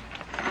clay.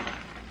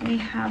 We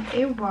have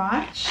a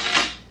watch.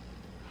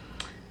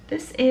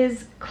 This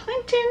is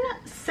Clinton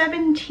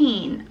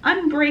 17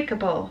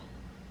 Unbreakable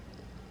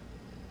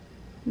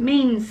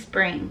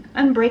Mainspring.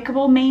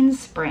 Unbreakable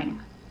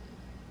mainspring.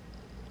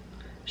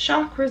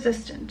 Shock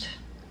resistant.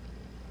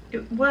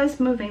 It was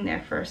moving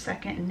there for a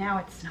second and now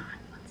it's not.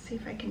 Let's see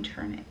if I can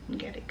turn it and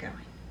get it going.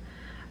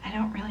 I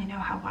don't really know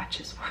how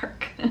watches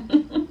work.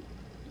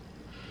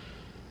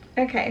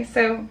 Okay,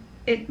 so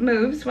it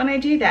moves when I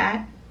do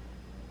that.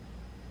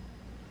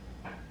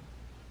 Let's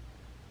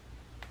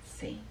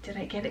see, did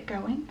I get it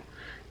going?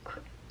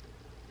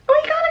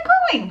 Oh, I got it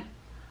going!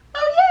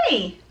 Oh,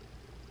 yay!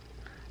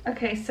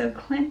 Okay, so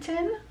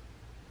Clinton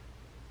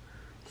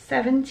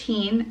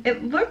 17.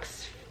 It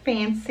looks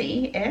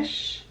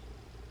fancy-ish.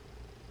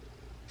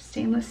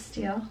 Stainless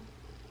steel.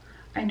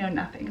 I know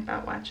nothing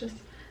about watches.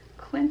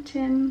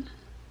 Clinton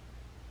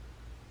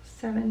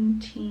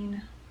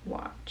 17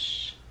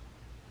 watch.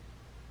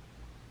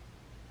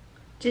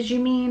 Did you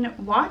mean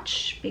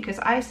watch? Because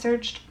I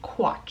searched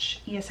quatch.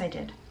 Yes, I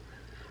did.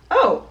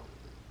 Oh!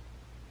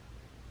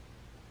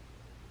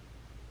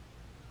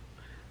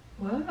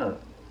 Whoa.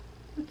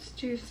 Let's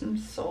do some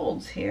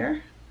solds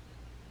here.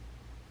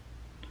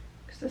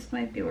 Because this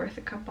might be worth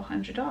a couple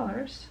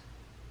 $100.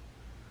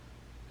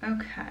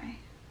 Okay.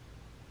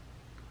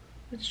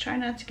 Let's try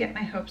not to get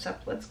my hopes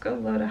up. Let's go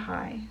low to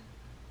high.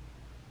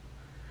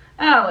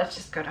 Oh, let's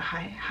just go to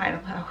high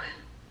to low.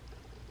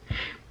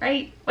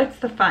 Right? What's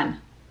the fun?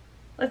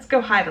 Let's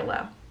go high to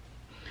low.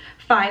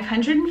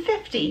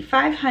 550,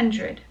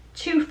 500,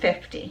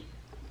 250.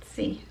 Let's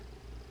see.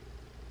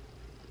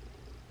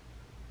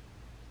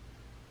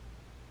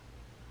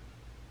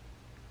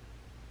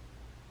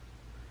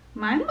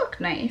 Mine look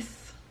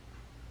nice.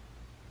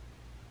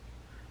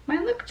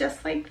 Mine look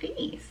just like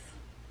these.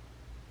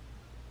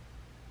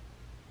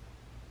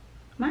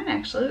 Mine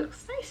actually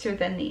looks nicer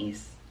than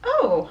these.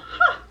 Oh,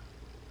 huh.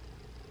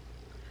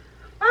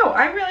 Wow,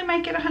 I really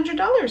might get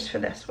 $100 for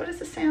this. What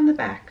does it say on the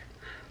back?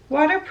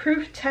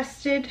 Waterproof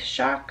tested,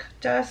 shock,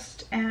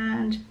 dust,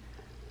 and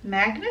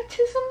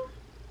magnetism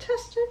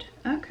tested.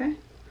 Okay.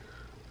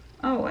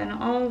 Oh, and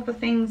all of the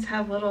things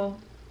have little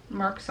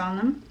marks on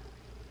them.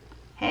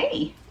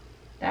 Hey,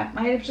 that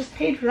might have just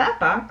paid for that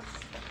box.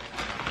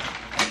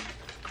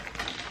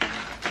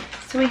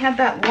 So we had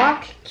that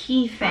lock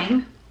key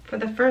thing for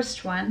the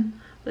first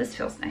one. This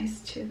feels nice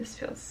too. This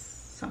feels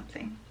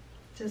something.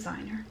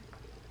 Designer.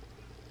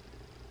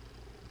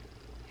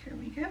 Here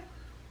we go.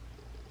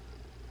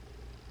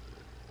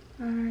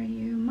 Are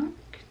you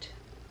marked?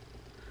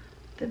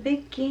 The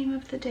big game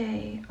of the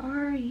day.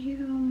 Are you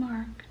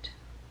marked?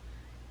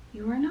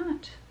 You are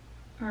not.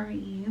 Are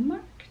you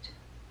marked?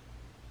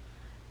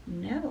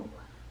 No.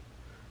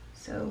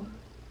 So,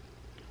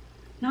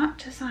 not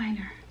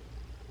designer.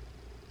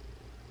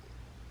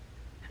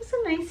 Has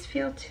a nice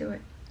feel to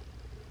it.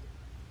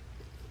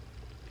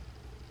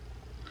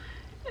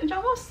 It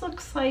almost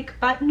looks like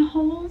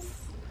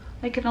buttonholes,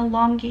 like an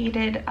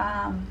elongated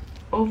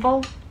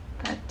oval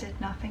that did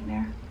nothing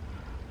there.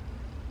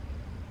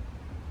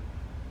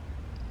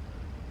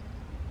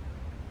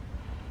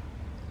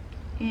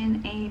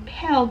 In a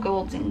pale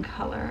golden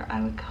color,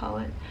 I would call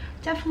it.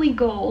 Definitely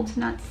gold,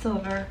 not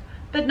silver,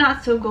 but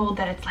not so gold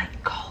that it's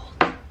like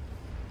gold.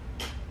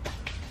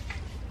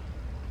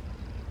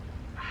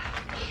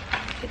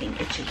 Getting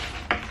itchy.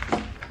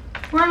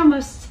 We're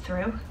almost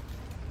through.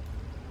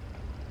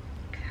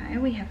 Okay,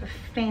 we have a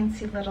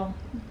fancy little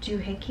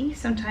doohickey.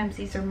 Sometimes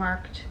these are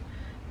marked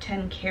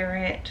 10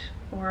 karat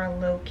or a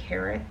low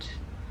carat.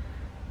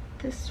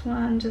 This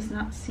one does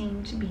not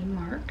seem to be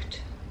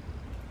marked.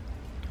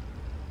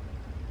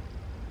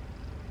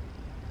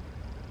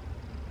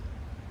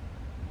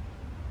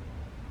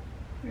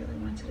 Really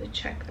wanted to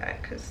check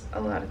that because a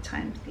lot of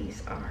times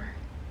these are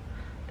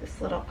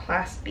this little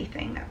claspy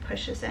thing that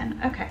pushes in.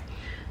 Okay,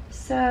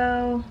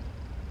 so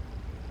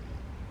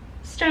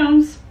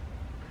stones,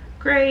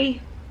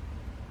 gray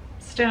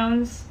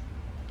stones.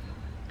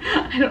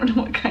 I don't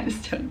know what kind of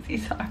stones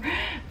these are.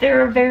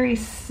 They're a very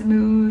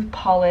smooth,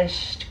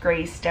 polished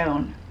gray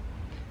stone.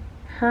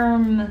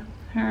 Hematite,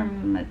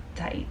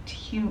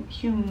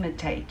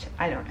 hematite,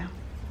 I don't know.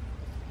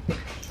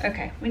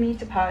 Okay, we need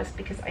to pause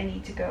because I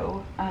need to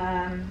go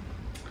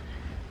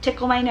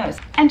tickle my nose.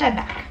 And I'm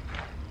back.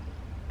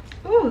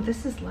 Ooh,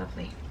 this is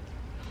lovely.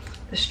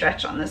 The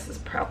stretch on this is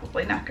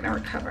probably not going to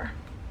recover.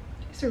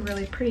 These are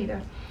really pretty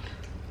though.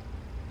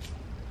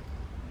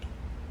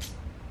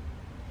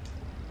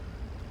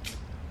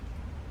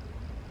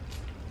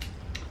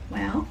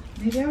 Well,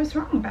 maybe I was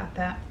wrong about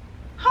that.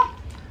 Huh,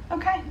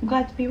 okay, I'm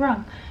glad to be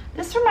wrong.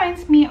 This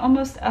reminds me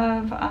almost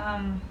of,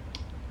 I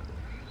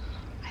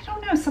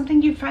don't know,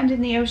 something you'd find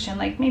in the ocean,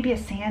 like maybe a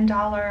sand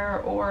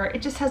dollar, or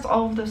it just has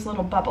all of those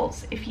little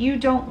bubbles. If you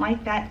don't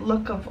like that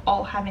look of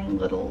all having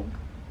little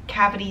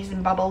cavities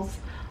and bubbles,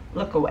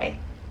 look away.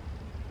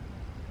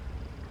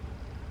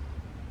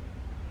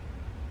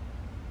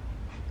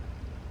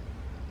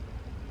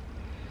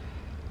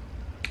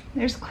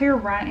 There's clear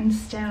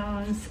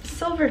rhinestones,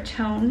 silver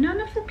tone.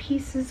 None of the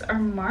pieces are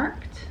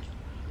marked,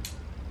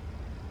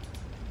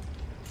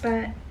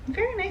 but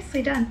very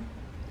nicely done.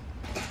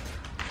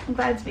 I'm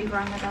glad to be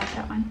wrong about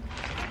that one.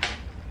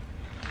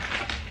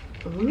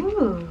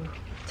 Ooh,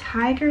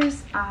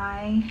 tiger's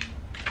eye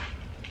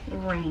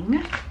ring.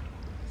 Let's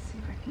see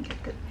if I can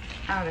get that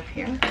out of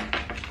here.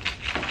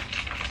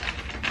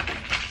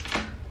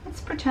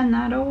 Let's pretend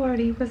that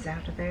already was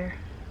out of there.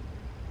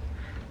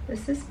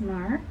 This is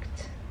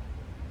marked.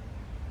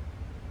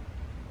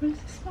 What is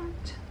this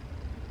marked?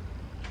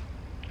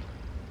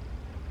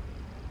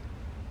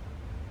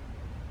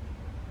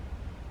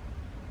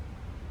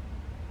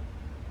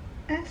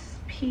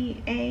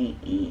 S-P-A-E-L,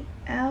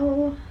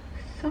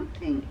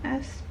 something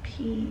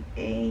S-P-A-E-L.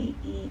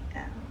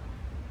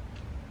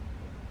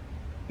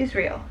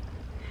 Israel.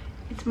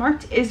 It's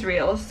marked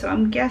Israel, so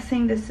I'm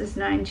guessing this is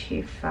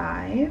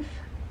 925.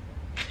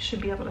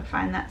 Should be able to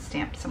find that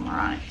stamp somewhere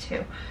on it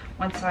too.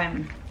 Once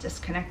I'm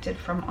disconnected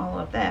from all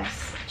of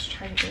this, let's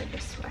try to do it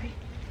this way.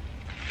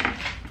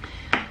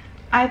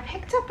 I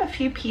picked up a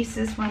few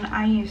pieces when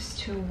I used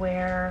to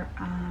wear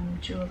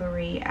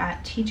jewelry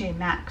at TJ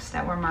Maxx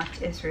that were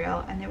marked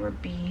Israel, and they were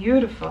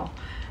beautiful.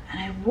 And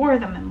I wore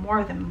them and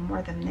wore them and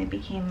wore them. They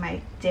became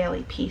my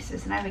daily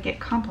pieces, and I would get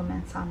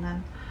compliments on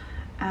them.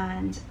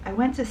 And I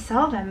went to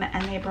sell them,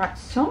 and they brought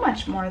so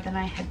much more than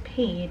I had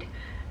paid,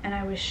 and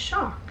I was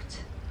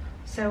shocked.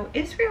 So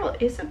Israel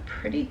is a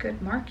pretty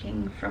good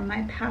marking from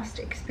my past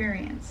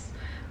experience.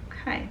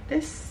 Okay,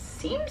 this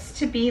seems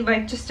to be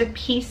like just a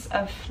piece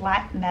of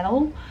flat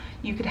metal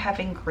you could have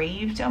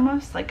engraved,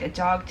 almost like a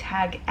dog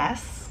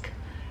tag-esque.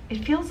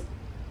 It feels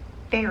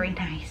very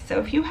nice. So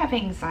if you have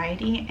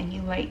anxiety and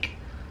you like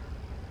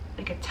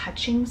a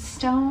touching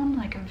stone,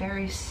 like a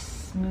very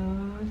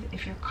smooth,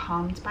 if you're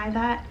calmed by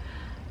that,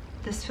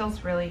 this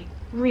feels really,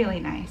 really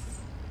nice.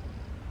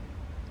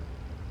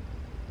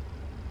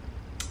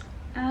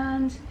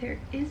 And there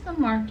is a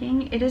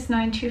marking. It is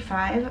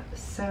 925,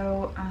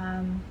 so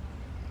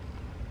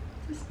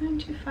is this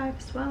 925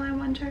 as well, I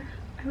wonder?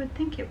 I would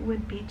think it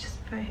would be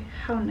just by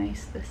how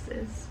nice this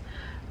is.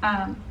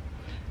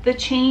 The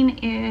chain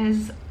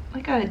is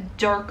like a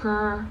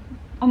darker,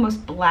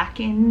 almost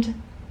blackened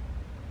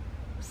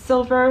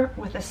silver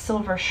with a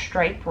silver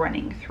stripe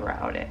running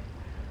throughout it.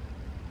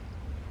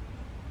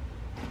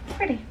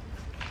 Pretty.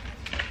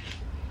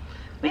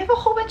 We have a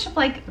whole bunch of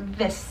like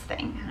this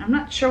thing. I'm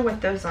not sure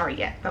what those are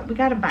yet, but we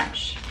got a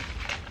bunch.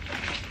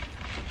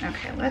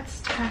 Okay,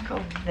 let's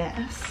tackle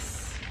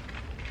this.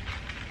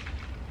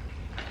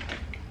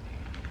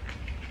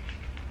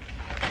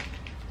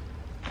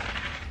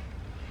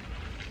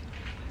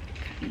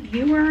 Okay,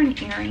 you are an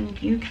earring.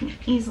 You can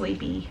easily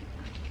be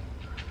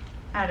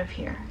out of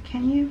here.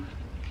 Can you?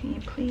 Can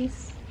you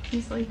please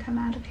easily come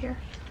out of here?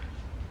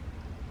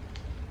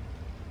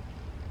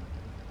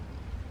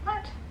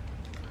 What?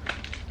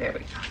 There we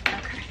go.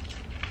 Okay.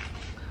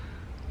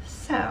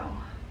 So,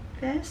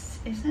 this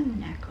is a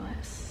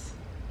necklace.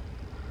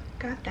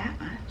 Got that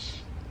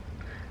much.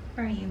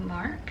 Are you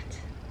marked?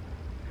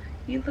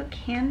 You look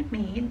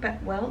handmade,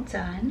 but well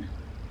done.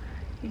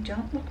 You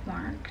don't look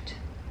marked.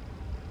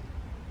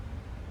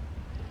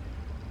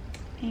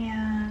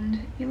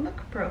 And you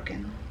look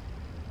broken.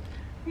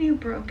 Are you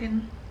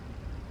broken?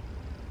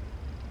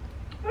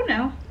 Oh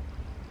no,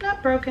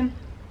 not broken.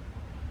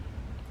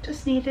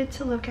 Just needed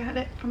to look at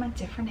it from a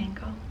different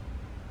angle.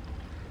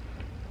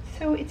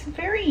 So it's a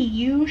very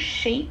U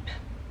shape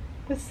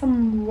with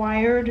some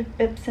wired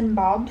bips and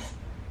bobs.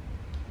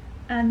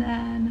 And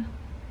then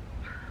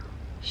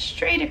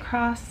straight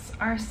across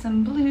are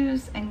some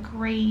blues and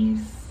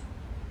grays.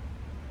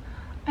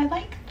 I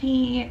like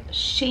the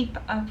shape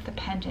of the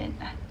pendant.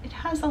 It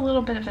has a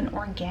little bit of an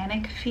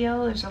organic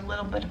feel. There's a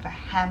little bit of a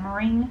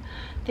hammering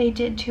they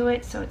did to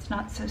it, so it's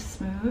not so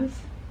smooth.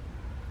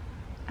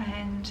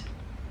 And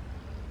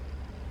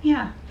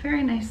yeah,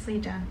 very nicely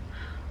done.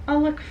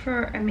 I'll look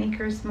for a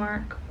maker's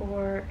mark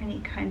or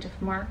any kind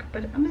of mark,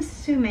 but I'm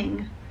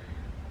assuming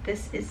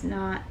this is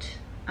not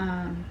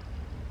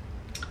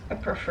a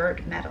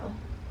preferred metal.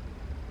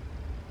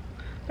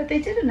 But they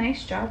did a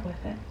nice job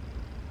with it.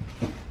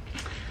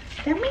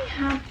 Then we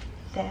have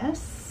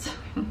this.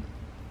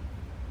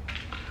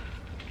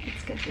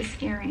 Let's get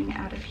this earring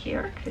out of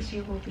here because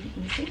you will be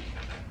easy.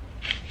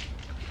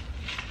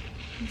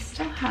 We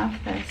still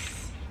have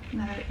this,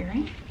 another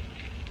earring.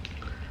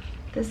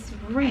 This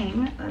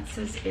ring that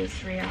says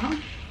Israel.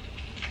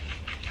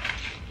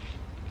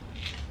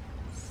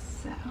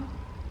 So,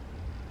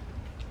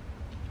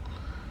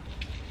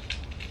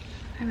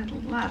 I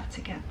would love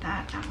to get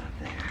that out of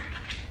there.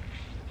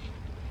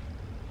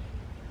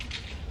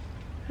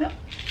 Oh,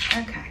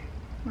 okay,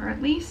 we're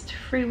at least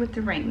free with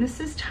the ring. This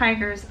is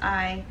Tiger's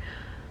Eye,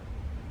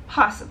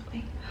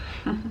 possibly.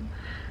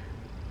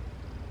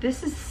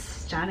 This is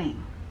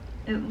stunning.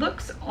 It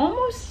looks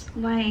almost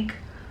like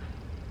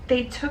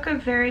they took a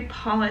very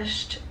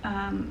polished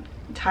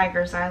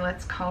tiger's eye,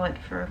 let's call it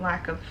for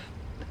lack of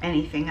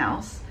anything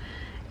else,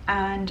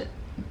 and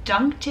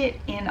dunked it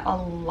in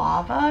a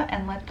lava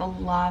and let the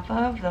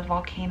lava, the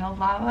volcano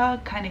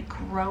lava, kind of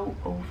grow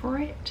over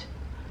it.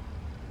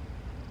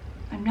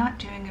 I'm not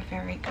doing a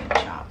very good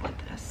job with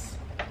this.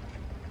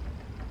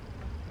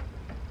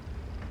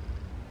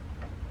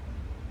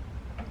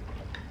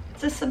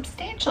 It's a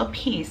substantial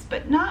piece,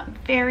 but not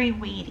very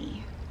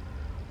weighty.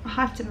 I'll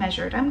have to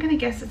measure it. I'm gonna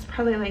guess it's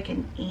probably like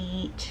an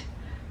 8,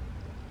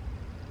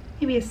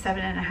 maybe a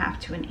 7.5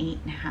 to an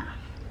 8.5.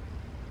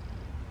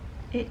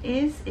 It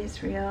is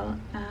Israel,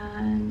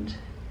 and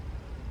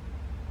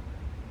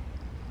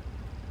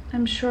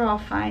I'm sure I'll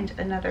find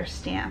another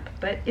stamp,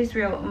 but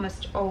Israel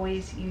almost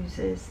always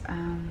uses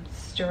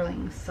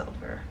sterling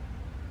silver.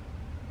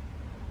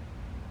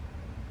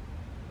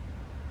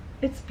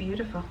 It's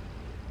beautiful.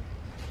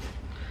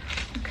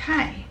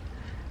 Okay.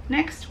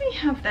 Next we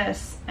have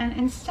this, and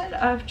instead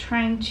of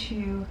trying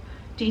to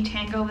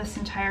detangle this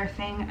entire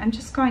thing, I'm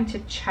just going to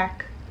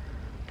check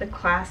the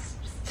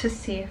clasps to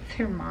see if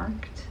they're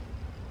marked.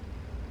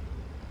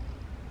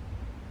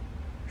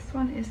 This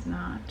one is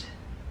not.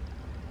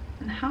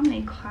 And how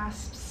many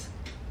clasps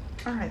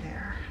are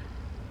there?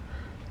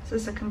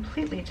 This is a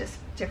completely just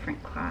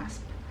different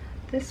clasp.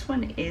 This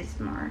one is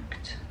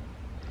marked.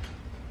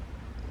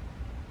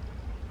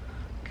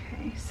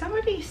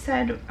 Somebody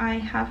said I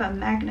have a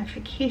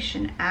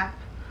magnification app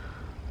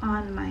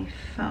on my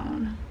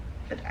phone,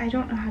 but I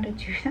don't know how to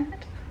do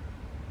that.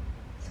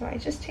 So I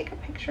just take a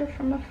picture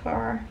from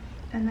afar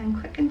and then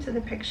click into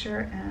the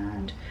picture,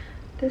 and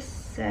this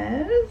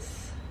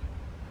says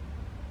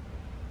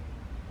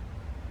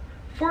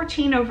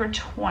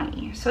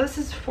 14/20. So this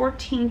is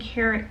 14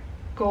 karat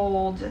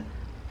gold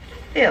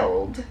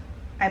filled,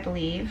 I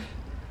believe.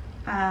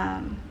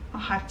 I'll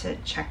have to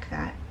check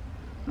that.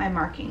 My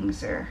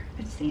markings are,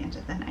 it's the end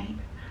of the night,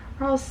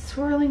 are all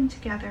swirling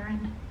together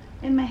and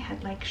in my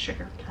head like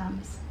sugar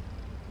plums.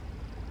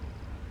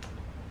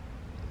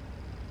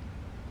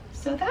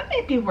 So that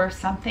might be worth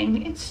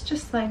something. It's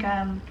just like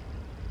a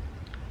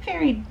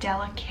very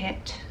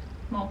delicate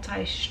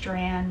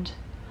multi-strand,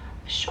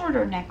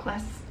 shorter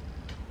necklace.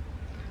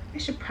 I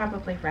should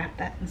probably wrap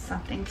that in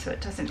something so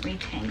it doesn't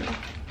retangle.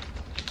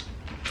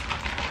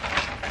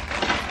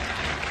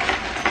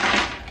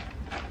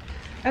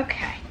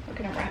 Okay, we're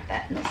gonna wrap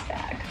that in this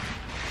bag.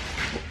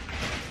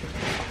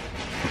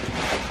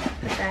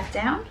 Put that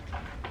down.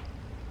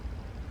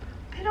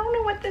 I don't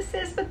know what this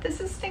is, but this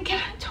is stinking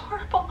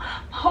adorable.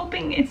 I'm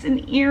hoping it's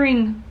an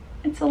earring.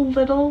 It's a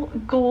little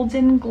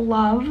golden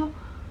glove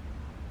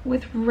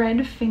with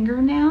red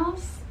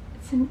fingernails.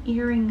 It's an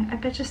earring. I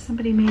bet you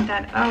somebody made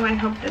that. Oh, I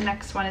hope the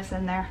next one is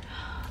in there.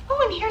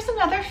 Oh, and here's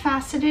another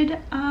faceted,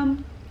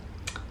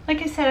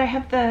 like I said, I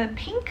have the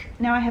pink,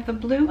 now I have the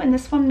blue, and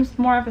this one is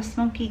more of a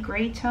smoky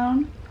gray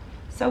tone.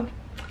 So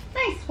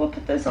nice, we'll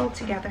put those all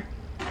together.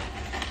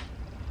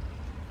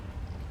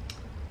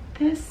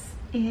 This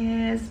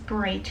is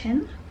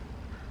Brighton,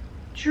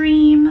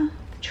 Dream,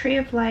 Tree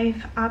of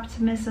Life,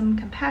 Optimism,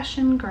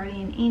 Compassion,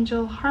 Guardian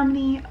Angel,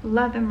 Harmony,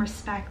 Love and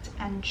Respect,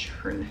 and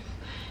Truth.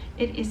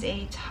 It is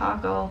a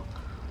toggle.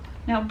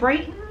 Now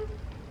Brighton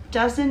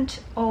doesn't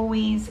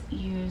always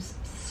use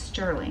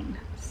sterling.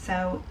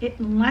 So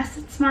unless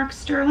it's marked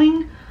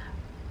sterling,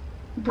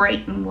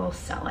 Brighton will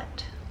sell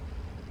it.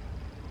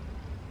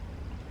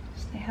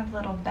 So they have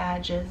little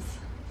badges.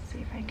 Let's see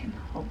if I can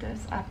hold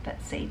those up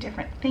that say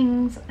different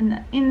things. And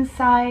the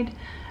inside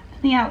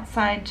and the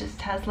outside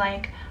just has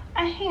like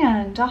a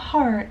hand, a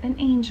heart, an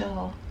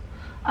angel,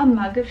 a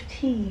mug of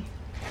tea.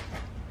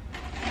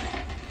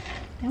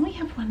 Then we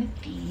have one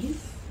of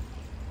these.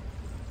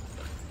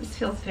 This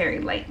feels very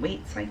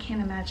lightweight, so I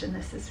can't imagine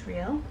this is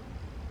real.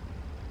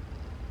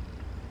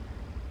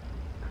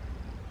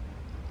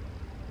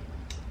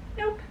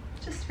 Nope,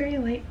 just very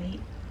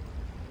lightweight.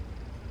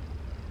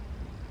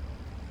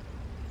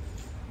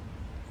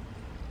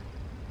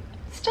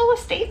 Still a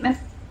statement.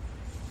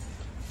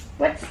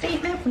 What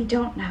statement? We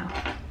don't know.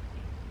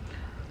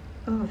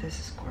 Oh, this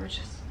is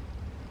gorgeous.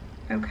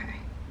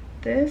 Okay,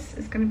 this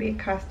is going to be a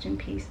costume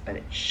piece, but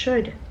it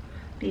should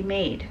be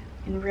made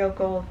in real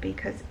gold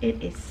because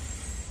it is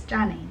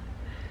stunning.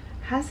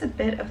 Has a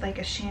bit of like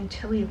a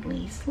Chantilly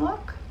lace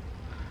look.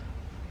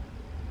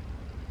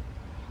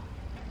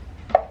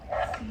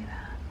 See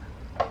that?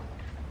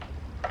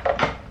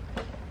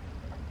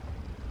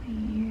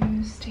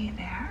 You stay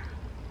there.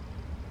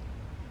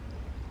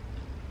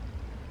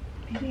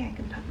 Maybe I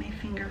can put my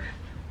finger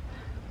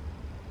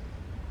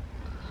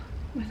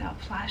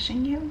without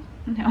flashing you.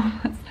 No,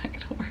 that's not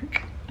gonna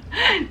work.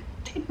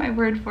 Take my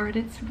word for it,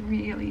 it's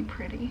really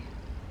pretty.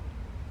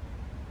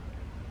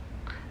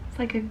 It's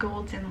like a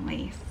golden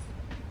lace.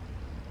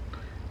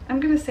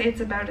 I'm gonna say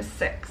it's about a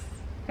 6.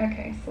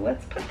 Okay, so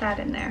let's put that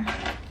in there.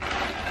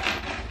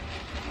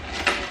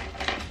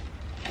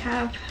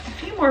 Have a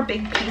few more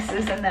big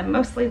pieces and then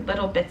mostly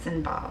little bits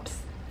and bobs.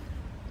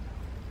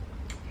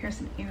 Here's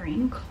an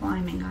earring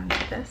climbing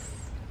onto this.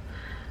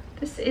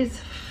 This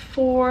is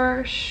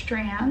 4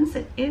 strands.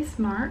 It is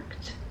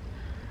marked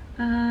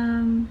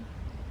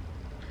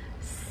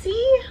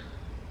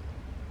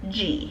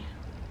CG.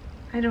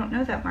 I don't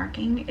know that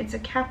marking. It's a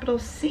capital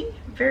C,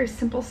 very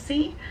simple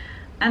C,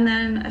 and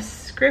then a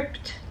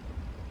script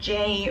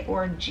J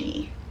or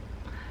G.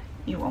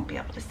 You won't be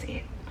able to see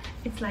it.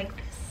 It's like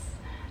this,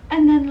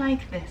 and then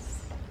like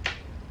this.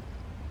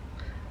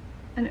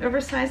 An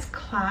oversized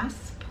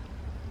clasp.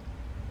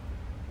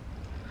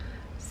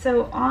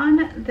 So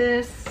on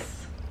this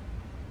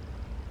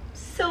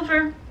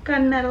silver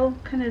gunmetal,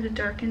 kind of the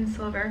darkened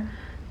silver,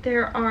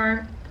 there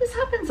are, this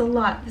happens a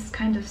lot, this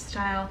kind of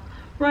style,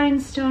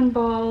 rhinestone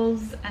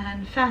balls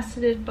and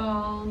faceted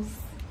balls.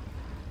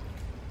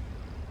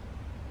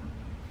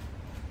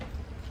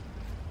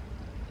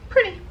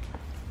 Pretty.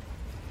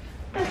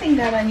 Nothing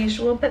that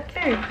unusual, but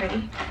very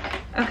pretty.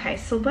 Okay,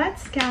 so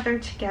let's gather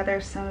together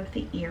some of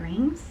the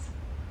earrings.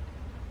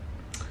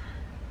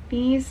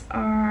 These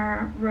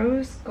are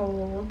rose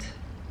gold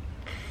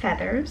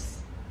feathers.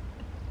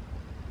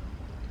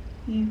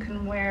 You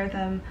can wear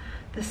them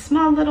the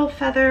small little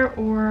feather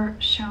or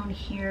shown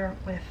here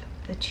with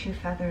the 2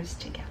 feathers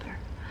together.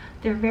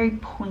 They're very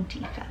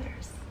pointy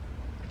feathers.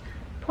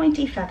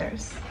 Pointy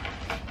feathers.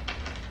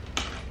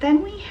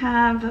 Then we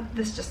have,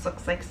 this just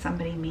looks like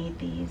somebody made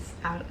these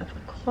out of a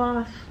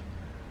cloth.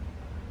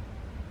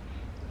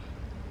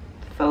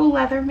 Faux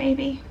leather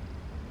maybe.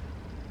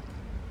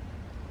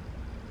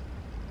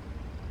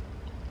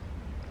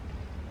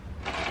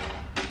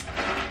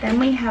 Then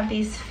we have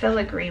these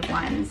filigree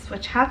ones,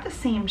 which have the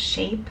same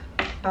shape,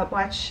 but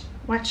watch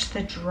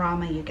the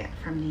drama you get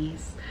from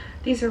these.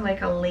 These are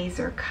like a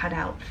laser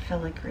cutout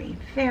filigree,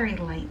 very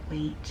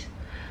lightweight.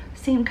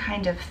 Same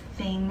kind of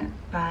thing,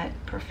 but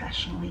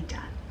professionally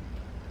done.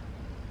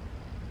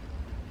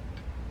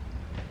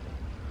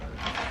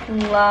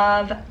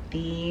 Love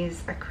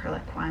these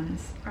acrylic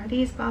ones. Are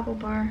these Bobble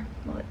Bar?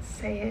 Will it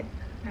say it?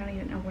 I don't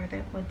even know where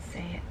that would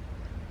say it.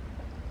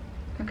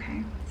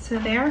 Okay, so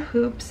they're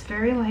hoops,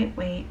 very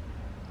lightweight,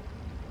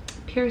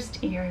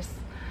 pierced ears,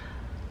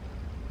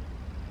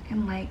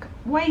 and like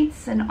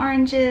whites and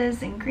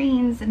oranges and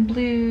greens and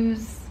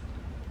blues.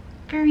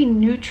 Very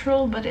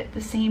neutral, but at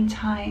the same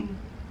time,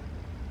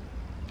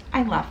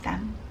 I love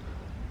them.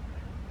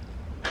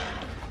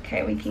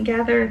 Okay, we can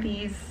gather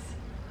these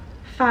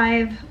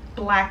 5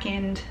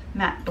 blackened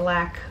matte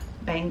black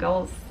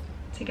bangles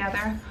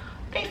together.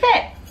 They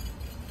fit.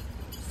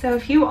 So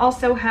if you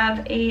also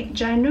have a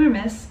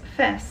ginormous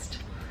fist,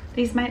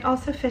 these might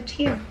also fit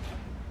you.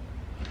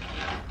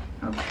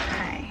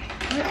 Okay,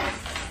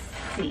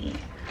 let's see.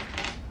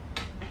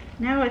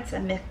 Now it's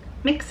a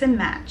mix and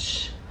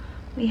match.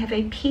 We have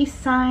a peace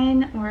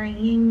sign or a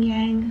yin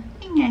yang.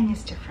 Yin yang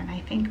is different, I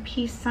think.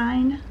 Peace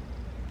sign.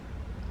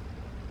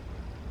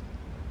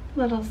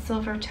 Little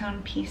silver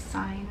tone peace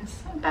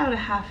signs, about a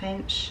 1/2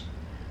 inch.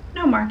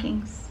 No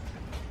markings.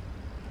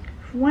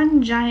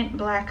 One giant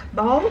black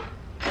ball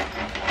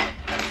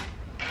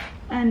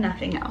and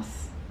nothing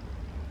else.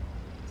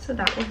 So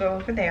that will go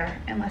over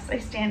there unless I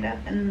stand up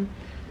and,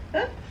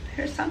 oh,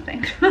 here's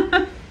something.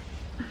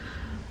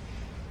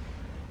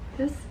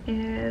 This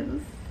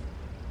is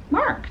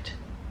marked.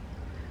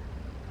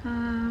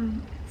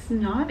 It's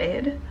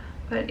knotted,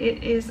 but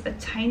it is a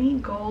tiny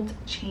gold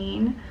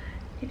chain.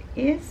 It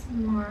is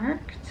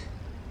marked.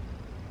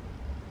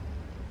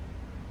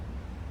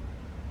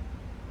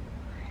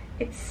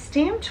 It's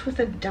stamped with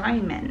a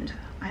diamond.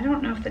 I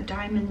don't know if the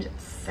diamond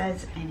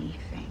says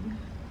anything.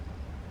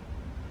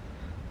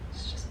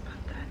 Let's just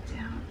put that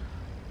down.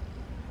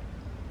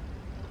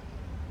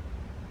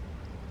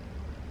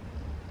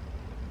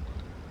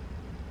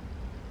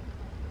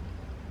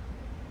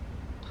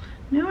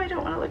 No, I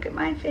don't want to look at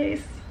my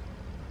face.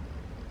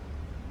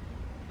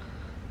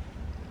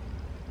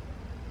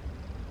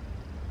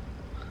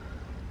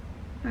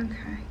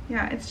 Okay,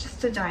 yeah, it's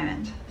just a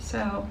diamond.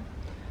 So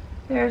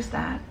there's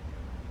that.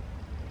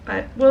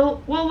 But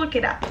we'll look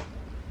it up.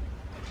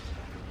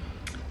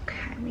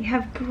 Okay, we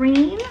have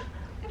green.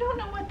 I don't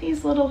know what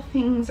these little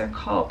things are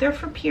called. They're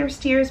for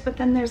pierced ears, but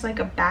then there's like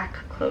a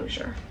back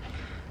closure.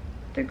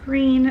 The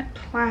green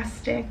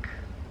plastic.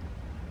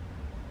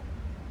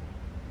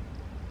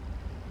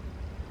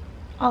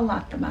 I'll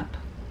lot them up.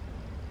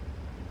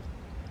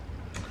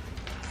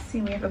 Let's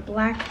see, we have a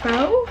black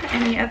bow.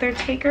 Any other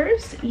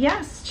takers?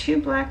 Yes,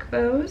 2 black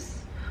bows.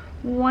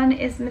 One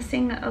is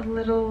missing a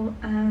little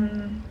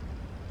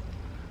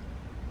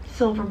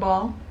silver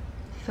ball,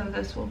 so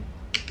this will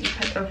be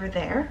put over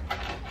there.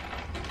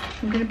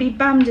 I'm gonna be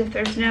bummed if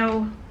there's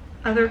no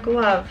other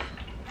glove.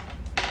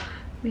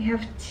 We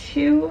have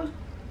 2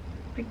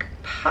 like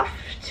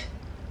puffed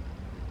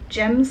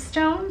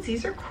gemstones.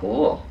 These are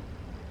cool.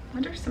 I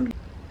wonder if somebody,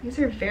 these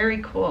are very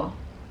cool.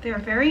 They're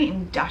very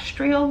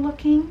industrial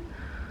looking.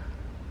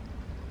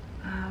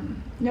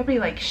 Nobody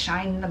like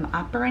shined them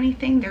up or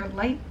anything. They're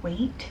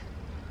lightweight.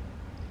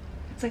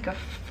 It's like a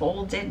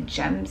folded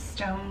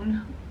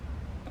gemstone.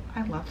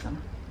 I love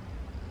them.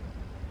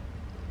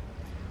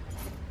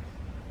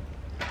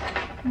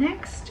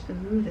 Next,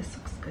 ooh, this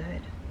looks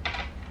good.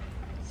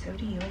 So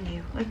do you and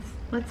you.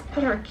 Let's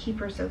put our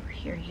keepers over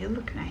here. You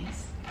look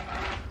nice.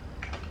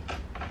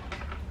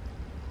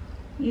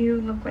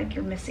 You look like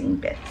you're missing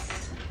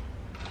bits.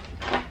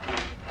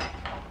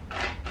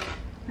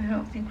 I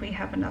don't think we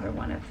have another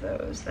one of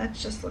those.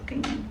 That's just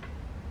looking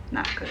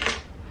not good.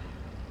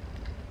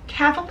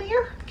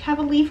 Cavalier?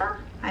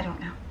 I don't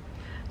know.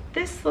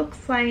 This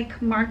looks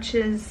like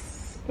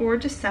March's or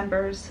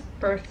December's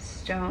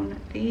birthstone.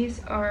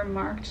 These are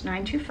marked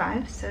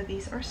 925, so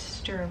these are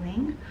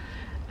sterling.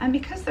 And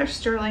because they're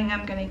sterling,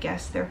 I'm gonna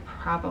guess they're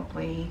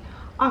probably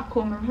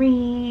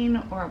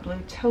aquamarine or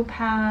blue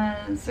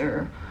topaz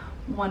or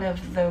one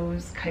of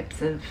those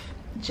types of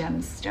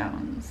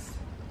gemstones.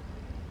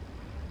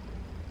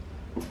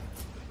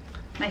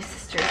 My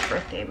sister's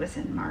birthday was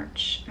in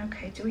March.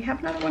 Okay, do we have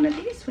another one of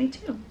these? We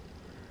do.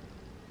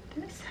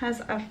 This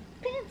has a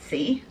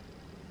fancy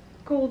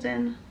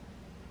golden,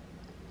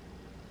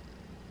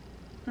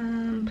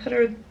 put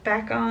her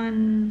back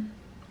on,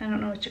 I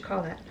don't know what you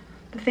call that.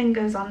 The thing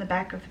goes on the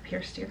back of the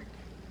pierced ear.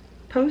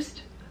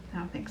 Post? I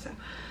don't think so.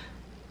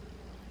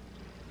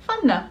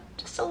 Fun though,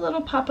 just a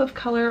little pop of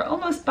color,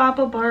 almost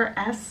Baba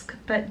Bar-esque,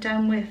 but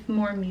done with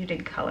more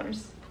muted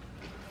colors.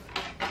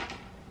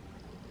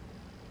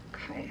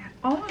 Okay,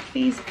 all of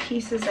these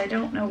pieces, I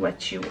don't know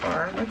what you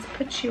are. Let's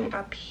put you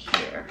up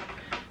here.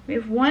 We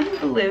have 1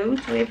 blue.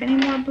 Do we have any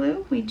more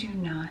blue? We do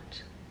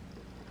not.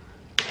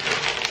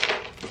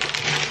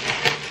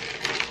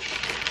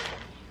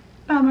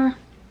 Bummer.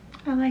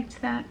 I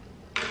liked that.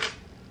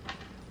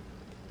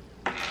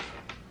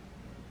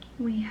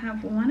 We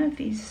have one of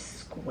these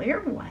square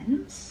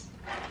ones.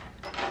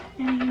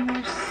 Any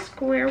more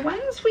square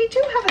ones? We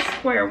do have a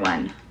square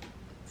one.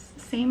 It's the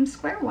same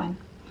square one.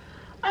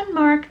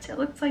 Unmarked. It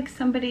looks like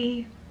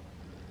somebody,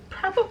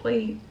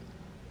 probably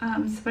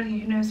somebody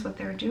who knows what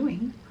they're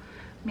doing,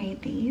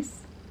 made these.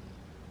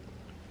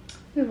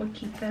 We will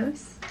keep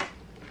those.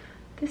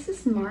 This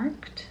is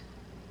marked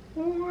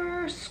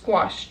or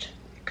squashed.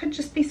 It could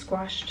just be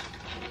squashed.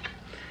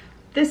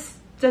 This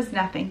does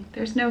nothing.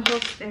 There's no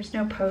hook, there's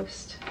no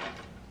post.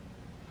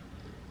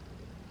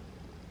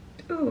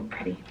 Ooh,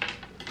 pretty.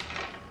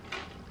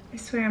 I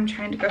swear I'm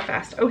trying to go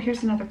fast. Oh,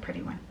 here's another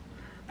pretty one.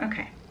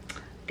 Okay.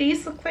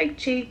 These look like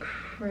J.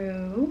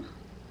 Crew.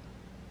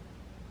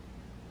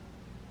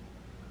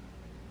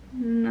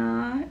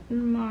 Not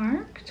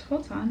marked.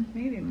 Hold on,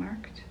 maybe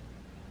marked.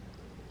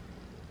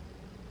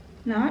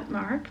 Not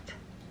marked.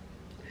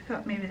 I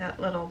thought maybe that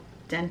little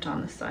dent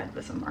on the side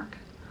was a mark.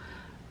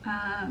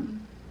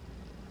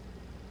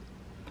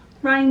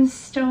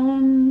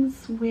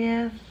 Rhinestones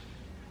with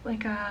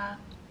like a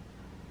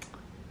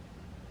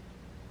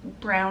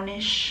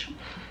brownish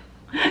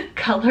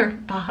color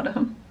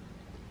bottom.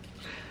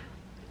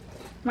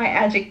 My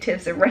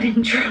adjectives are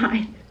running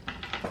dry.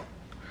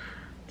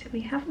 Do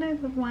we have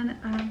another one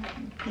of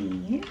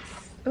these?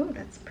 Oh,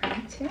 that's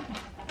pretty too.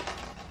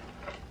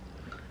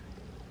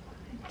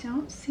 I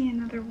don't see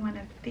another one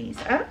of these.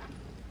 Oh,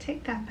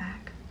 take that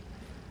back.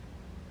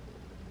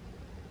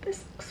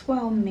 This looks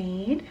well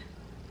made.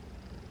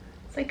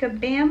 It's like a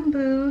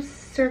bamboo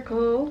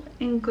circle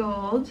in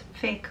gold,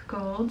 fake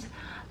gold,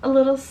 a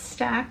little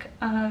stack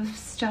of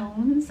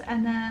stones,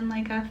 and then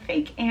like a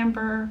fake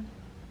amber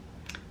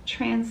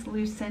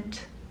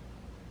translucent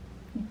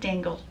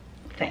dangle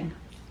thing.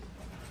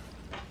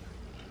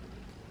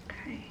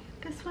 Okay,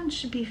 this one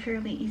should be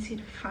fairly easy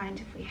to find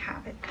if we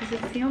have it, because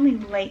it's the only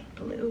light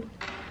blue,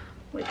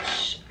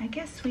 which I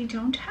guess we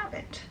don't have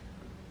it.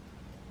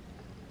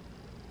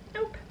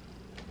 Nope.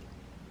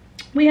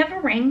 We have a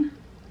ring.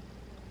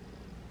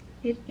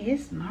 It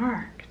is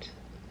marked.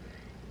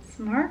 It's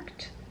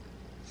marked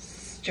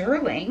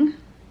sterling.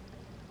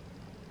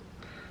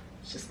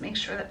 Let's just make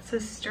sure that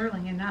says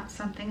sterling and not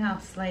something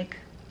else like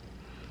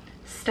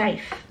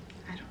stiff.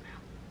 I don't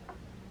know.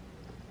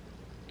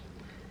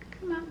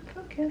 Come on,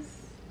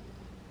 focus.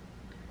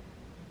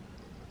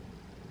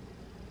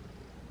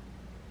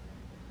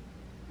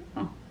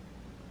 Oh,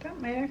 that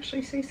might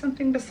actually say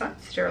something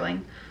besides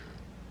sterling.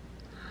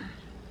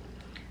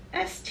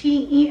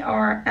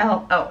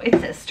 S-T-E-R-L. Oh, it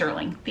says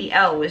sterling. The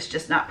L was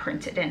just not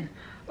printed in.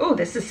 Oh,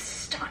 this is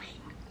stunning.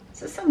 Is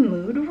this a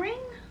mood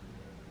ring?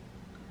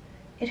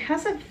 It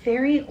has a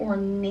very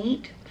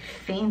ornate,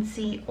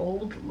 fancy,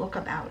 old look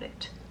about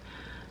it.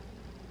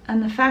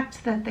 And the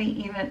fact that they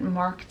even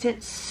marked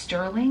it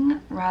sterling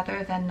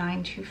rather than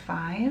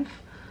 925,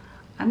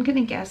 I'm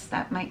gonna guess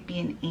that might be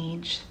an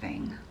age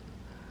thing.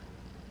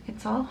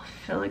 It's all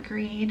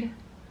filigreed,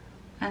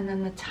 and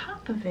then the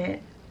top of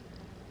it,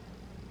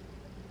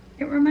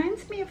 it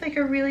reminds me of like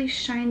a really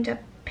shined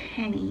up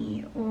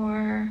penny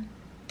or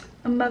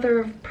a mother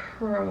of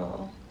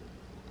pearl.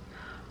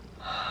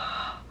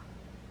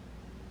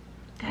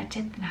 That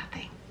did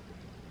nothing.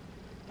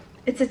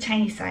 It's a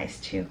tiny size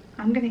too.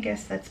 I'm gonna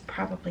guess that's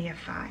probably a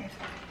 5.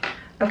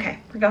 Okay,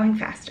 we're going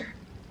faster.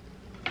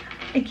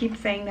 I keep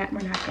saying that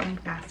we're not going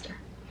faster.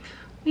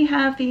 We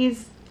have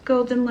these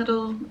golden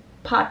little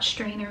pot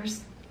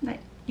strainers that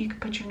you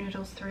could put your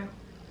noodles through.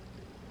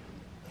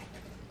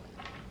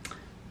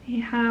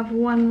 We have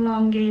one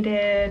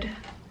elongated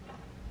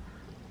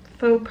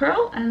faux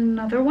pearl and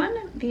another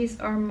one. These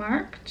are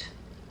marked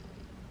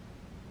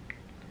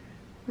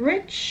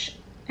Rich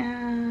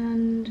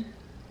and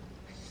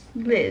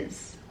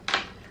Liz.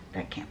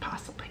 That can't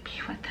possibly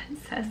be what that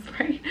says,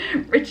 right?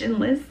 Rich and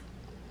Liz.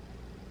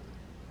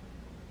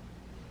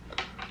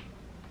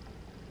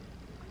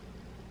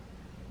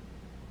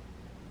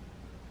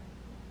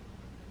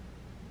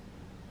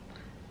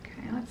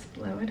 Okay, let's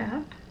blow it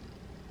up.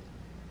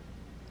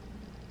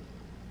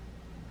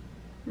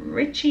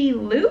 Richie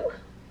Lou?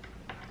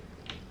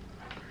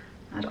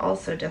 That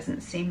also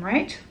doesn't seem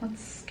right.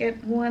 Let's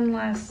get one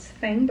last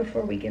thing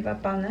before we give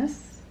up on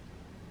this.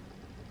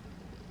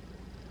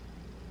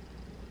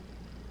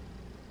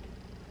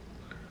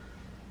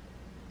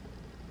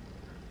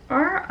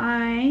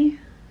 R-I-C-H-E-L-I-E-U.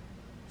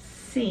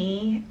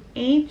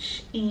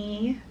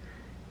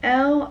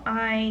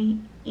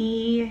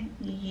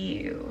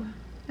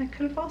 That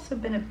could have also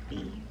been a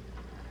B.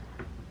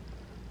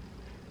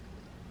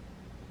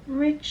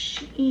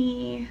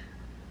 Richie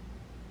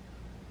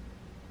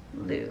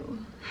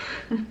Lou.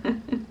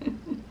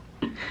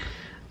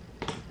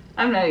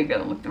 I'm not even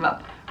gonna look them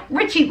up.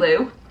 Richie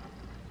Lou.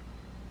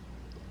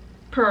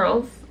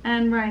 Pearls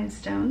and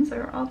rhinestones.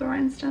 Are all the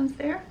rhinestones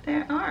there?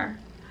 There are.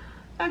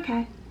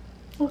 Okay.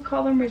 We'll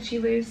call them Richie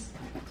Lou's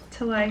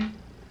till I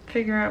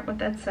figure out what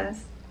that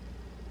says.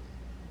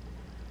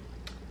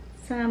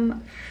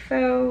 Some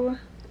faux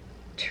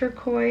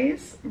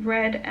turquoise,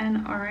 red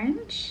and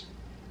orange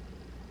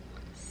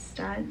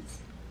studs.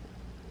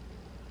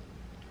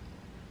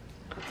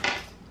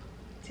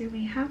 Do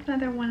we have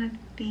another one of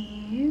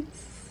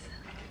these?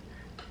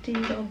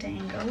 Dingle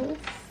dangles.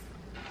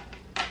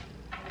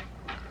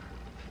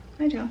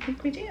 I don't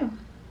think we do.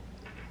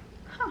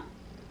 Huh.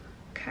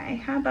 Okay,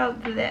 how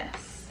about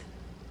this?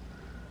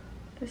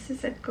 This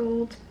is a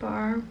gold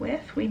bar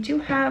with, we do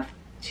have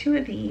 2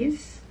 of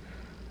these.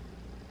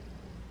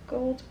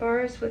 Gold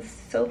bars with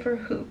silver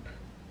hoop.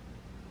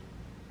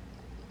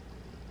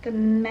 The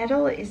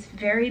metal is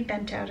very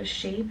bent out of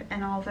shape,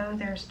 and although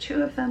there's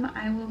 2 of them,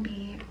 I will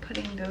be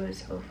putting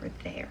those over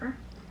there.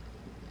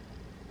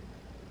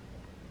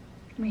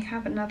 We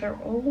have another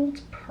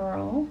old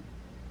pearl.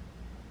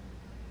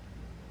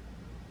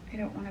 I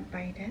don't want to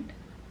bite it.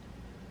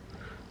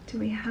 Do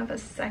we have a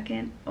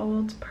second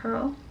old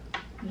pearl?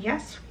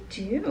 Yes, we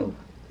do.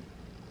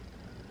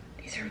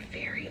 These are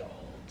very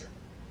old.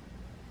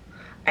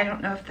 I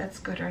don't know if that's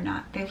good or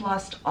not. They've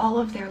lost all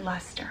of their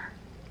luster.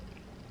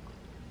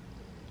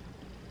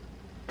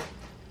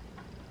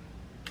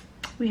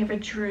 We have a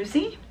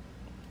druzy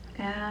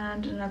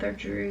and another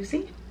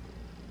druzy.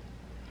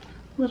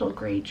 Little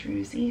gray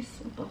druzies,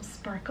 a little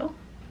sparkle.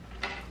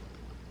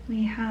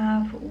 We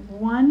have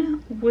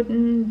one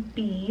wooden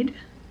bead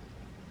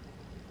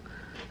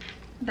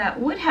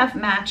that would have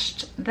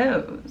matched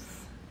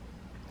those,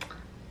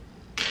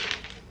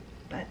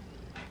 but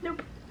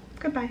nope,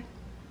 goodbye.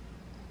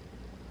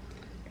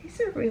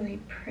 These are really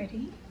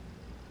pretty.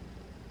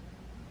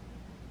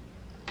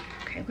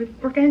 Okay,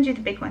 we're gonna do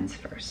the big ones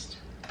first.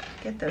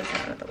 Get those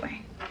out of the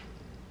way.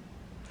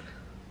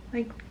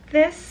 Like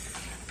this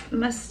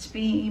must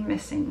be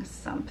missing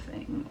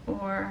something,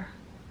 or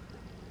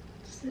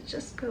does it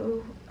just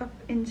go up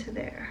into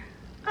there?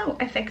 Oh,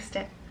 I fixed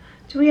it.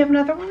 Do we have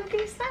another one of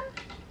these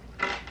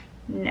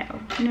then?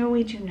 No,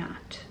 we do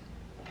not.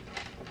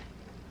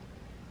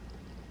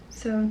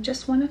 So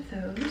just one of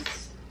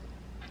those.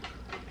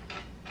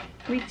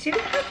 We do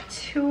have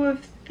two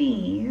of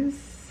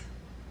these.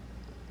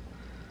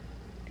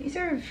 These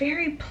are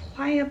very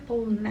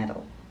pliable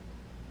metal.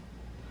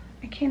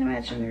 I can't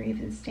imagine they're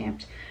even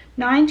stamped.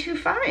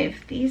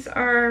 925. These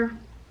are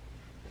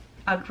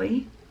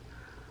ugly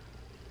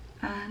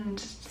and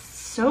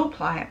so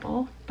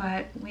pliable,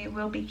 but we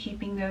will be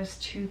keeping those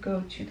to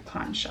go to the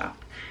pawn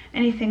shop.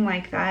 Anything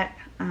like that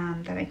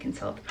that I can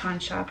sell at the pawn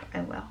shop, I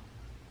will.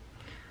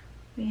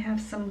 We have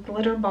some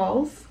glitter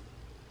balls,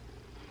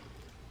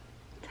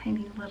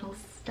 tiny little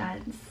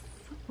studs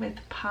with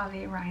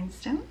pave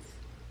rhinestones.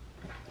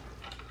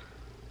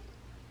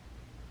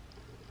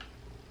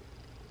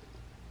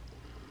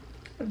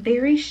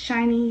 Very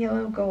shiny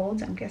yellow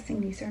gold. I'm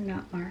guessing these are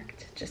not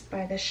marked just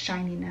by the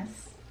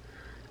shininess.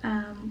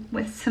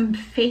 With some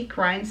fake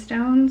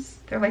rhinestones.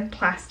 They're like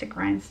plastic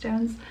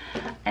rhinestones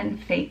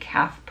and fake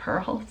half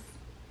pearls.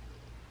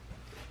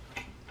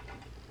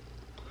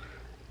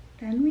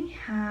 Then we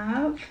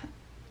have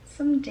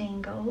some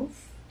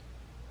dangles.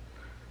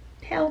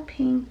 Pale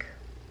pink.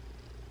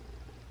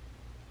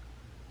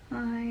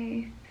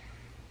 I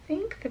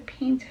think the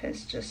paint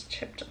has just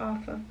chipped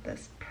off of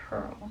this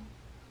pearl.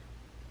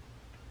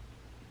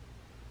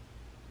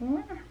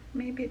 Or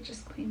maybe it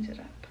just cleaned it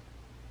up.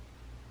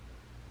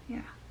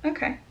 Yeah,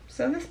 okay.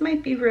 So this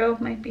might be real,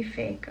 might be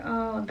fake.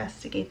 I'll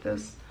investigate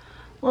those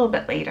a little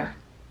bit later.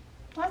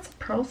 Lots of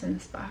pearls in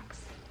this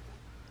box.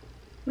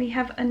 We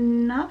have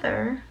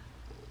another,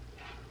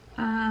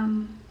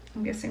 I'm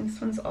guessing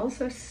this one's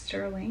also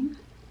sterling.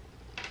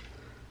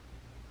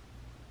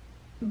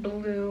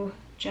 Blue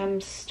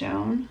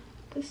gemstone.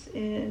 This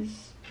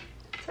is,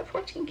 it's a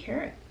 14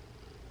 karat.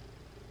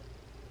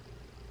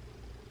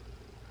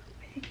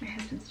 I think my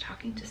husband's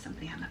talking to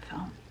somebody on the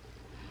phone.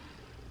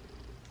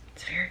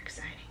 It's very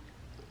exciting.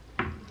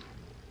 Okay,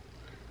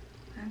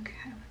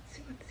 let's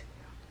see what's here.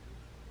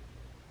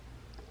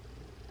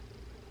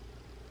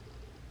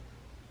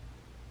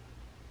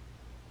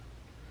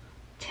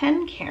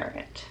 10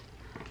 karat.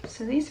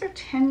 So these are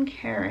 10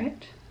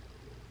 karat.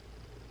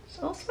 It's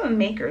also a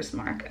maker's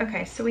mark.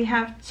 Okay, so we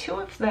have two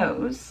of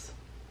those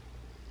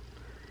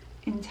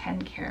in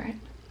 10 karat.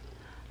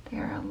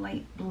 They're a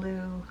light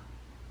blue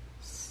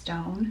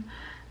stone.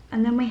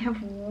 And then we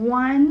have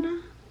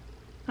one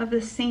of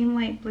the same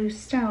light blue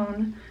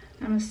stone.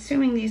 I'm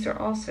assuming these are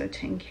also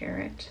 10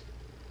 karat.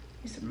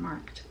 These are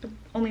marked, but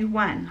only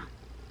one.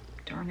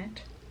 Darn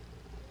it.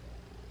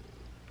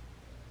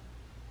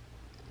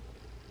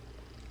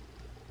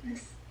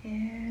 This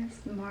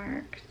is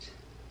marked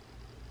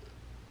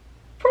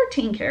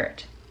 14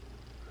 karat.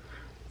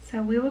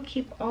 So we will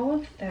keep all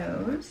of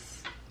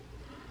those.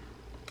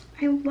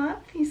 I love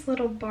these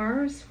little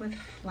bars with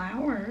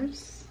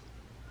flowers.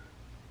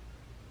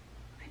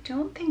 I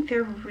don't think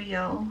they're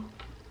real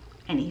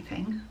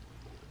anything,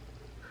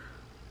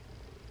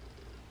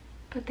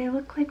 but they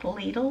look like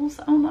ladles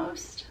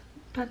almost,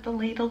 but the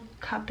ladle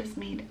cup is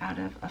made out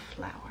of a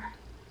flower.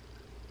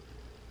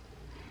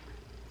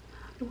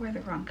 I wore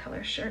the wrong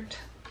color shirt.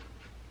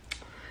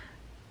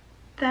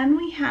 Then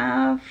we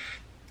have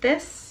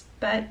this,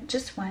 but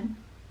just one.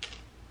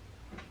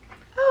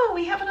 Oh,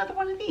 we have another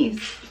one of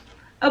these.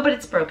 Oh, but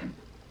it's broken.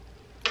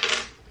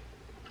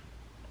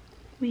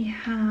 We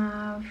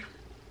have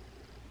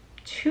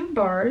two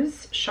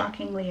bars,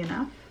 shockingly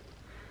enough,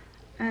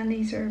 and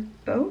these are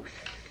both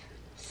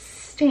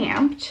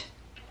stamped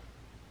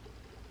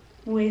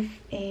with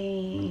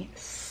a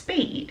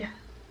spade,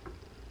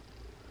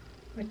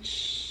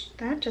 which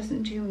that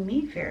doesn't do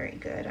me very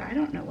good. I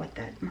don't know what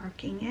that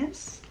marking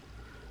is.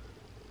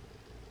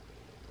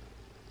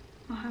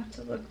 I'll have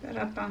to look that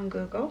up on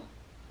Google.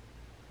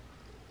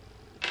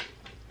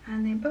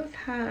 And they both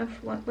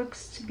have what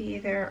looks to be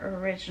their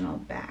original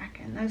back,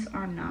 and those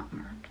are not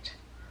marked.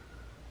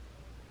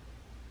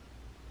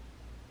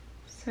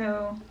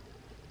 So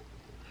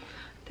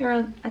they're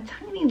a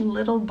tiny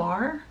little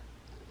bar,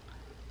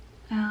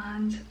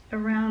 and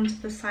around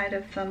the side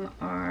of them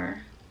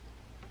are,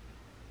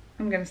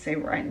 I'm going to say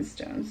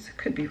rhinestones.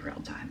 Could be real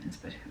diamonds,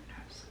 but who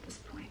knows at this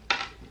point.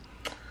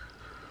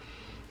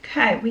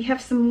 Okay, we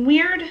have some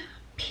weird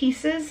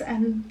pieces,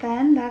 and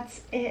then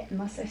that's it,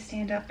 unless I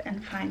stand up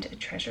and find a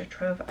treasure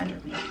trove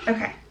underneath.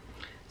 Okay,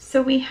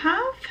 So we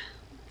have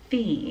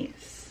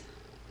these.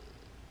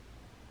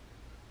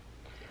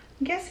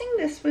 I'm guessing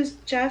this was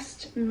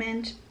just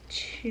meant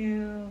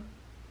to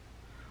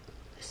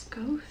this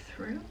go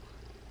through.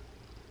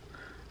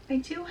 I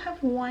do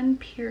have one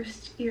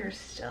pierced ear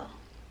still.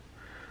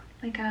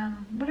 Like,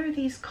 what are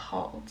these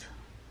called?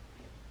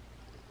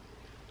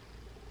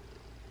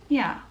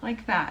 Yeah,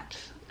 like that.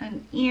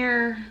 An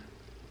ear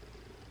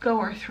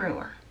goer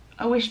througher.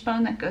 A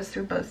wishbone that goes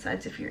through both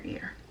sides of your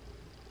ear.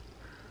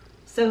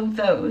 So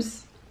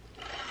those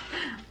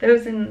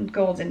in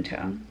golden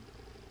tone.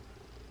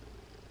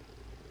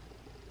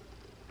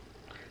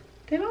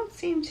 They don't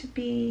seem to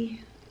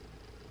be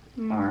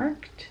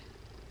marked.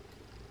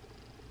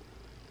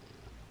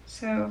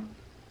 So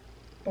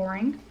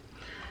boring.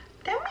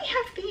 Then we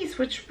have these,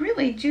 which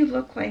really do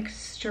look like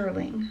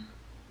sterling,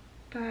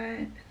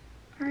 but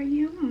are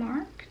you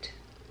marked?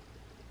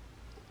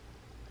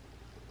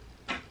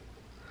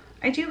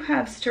 I do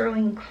have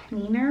sterling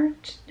cleaner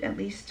to at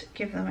least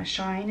give them a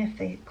shine. If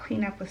they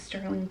clean up with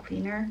sterling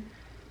cleaner,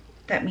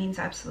 that means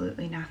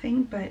absolutely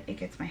nothing, but it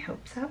gets my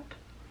hopes up.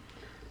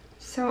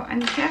 So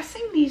I'm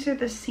guessing these are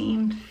the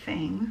same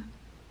thing.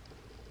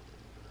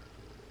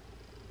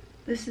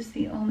 This is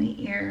the only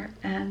ear,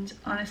 and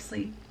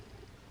honestly,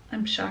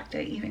 I'm shocked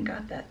I even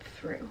got that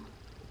through.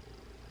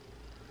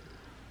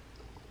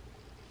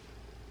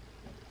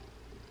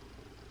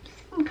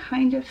 Some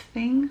kind of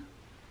thing.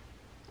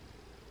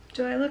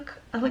 Do I look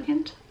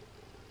elegant?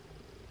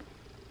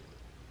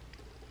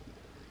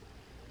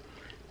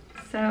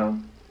 So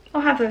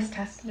I'll have those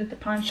tested at the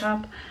pawn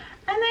shop.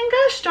 And then,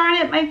 gosh darn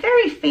it, my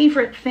very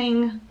favorite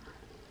thing,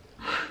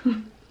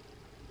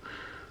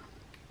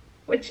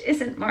 which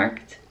isn't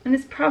marked and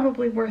is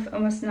probably worth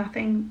almost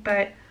nothing,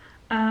 but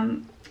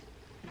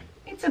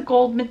it's a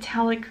gold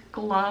metallic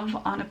glove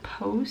on a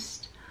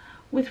post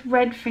with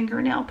red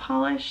fingernail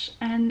polish,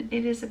 and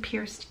it is a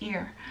pierced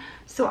ear.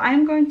 So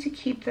I'm going to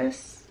keep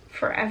this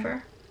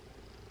forever,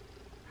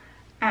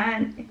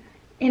 and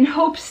in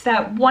hopes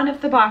that one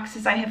of the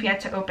boxes I have yet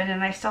to open,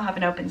 and I still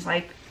haven't opened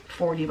like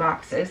 40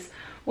 boxes,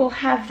 will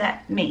have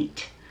that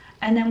mate,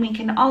 and then we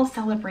can all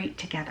celebrate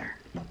together.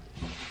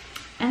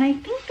 And I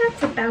think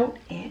that's about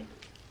it.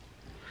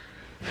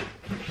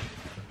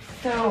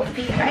 So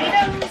the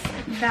items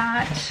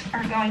that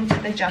are going to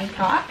the junk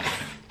box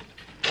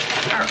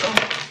are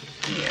over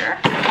here.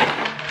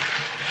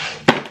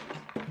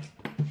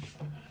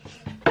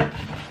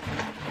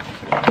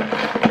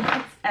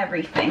 That's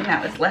everything.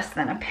 That was less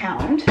than a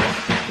pound.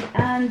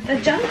 And the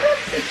junk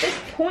box at this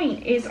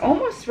point is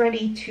almost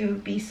ready to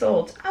be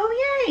sold.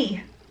 Oh,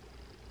 yay!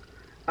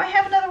 I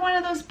have another one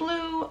of those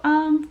blue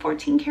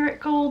 14 karat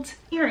gold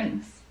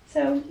earrings.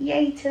 So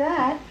yay to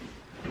that.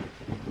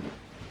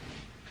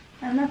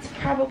 And that's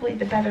probably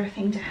the better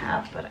thing to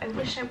have, but I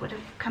wish I would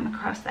have come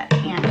across that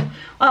hand.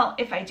 Well,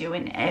 if I do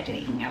in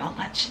editing, I'll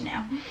let you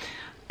know.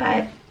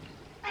 But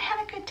I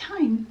had a good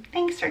time.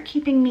 Thanks for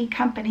keeping me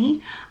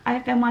company.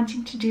 I've been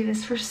wanting to do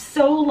this for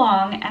so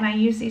long, and I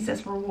use these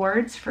as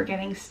rewards for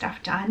getting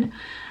stuff done.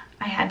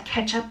 I had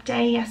ketchup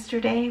day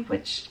yesterday,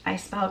 which I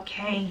spelled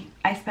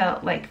I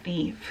spelled like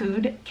the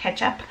food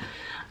ketchup,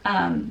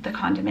 the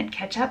condiment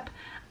ketchup.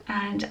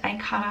 And I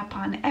caught up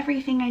on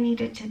everything I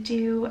needed to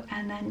do,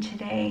 and then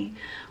today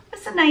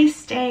was a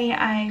nice day.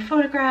 I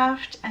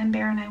photographed, and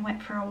Bear and I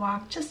went for a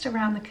walk just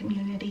around the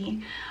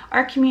community.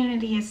 Our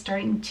community is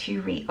starting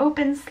to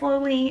reopen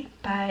slowly,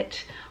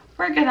 but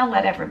we're gonna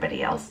let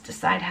everybody else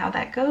decide how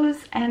that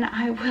goes, and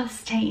I will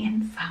stay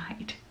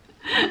inside.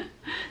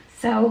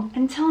 So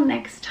until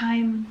next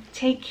time,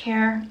 take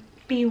care,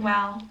 be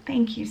well.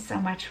 Thank you so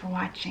much for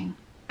watching.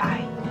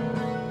 Bye.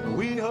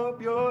 We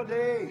hope your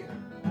day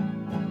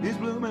is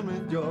blooming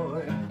with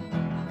joy.